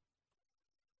channel.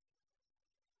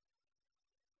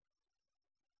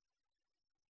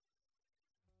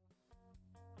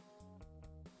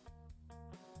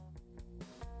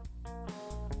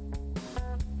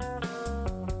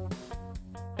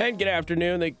 And good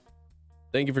afternoon.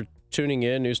 Thank you for tuning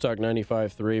in. Newstalk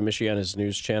 95.3, Michiana's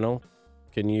news channel.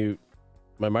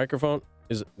 My microphone?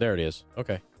 There it is.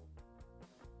 Okay.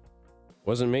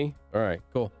 Wasn't me? All right,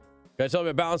 cool. Gotta tell me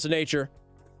about balance of nature.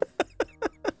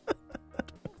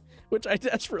 Which I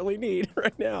desperately need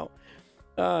right now.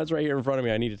 It's right here in front of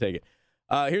me. I need to take it.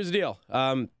 Here's the deal.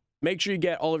 Make sure you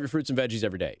get all of your fruits and veggies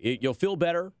every day. You'll feel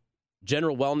better.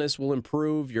 General wellness will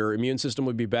improve. Your immune system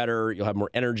will be better. You'll have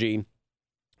more energy.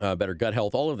 Better gut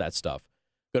health, all of that stuff.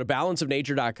 Go to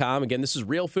balanceofnature.com. Again, this is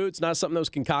real food. It's not something that was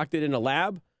concocted in a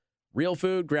lab. Real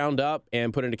food, ground up,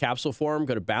 and put into capsule form.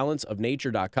 Go to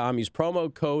balanceofnature.com. Use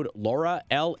promo code LAURA,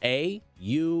 L-A-U-R-A,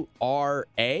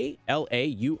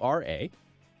 L-A-U-R-A,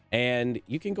 and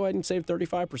you can go ahead and save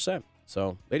 35%.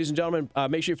 So, ladies and gentlemen,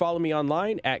 make sure you follow me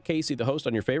online at Casey the Host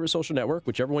on your favorite social network,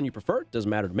 whichever one you prefer. Doesn't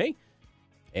matter to me.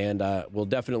 And we'll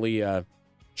definitely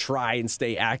try and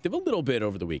stay active a little bit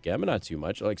over the weekend, but not too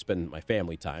much. I like to spend my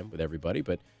family time with everybody,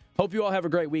 but hope you all have a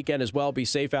great weekend as well. Be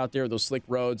safe out there, those slick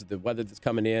roads, the weather that's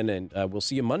coming in, and we'll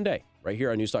see you Monday right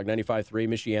here on Newstalk 95.3,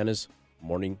 Michiana's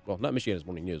morning, well, not Michiana's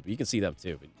morning news, but you can see them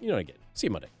too, but you know what I get. See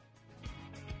you Monday.